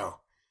 here we go.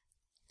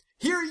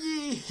 Hear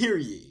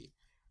ye,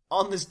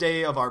 on this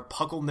day of our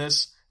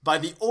Puckleness, by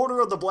the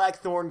order of the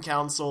Blackthorn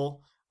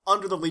Council,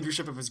 under the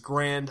leadership of his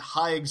grand,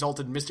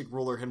 high-exalted mystic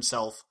ruler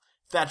himself,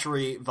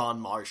 Thatchery Von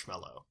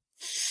Marshmallow.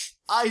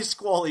 I,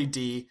 Squally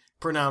D,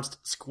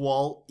 pronounced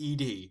Squall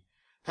ED,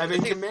 have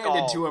been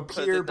commanded to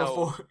appear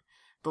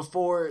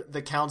before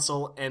the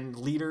council and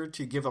leader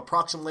to give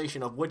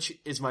approximation of which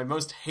is my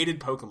most hated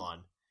Pokemon.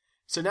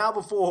 So now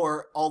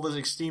before all the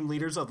esteemed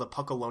leaders of the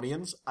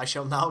Puckalonians, I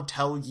shall now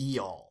tell ye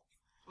all.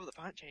 Oh, the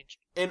font changed.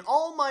 In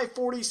all my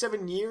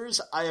 47 years,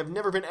 I have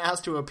never been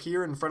asked to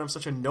appear in front of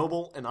such a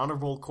noble and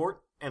honorable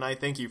court, and I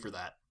thank you for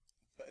that.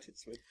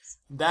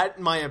 That,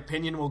 in my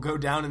opinion, will go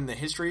down in the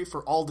history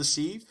for all to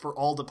see, for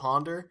all to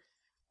ponder,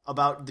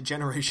 about the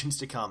generations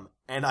to come,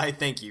 and I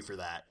thank you for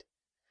that.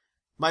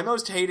 My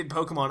most hated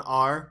Pokemon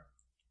are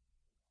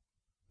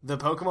the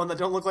Pokemon that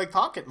don't look like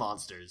pocket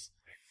monsters.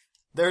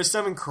 There are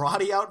 7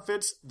 karate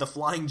outfits, the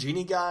flying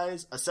genie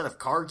guys, a set of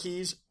car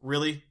keys.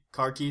 Really?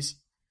 Car keys?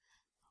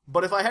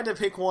 But if I had to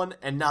pick one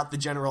and not the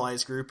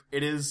generalized group,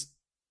 it is...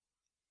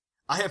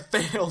 I have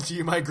failed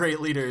you, my great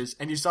leaders,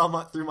 and you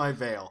saw through my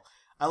veil.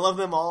 I love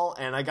them all,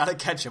 and I gotta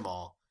catch them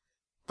all.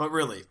 But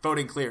really,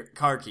 voting clear,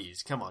 car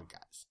keys. Come on,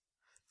 guys.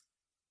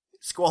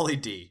 Squally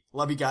D.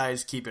 Love you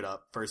guys. Keep it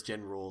up. First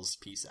gen rules.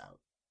 Peace out.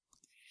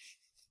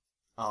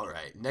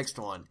 Alright, next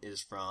one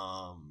is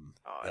from...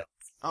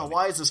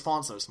 why is this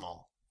font so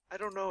small? I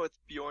don't know, it's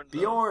Bjorn.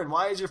 Bjorn,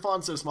 why is your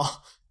font so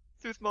small?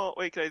 Too small.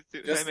 Wait, can I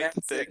make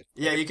this big?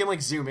 Yeah, you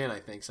can zoom in, I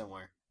think,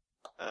 somewhere.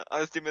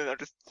 I'll just zoom in on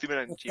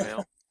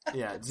Gmail.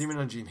 Yeah, zoom in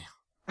on Gmail.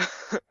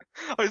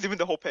 I'll zoom in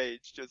the whole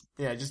page. Just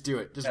do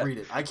it. Just read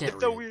it. I can't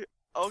read so weird.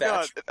 Oh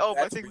god. Oh,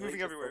 my thing's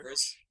moving everywhere.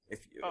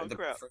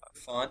 The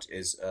font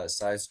is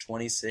size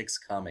 26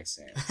 Comic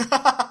Sans.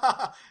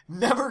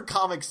 Never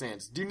Comic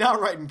Sans. Do not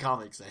write in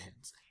Comic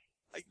Sans.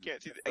 I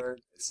can't see the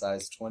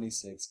size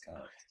 26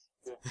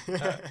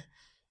 Comic.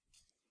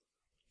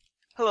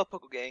 Hello,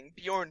 Puckle Gang.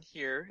 Bjorn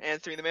here,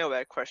 answering the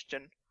mailbag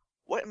question.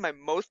 What am I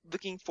most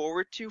looking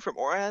forward to from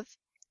ORAS?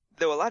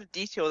 Though a lot of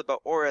details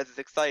about ORAS is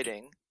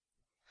exciting,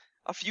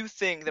 a few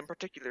things in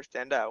particular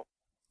stand out.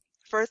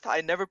 First,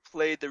 I never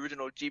played the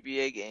original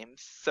GBA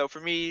games, so for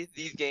me,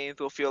 these games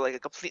will feel like a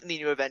completely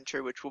new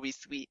adventure, which will be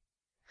sweet.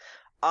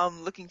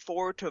 I'm looking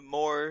forward to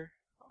more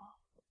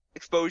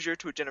exposure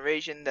to a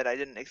generation that I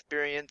didn't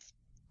experience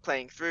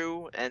playing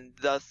through, and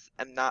thus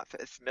am not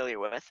as familiar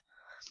with.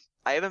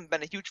 I haven't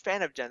been a huge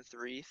fan of Gen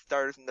 3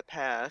 starters in the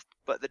past,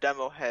 but the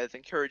demo has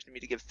encouraged me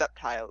to give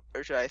Sceptile,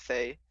 or should I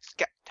say,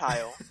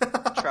 Skeptile,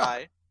 a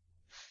try.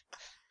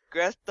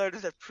 Grass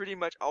starters have pretty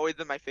much always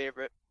been my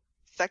favorite.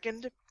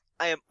 Second,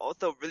 I am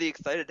also really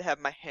excited to have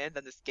my hands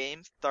on this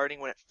game starting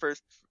when it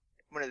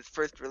was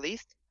first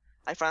released.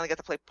 I finally got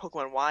to play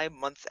Pokemon Y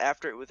months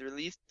after it was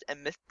released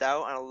and missed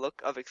out on a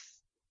look of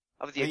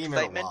the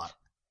excitement.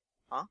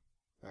 Huh?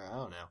 I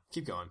don't know.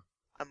 Keep going.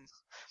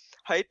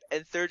 Hype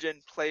and surge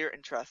in player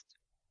interest.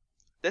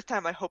 This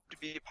time I hope to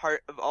be a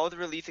part of all the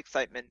release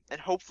excitement and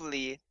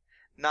hopefully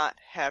not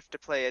have to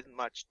play as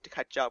much to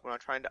catch up when I'm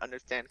trying to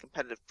understand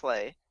competitive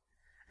play.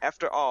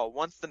 After all,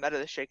 once the meta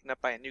is shaken up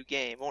by a new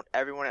game, won't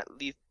everyone at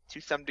least to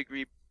some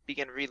degree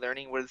begin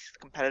relearning what is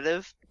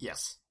competitive?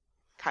 Yes.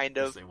 Kind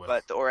of, yes,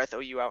 but the ORAS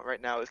OU out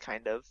right now is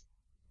kind of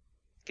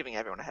giving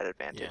everyone a head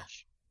advantage.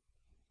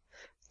 Yeah.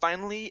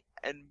 Finally,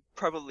 and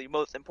probably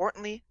most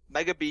importantly,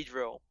 Mega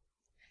Beedrill.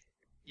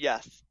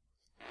 Yes.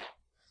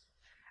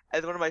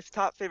 As one of my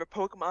top favorite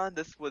Pokemon,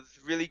 this was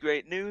really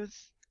great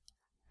news.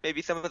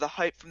 Maybe some of the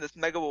hype from this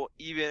Mega will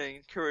even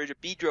encourage a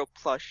Beedrill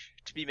plush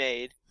to be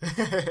made.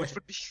 Which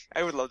would be,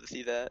 I would love to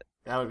see that.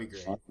 That would be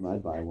great.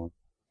 I'd buy one.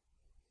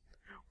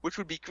 Which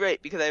would be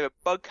great because I have a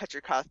Bug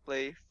Catcher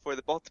cosplay for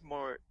the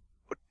Baltimore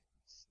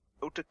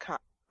Otakon.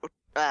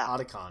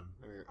 Otakon.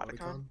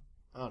 Otakon?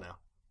 I don't know.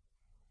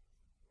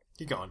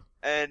 Keep going.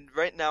 And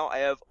right now I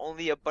have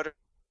only a Butterfree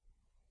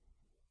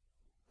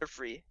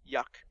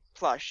Yuck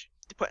plush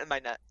to put in my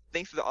net.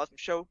 Thanks for the awesome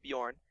show,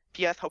 Bjorn.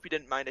 P.S. Hope you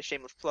didn't mind a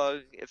shameless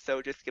plug. If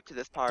so, just skip to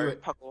this part. Do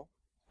it. Puckle.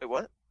 Wait,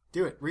 what?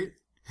 Do it. Read.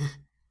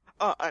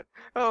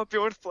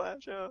 Bjorn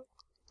Splash. I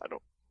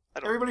don't.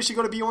 Everybody should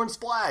go to Bjorn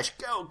Splash.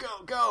 Go,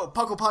 go, go.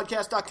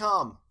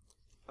 Pucklepodcast.com.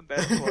 I'm bad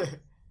at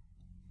it.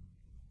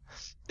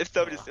 If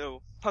so, just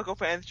Puckle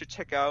fans should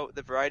check out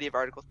the variety of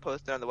articles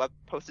posted to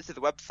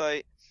the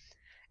website.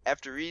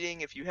 After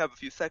reading, if you have a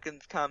few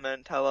seconds,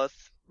 comment, tell us,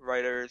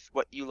 writers,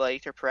 what you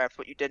liked or perhaps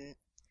what you didn't.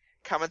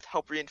 Comments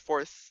help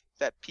reinforce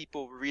that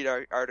people read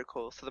our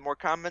articles. So the more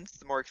comments,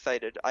 the more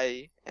excited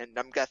and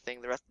I'm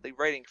guessing the rest of the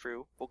writing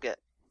crew will get.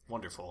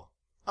 Wonderful.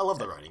 I love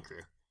the writing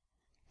crew.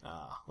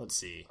 Let's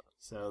see.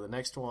 So the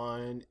next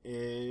one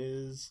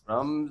is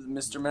from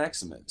Mr.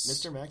 Maximus.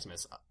 Mr.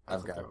 Maximus.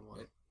 I've got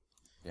one.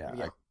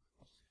 Yeah.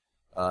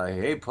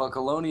 Hey,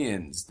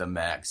 Puckalonians. The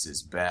Max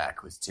is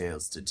back with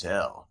tales to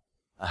tell.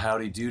 A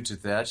howdy do to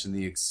Thatch and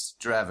the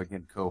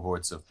extravagant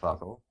cohorts of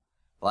Puckle.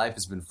 Life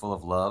has been full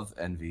of love,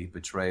 envy,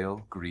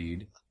 betrayal,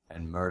 greed,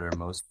 and murder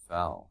most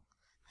foul.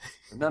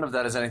 But none of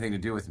that has anything to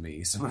do with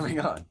me, so moving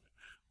on.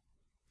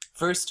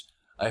 First,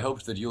 I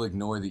hoped that you'll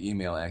ignore the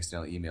email I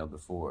accidentally emailed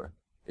before.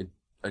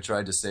 I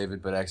tried to save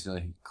it, but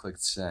accidentally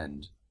clicked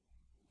send.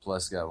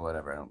 Plus,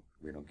 whatever.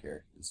 We don't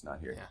care. It's not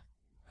here. Yeah.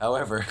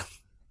 However,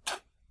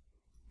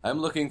 I'm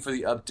looking for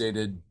the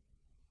updated.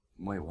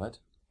 Wait, what?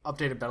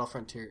 Updated Battle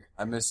Frontier.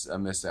 I missed.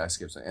 I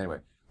skipped something. Anyway,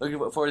 looking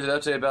forward to the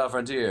updated Battle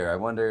Frontier. I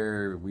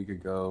wonder if we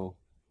could go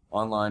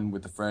online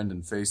with a friend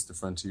and face the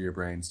Frontier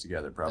brains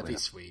together. Probably. That'd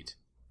be sweet.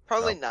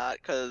 Probably not,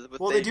 because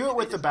they do it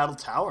with the Battle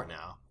Tower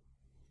now.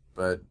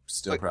 But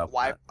still, probably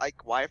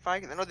Wi-Fi.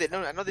 I know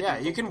they. Yeah,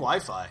 you can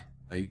Wi-Fi.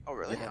 Oh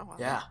really?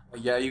 Yeah.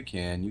 Yeah, you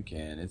can.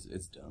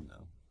 It's dumb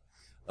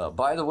though.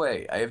 By the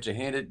way, I have to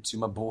hand it to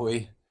my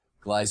boy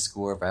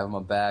Gliscor if I have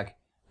him back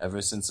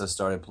ever since I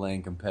started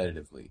playing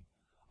competitively.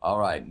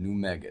 Alright, new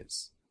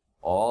megas.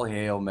 All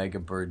hail Mega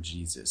Bird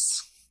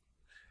Jesus.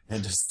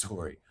 End of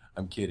story.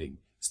 I'm kidding.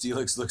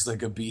 Steelix looks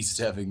like a beast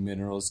having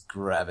minerals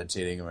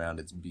gravitating around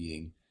its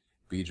being.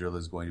 Beedrill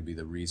is going to be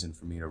the reason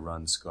for me to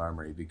run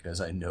Skarmory because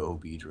I know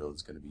Beedrill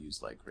is going to be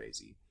used like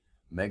crazy.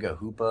 Mega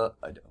Hoopa?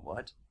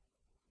 What?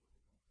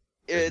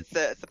 It's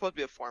supposed to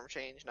be a form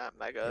change, not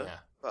Mega. Yeah.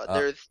 But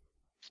there's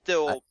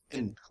still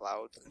in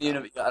clouds. I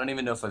don't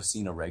even know if I've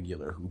seen a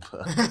regular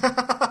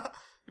Hoopa.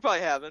 You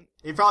probably haven't.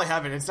 You probably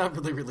haven't. It's not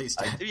really released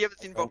yet. If you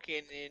haven't seen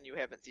Volcanion, you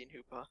haven't seen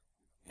Hoopa.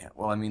 Yeah,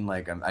 well, I mean,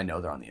 I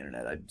know they're on the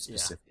internet. I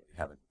specifically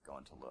haven't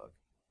gone to look.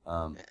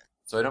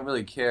 So I don't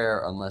really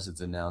care unless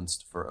it's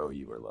announced for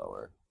OU or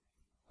lower.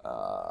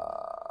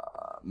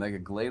 Mega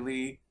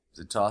Glalie is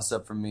a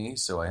toss-up for me,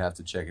 so I have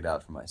to check it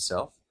out for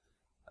myself.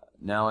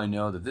 Now I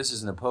know that this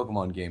isn't a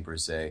Pokemon game per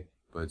se,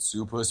 but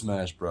Super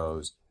Smash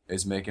Bros.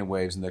 Is making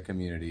waves in the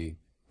community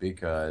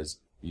because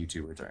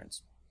Mewtwo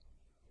returns.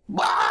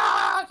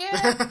 Not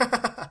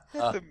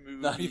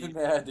even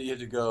mad that you had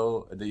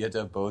to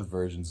have both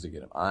versions to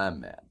get him.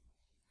 I'm mad.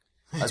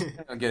 I was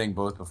planning on getting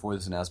both before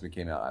this announcement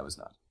came out. I was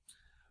not.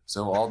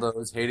 So all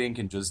those hating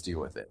can just deal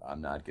with it.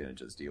 I'm not going to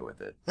just deal with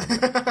it.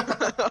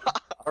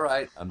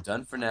 Alright, I'm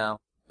done for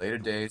now. Later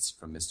dates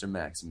from Mr.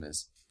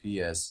 Maximus.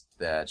 P.S.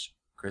 Thatch.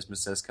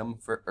 Christmas has come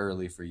for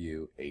early for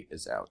you. 8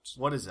 is out.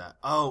 What is that?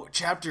 Oh,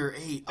 Chapter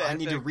 8. I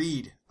need to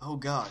read. Oh,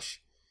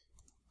 gosh.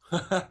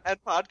 And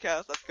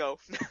podcast. Let's go.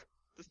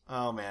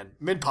 Oh, man.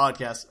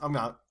 Mid-podcast. I'm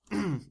not.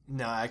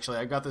 No, actually,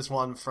 I got this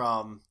one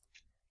from...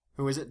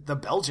 Who is it? The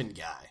Belgian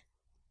guy.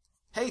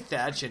 Hey,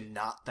 Thatch and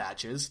not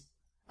Thatches.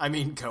 I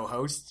mean,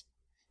 co-host.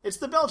 It's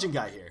the Belgian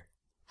guy here.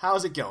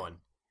 How's it going?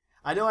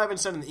 I know I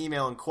haven't sent an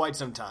email in quite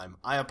some time.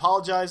 I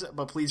apologize,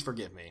 but please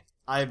forgive me.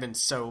 I have been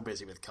so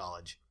busy with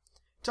college.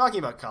 Talking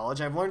about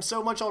college, I've learned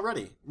so much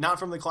already. Not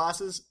from the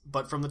classes,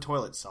 but from the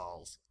toilet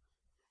stalls.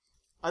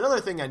 Another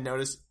thing I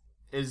noticed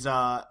is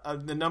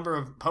the number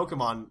of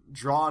Pokemon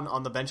drawn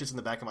on the benches in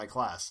the back of my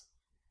class.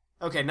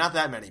 Okay, not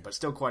that many, but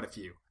still quite a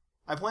few.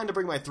 I plan to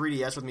bring my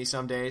 3DS with me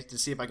someday to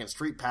see if I can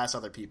street pass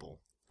other people.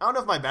 I don't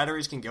know if my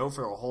batteries can go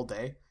for a whole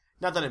day.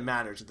 Not that it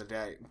matters if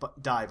they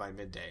die by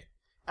midday.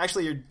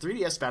 Actually, your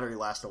 3DS battery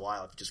lasts a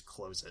while if you just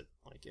close it.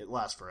 Like, it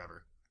lasts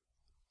forever.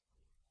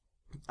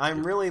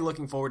 I'm really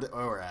looking forward to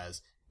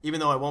ORAS, even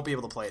though I won't be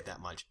able to play it that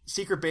much.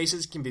 Secret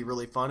bases can be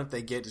really fun if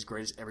they get as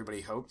great as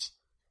everybody hopes.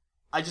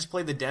 I just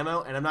played the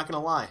demo, and I'm not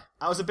gonna lie,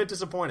 I was a bit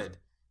disappointed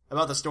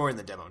about the story in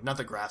the demo, not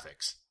the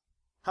graphics.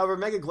 However,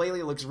 Mega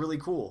Glalie looks really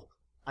cool.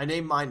 I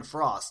named mine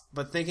Frost,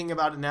 but thinking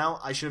about it now,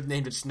 I should have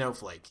named it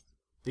Snowflake,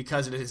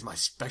 because it is my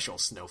special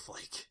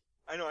snowflake.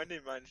 I know, I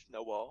named mine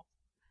Snowball.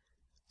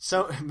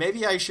 So,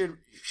 maybe I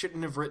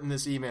shouldn't have written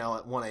this email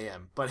at 1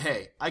 a.m., but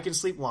hey, I can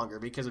sleep longer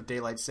because of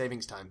daylight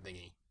savings time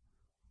thingy.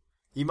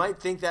 You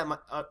might think that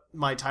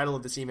my title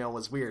of this email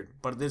was weird,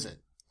 but it isn't.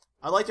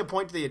 I'd like to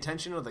point to the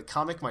attention of the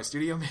comic my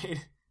studio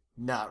made.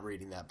 Not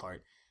reading that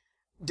part.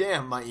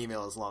 Damn, my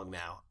email is long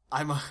now.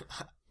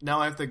 Now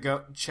I have to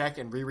go check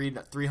and reread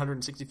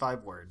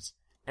 365 words.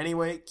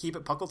 Anyway, keep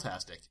it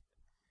Puckletastic.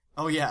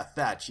 Oh yeah,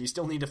 Thatch, you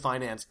still need to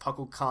finance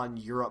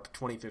PuckleCon Europe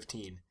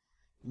 2015.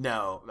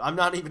 No, I'm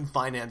not even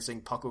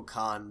financing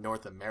PuckleCon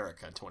North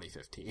America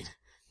 2015.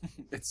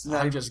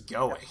 I'm just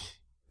going.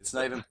 It's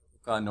not even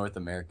PuckleCon North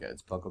America,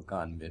 it's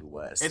PuckleCon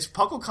Midwest. It's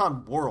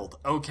PuckleCon World,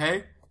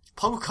 okay?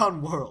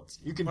 PuckleCon World.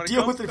 You can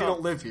deal with it if you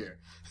don't live here.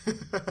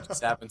 It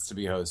just happens to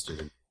be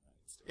hosted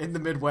in the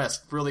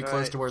Midwest, really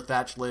close to where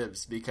Thatch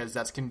lives, because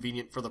that's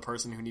convenient for the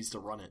person who needs to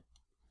run it.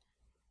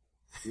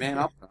 Man,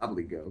 I'll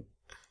probably go.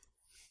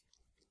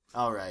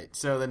 Alright,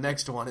 so the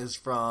next one is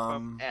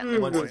from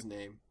what's his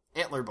name?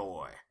 Antler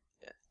Boy.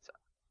 Yeah, so.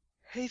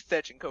 Hey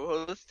Thatch and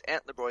co-host,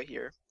 Antler Boy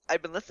here.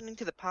 I've been listening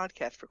to the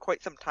podcast for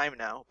quite some time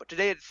now, but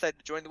today I decided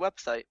to join the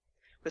website,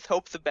 with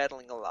hopes of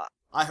battling a lot.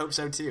 I hope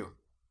so too.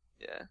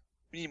 Yeah,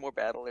 we need more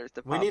battlers.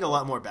 We need a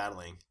lot more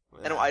battling.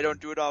 I don't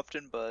do it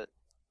often, but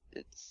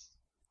it's...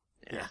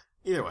 Yeah,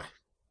 either way.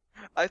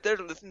 I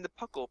started listening to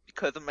Puckle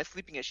because of my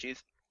sleeping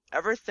issues.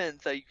 Ever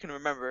since I can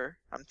remember,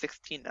 I'm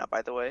 16 now,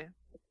 by the way,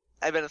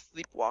 I've been a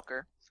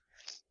sleepwalker.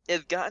 It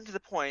has gotten to the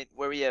point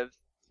where we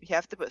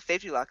have to put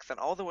safety locks on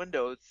all the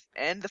windows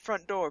and the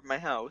front door of my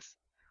house.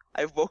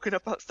 I've woken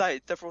up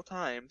outside several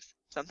times,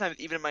 sometimes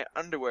even in my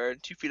underwear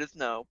and 2 feet of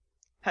snow,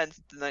 hence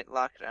the night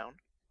lockdown.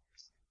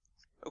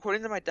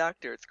 According to my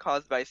doctor, it's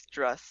caused by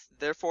stress,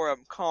 therefore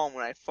I'm calm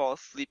when I fall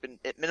asleep and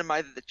it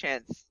minimizes the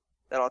chance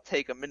that I'll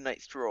take a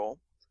midnight stroll.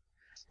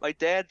 My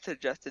dad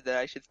suggested that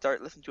I should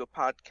start listening to a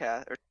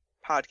podcast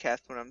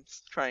when I'm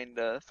trying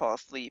to fall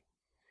asleep.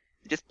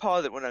 Just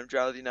pause it when I'm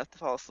drowsy enough to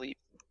fall asleep.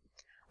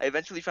 I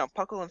eventually found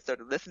Puckle and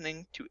started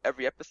listening to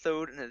every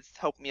episode, and it has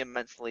helped me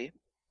immensely.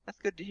 That's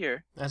good to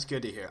hear. That's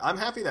good to hear. I'm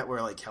happy that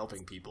we're,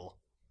 helping people.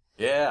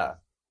 Yeah.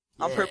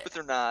 On purpose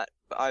or not,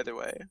 but either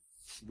way.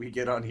 We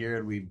get on here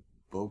and we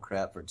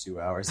bullcrap for 2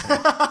 hours.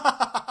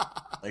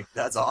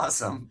 That's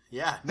awesome.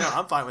 Yeah, no,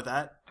 I'm fine with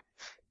that.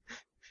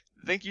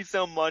 Thank you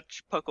so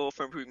much, Puckle,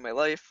 for improving my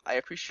life. I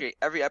appreciate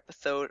every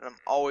episode, and I'm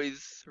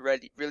always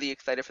really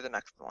excited for the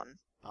next one.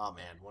 Oh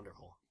man,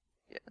 wonderful.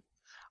 Yeah.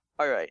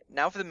 Alright,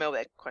 now for the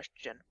mailbag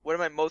question. What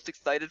am I most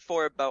excited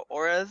for about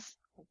Orez?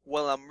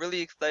 Well, I'm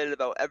really excited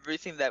about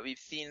everything that we've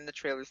seen in the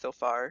trailer so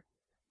far,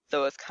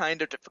 so it's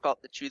kind of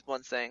difficult to choose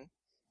one thing.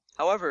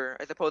 However,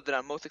 I suppose that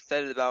I'm most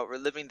excited about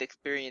reliving the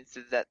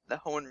experiences that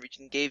the Hoenn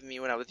region gave me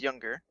when I was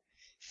younger.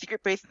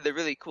 Secret bases are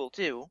really cool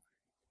too.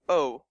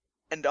 Oh,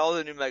 and all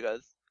the new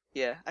megas.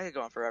 Yeah, I could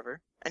go on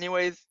forever.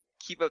 Anyways,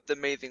 keep up the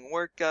amazing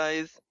work,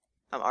 guys.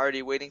 I'm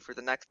already waiting for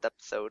the next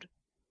episode.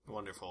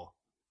 Wonderful.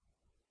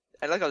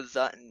 I like how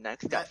Zut and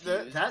Next got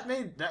fused.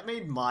 That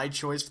made my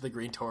choice for the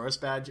Green Taurus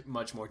badge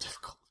much more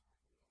difficult.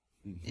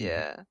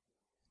 Yeah. That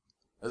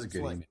was a good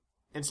email.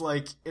 It's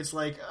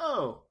like,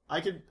 oh,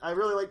 I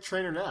really like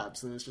Trainer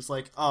Naps, and it's just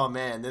like, oh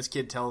man, this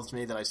kid tells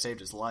me that I saved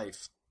his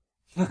life.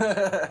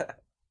 I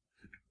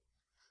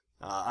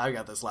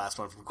got this last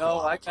one from Cool. Oh,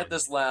 I got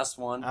this last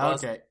one.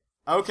 Okay.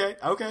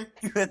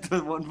 You had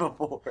the one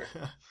before.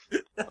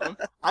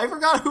 I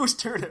forgot whose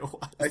turn it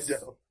was. I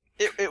know.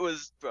 It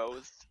was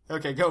Bo's.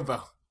 Okay, go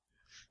Bo.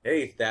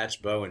 Hey,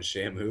 Thatch, Bo, and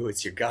Shamu,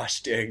 it's your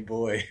gosh dang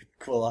boy,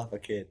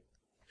 Quilava Kid.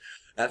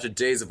 After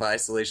days of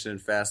isolation and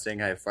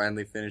fasting, I have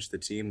finally finished the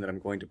team that I'm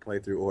going to play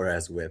through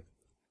Orez with.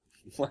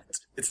 What?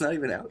 It's not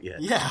even out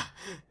yet. Yeah.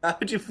 How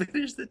did you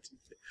finish the team?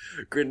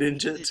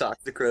 Greninja,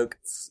 Toxicroak,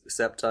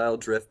 Sceptile,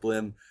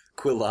 Driftblim,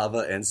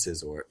 Quilava, and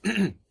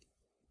Scizor.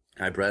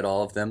 I bred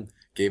all of them,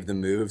 gave them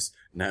moves,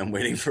 now I'm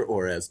waiting for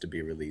Orez to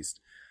be released.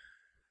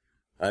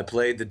 I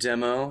played the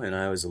demo, and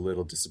I was a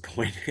little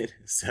disappointed.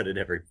 So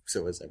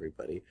was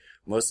everybody.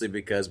 Mostly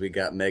because we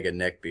got Mega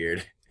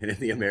Neckbeard, and in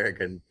the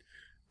American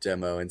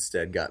demo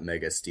instead got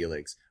Mega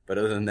Steelix. But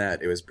other than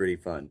that, it was pretty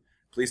fun.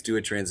 Please do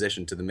a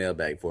transition to the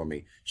mailbag for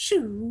me.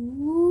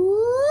 Shoo!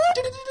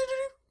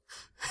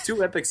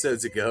 2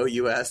 episodes ago,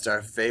 you asked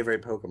our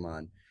favorite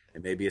Pokemon.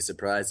 It may be a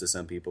surprise to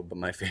some people, but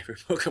my favorite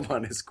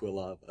Pokemon is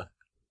Quilava.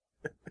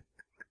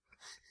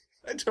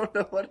 I don't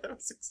know what I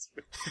was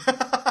expecting.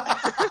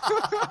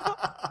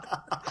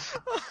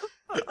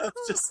 I was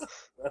just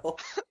well.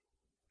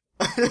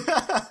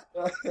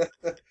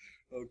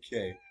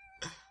 Okay.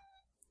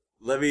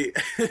 Let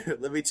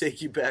me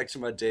take you back to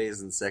my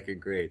days in 2nd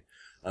grade.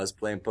 I was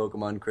playing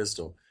Pokemon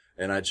Crystal,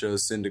 and I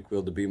chose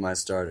Cyndaquil to be my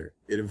starter.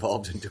 It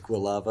evolved into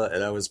Quilava,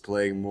 and I was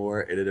playing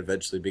more, and it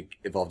eventually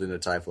evolved into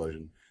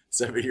Typhlosion.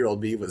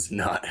 7-year-old me was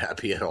not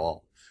happy at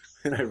all,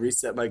 and I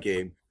reset my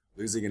game,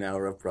 losing an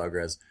hour of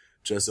progress,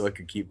 just so I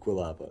could keep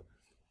Quilava.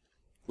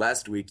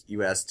 Last week,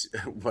 you asked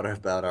what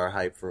about our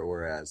hype for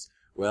Orez.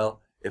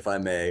 Well, if I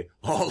may,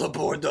 all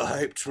aboard the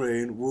hype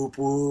train, whoop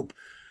whoop.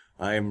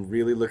 I am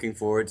really looking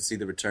forward to see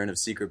the return of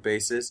secret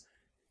bases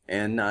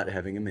and not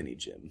having a mini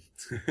gym.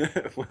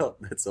 Well,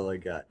 that's all I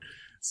got.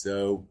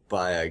 So,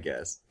 bye, I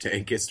guess.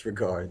 Dankest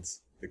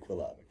regards, the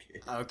Quilava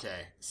Kid.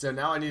 Okay, so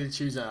now I need to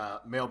choose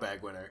a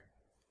mailbag winner.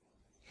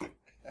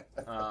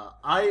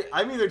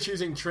 I'm either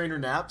choosing Trainer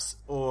Naps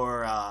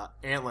or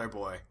Antler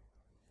Boy.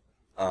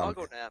 I'll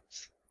go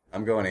Naps.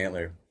 I'm going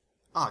Antler.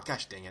 Oh,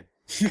 gosh dang it.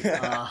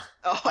 I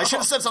should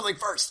have said something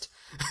first.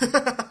 They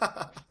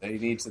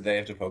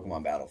have to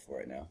Pokemon battle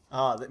for it now.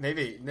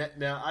 Maybe.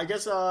 No, I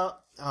guess, oh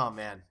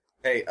man.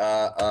 Hey,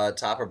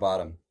 top or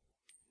bottom?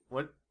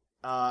 What?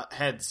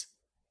 Heads.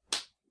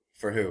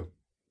 For who?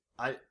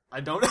 I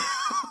don't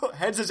know.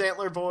 Heads is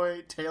Antler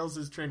Boy, Tails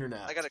is Trainer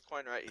Naps. I got a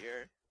coin right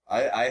here.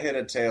 I hit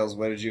a Tails.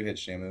 What did you hit,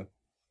 Shamu?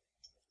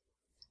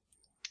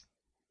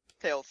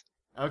 Tails.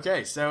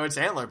 Okay, so it's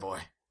Antler Boy.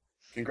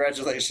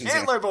 Congratulations,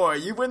 Antler Boy,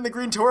 you win the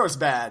Green Tauros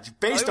badge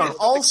based on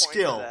all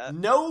skill,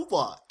 no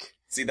luck.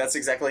 See, that's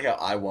exactly how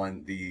I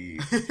won the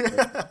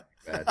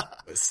badge.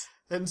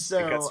 And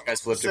so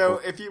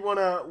if you want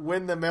to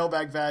win the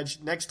mailbag badge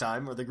next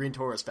time, or the Green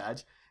Tauros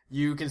badge,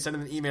 you can send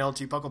an email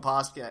to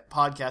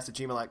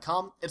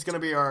pucklepodcast@gmail.com. It's going to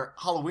be our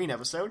Halloween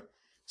episode.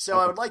 So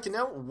I would like to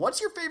know,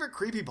 what's your favorite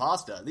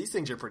creepypasta? These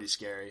things are pretty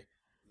scary.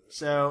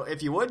 So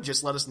if you would,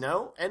 just let us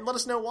know, and let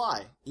us know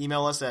why.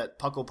 Email us at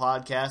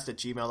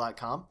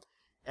pucklepodcast@gmail.com.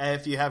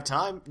 If you have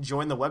time,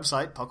 join the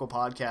website,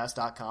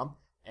 pucklepodcast.com,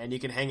 and you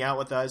can hang out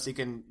with us. You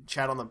can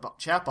chat on the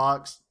chat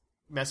box,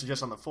 message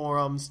us on the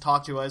forums,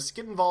 talk to us,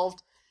 get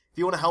involved. If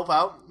you want to help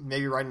out,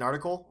 maybe write an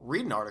article,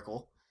 read an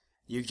article,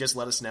 you just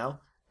let us know.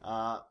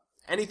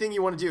 Anything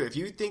you want to do. If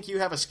you think you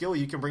have a skill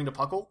you can bring to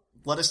Puckle,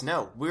 let us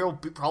know. We'll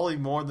be probably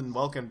more than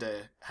welcome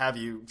to have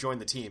you join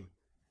the team.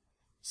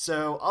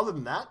 So, other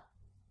than that,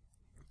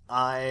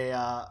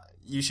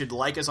 you should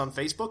like us on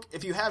Facebook.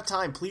 If you have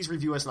time, please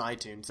review us on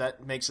iTunes.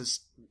 That makes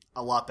us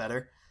a lot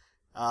better.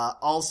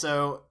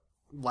 Also,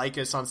 like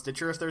us on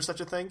Stitcher if there's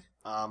such a thing.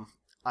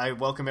 I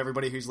welcome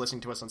everybody who's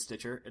listening to us on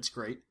Stitcher. It's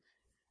great.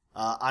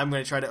 I'm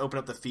going to try to open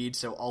up the feed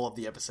so all of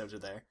the episodes are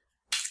there.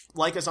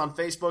 Like us on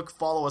Facebook.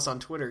 Follow us on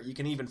Twitter. You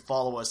can even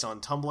follow us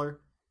on Tumblr.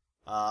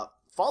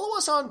 Follow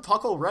us on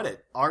Puckle Reddit.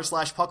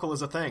 r/Puckle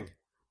is a thing.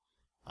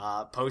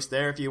 Post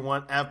there if you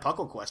want to have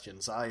Puckle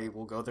questions. I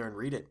will go there and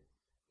read it.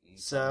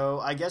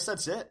 So, I guess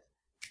that's it.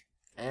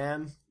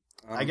 And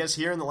I guess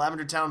here in the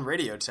Lavender Town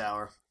Radio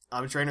Tower,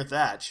 I'm Trainer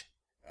Thatch.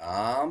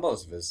 I'm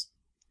Bocephus.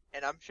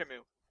 And I'm Shamu.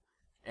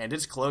 And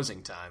it's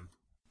closing time.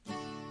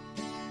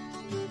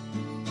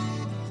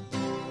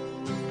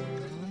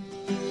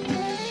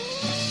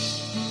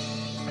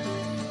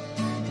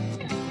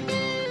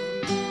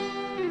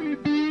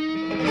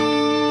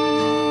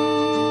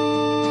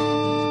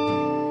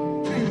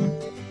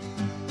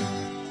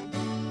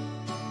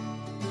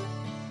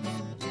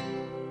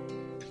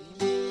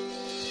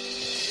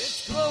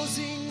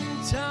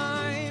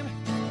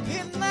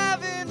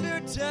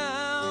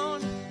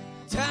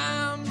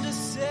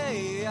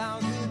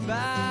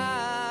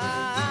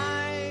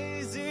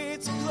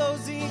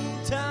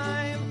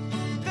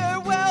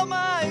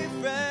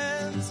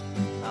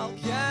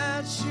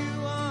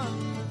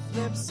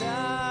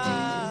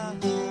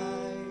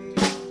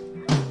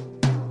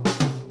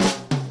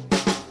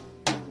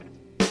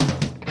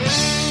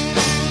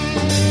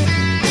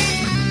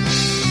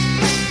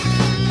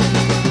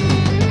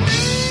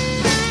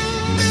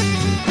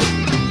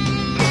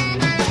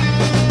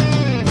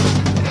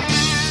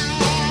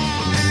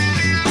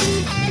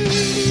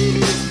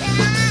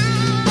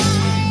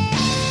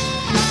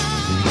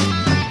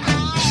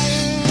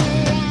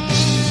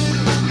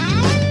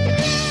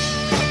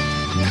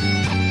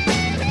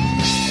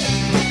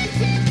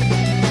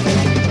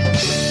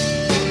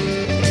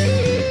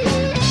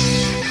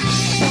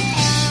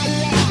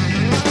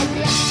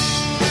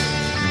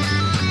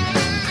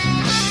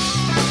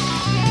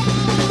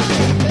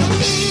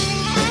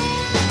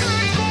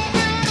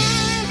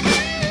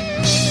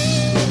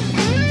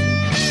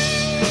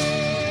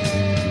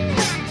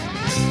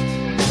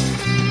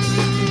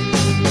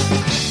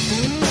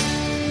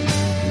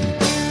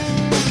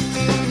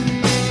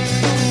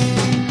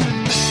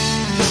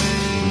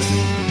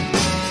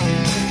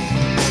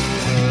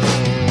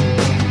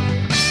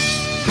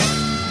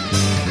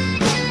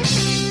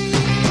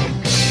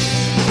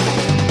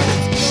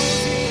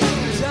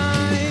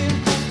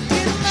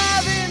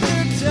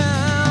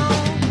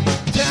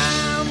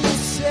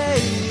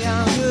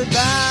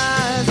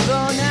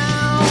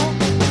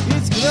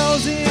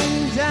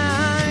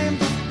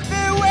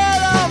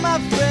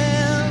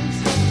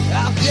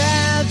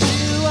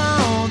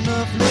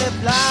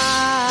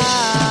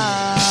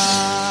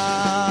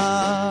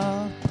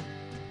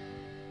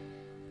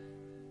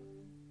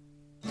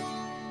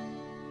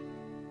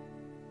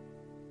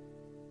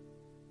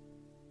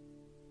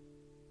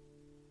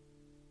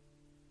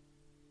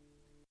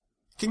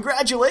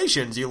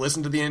 Congratulations, you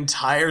listened to the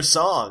entire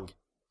song.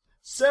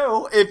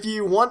 So, if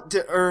you want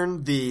to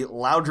earn the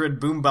Loudred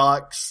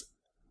Boombox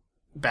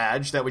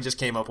badge that we just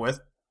came up with,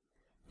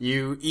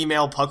 you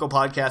email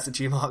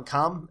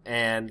pucklepodcast@gmail.com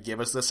and give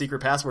us the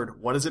secret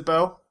password. What is it,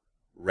 Bo?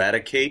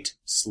 Radicate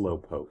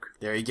Slowpoke.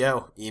 There you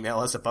go. Email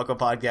us at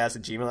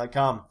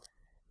pucklepodcast@gmail.com.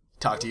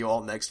 Talk to you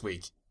all next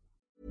week.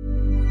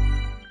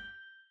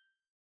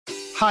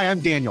 Hi, I'm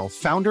Daniel,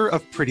 founder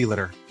of Pretty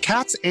Litter.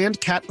 Cats and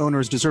cat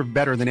owners deserve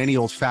better than any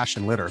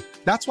old-fashioned litter.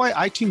 That's why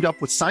I teamed up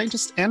with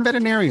scientists and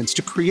veterinarians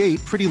to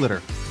create Pretty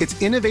Litter. Its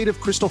innovative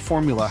crystal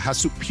formula has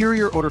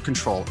superior odor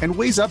control and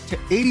weighs up to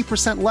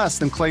 80% less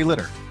than clay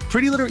litter.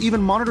 Pretty Litter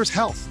even monitors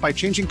health by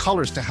changing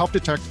colors to help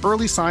detect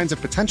early signs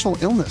of potential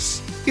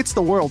illness. It's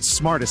the world's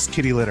smartest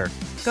kitty litter.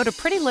 Go to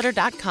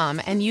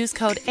prettylitter.com and use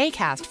code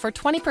ACAST for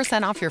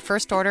 20% off your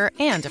first order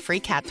and a free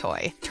cat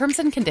toy. Terms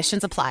and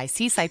conditions apply.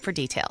 See site for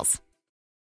details.